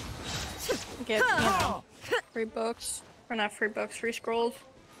know. Get, you know, free books. Or not free books, free scrolls.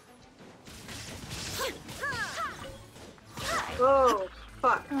 Oh,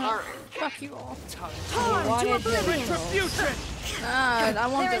 fuck. Alright. Fuck you all. Torn to oblivion. Retribution! I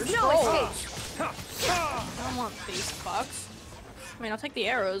want There their is no scrolls. I don't want these fucks. I mean, I'll take the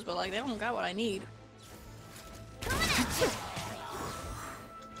arrows, but like, they don't got what I need.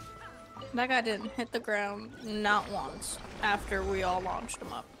 That guy didn't hit the ground not once after we all launched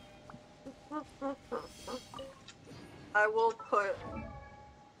him up. I will put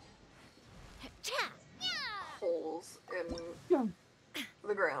holes in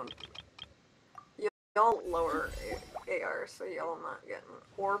the ground. Y'all lower AR, so y'all not getting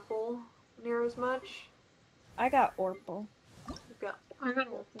Orpal near as much. I got Orpal. I got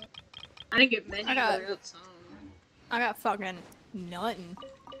Orpal. I didn't get many, I got- but I got some. I got fucking nothing.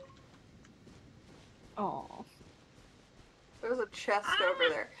 Oh. There's a chest over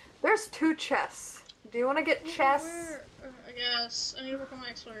there. There's 2 chests. Do you want to get chests? I guess. I need to work on my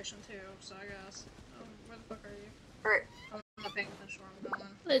exploration too, so I guess. Where the fuck are you? Alright. I'm not paying attention where I'm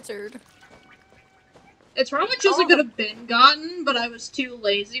going. Lizard. It's probably just I could have been gotten, but I was too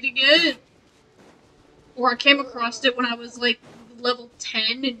lazy to get it. Or I came across it when I was like level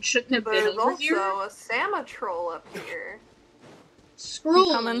 10 and shouldn't have been There's over also here. a Sama troll up here.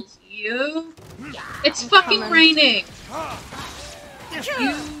 Scrolls, you. It's fucking raining. You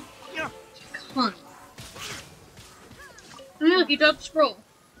cunt. Oh, look, you dropped a scroll.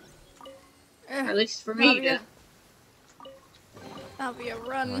 At least for me, you did. That'll be a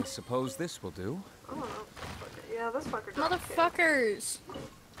run. I suppose this will do. Oh, yeah, this fucker dropped it. Motherfuckers!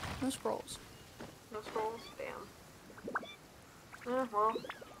 No scrolls. No scrolls? Damn. Well.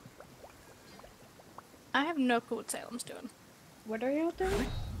 I have no clue what Salem's doing. What are y'all doing?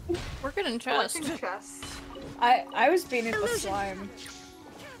 We're getting chests. Collecting chests. I was beating the slime.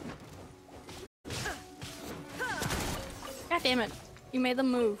 God damn it. You made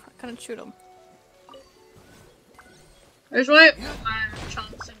them move. I couldn't shoot them. There's white iron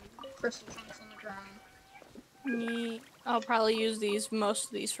chunks and crystal chunks on the ground. Neat. I'll probably use most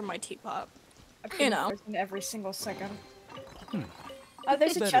of these for my teapot. You know. Every single second. Oh,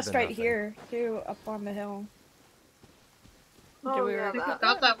 there's a chest right here, too, up on the hill. Oh, I think I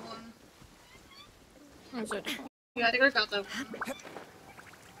got that one. Is it? Yeah, I think I got that one.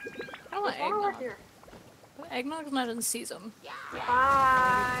 I want eggnog. Here. Eggnog's not in season.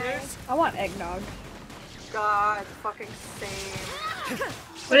 Bye. I want eggnog. God, fucking same.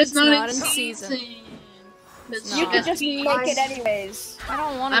 But it's not in season. You could just make it anyways. I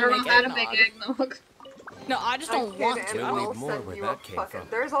don't want to. I don't know how to make eggnog. No, I just don't want to. I will send you a fucking.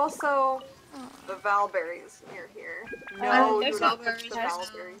 There's also the valberries near here. No, do not touch the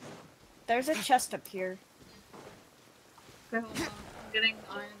valberries. There's a chest up here. Okay, hold on. I'm getting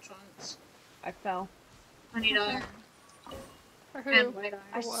iron chunks. I fell. I need iron. And white iron.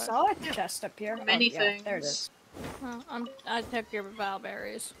 I saw a chest up here. Many things. There it is. I took your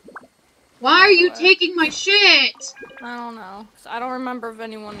valberries. Why are you taking my shit? I don't know. I don't remember if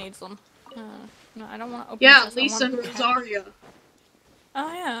anyone needs them. No, I don't want to open Yeah, Lisa and Rosaria.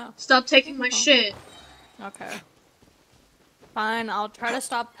 Oh, yeah. Stop taking my shit. Okay. Fine, I'll try to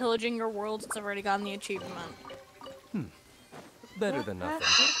stop pillaging your world since I've already gotten the achievement. Better than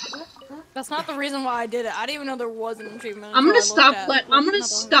nothing. That's not the reason why I did it. I didn't even know there was an achievement. I'm gonna stop.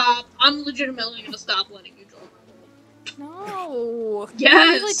 I'm legitimately gonna stop letting you draw. No. Yes.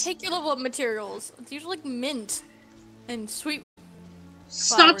 I usually take your level up materials. It's usually like mint and sweet.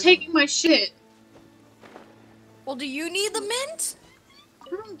 Stop taking my shit. Well, do you need the mint? I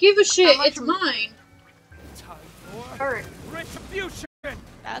don't give a shit. It's mine. Time for retribution.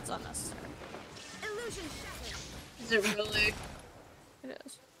 That's unnecessary. Illusion shattered. Is it really? It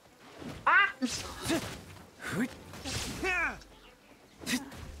is. Ah!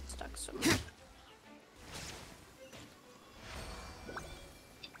 Stuck so much.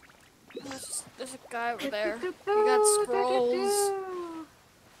 There's a guy over there. You got scrolls.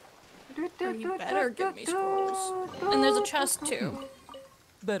 Oh, you better give me scrolls. And there's a chest too.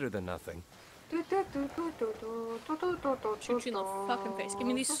 Better than nothing. Shoot you in the fucking face. Give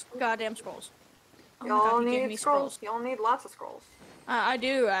me these goddamn scrolls. Oh Y'all need scrolls. Y'all need lots of scrolls. I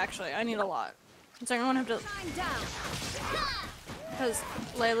do actually. I need a lot. Does everyone have to? Because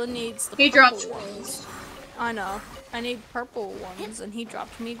Layla needs the purple ones. I know. I need purple ones, and he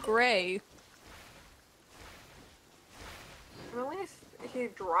dropped me gray. At least he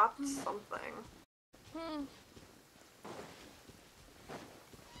dropped something.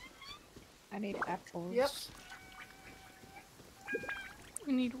 I need apples. Yep.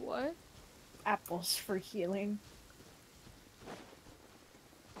 You need what? Apples for healing.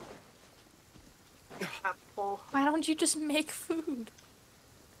 Apple. Why don't you just make food?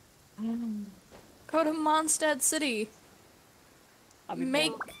 Go to Mondstadt City.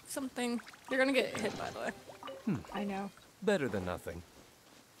 Make something. You're gonna get hit, by the way. I know. Better than nothing.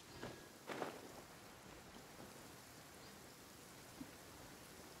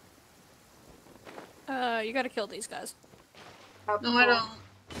 You gotta kill these guys. No, I don't.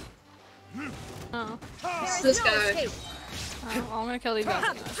 Oh. It's this guy. Oh, I'm gonna kill these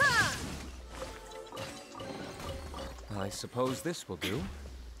guys. I suppose this will do.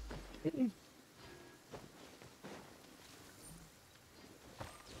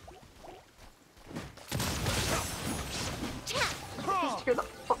 Just hear the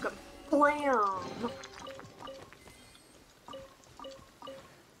fucking blam.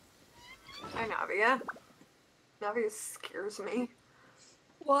 Hi, Navia. Navia scares me.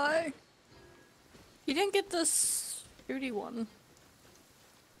 Why? You didn't get this shooty one.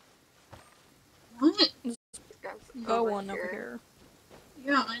 What? Go one over here.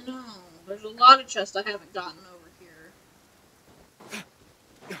 Yeah, I know. There's a lot of chests I haven't gotten over here.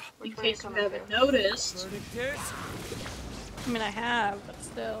 In case you haven't noticed. I mean, I have, but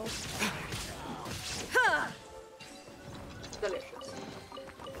still. Delicious.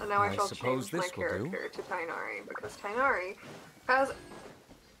 And now I shall change my character to Tainari, because Tainari has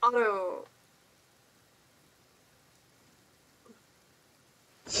auto...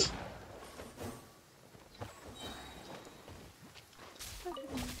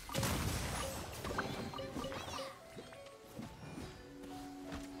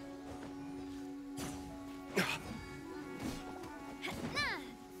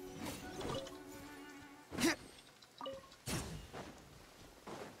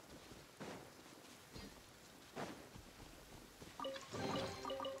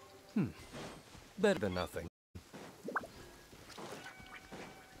 Better than nothing.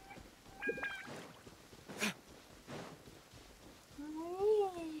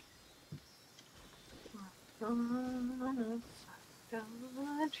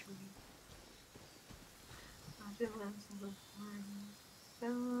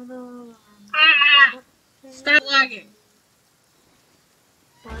 Ah! Start lagging.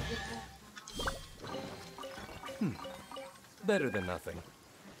 Better than nothing.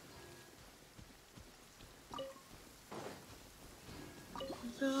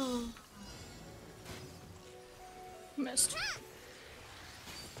 Missed.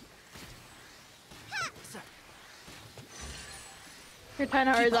 Your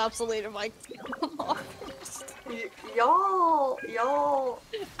Tynar is obsolete, I'm like, y'all.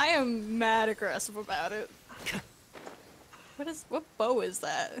 I am mad aggressive about it. What bow is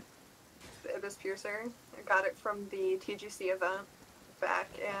that? The Abyss Piercer. I got it from the TGC event back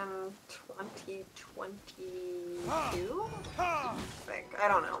in 2022, I think. I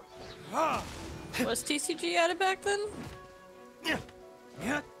don't know. Was TCG added back then?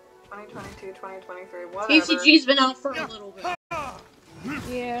 2022, 2023, whatever. TCG's been out for a little bit.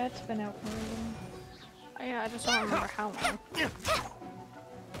 Yeah, it's been out for a little. Yeah, I just don't remember how long.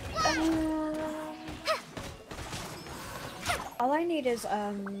 All I need is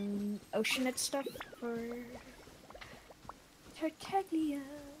Oceanid stuff for Tartaglia.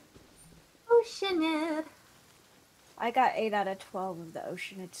 Oceanid. I got 8 out of 12 of the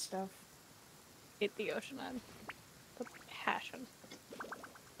Oceanid stuff. Hate the Oceanid. The passion.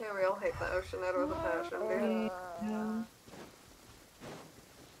 Yeah, we all hate the Oceanid with a passion, dude. Yeah.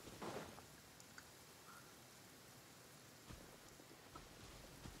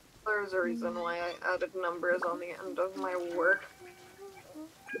 There's a reason why I added numbers on the end of my work.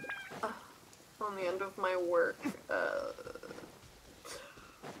 On the end of my work,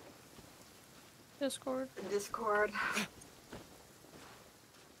 Discord.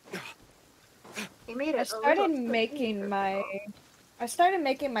 He made it. I started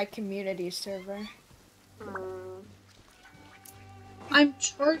making my community server. I'm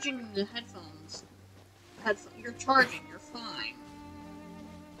charging the headphones. You're charging, you're fine.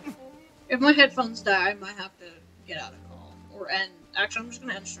 If my headphones die, I might have to get out of call. Or end. Actually, I'm just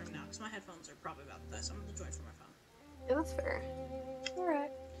gonna end stream now, because my headphones are probably about to die, so I'm gonna join from my phone. Yeah, that's fair.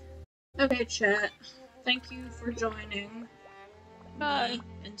 Alright. Okay, chat. Thank you for joining Bye. me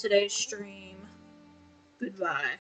in today's stream. Goodbye.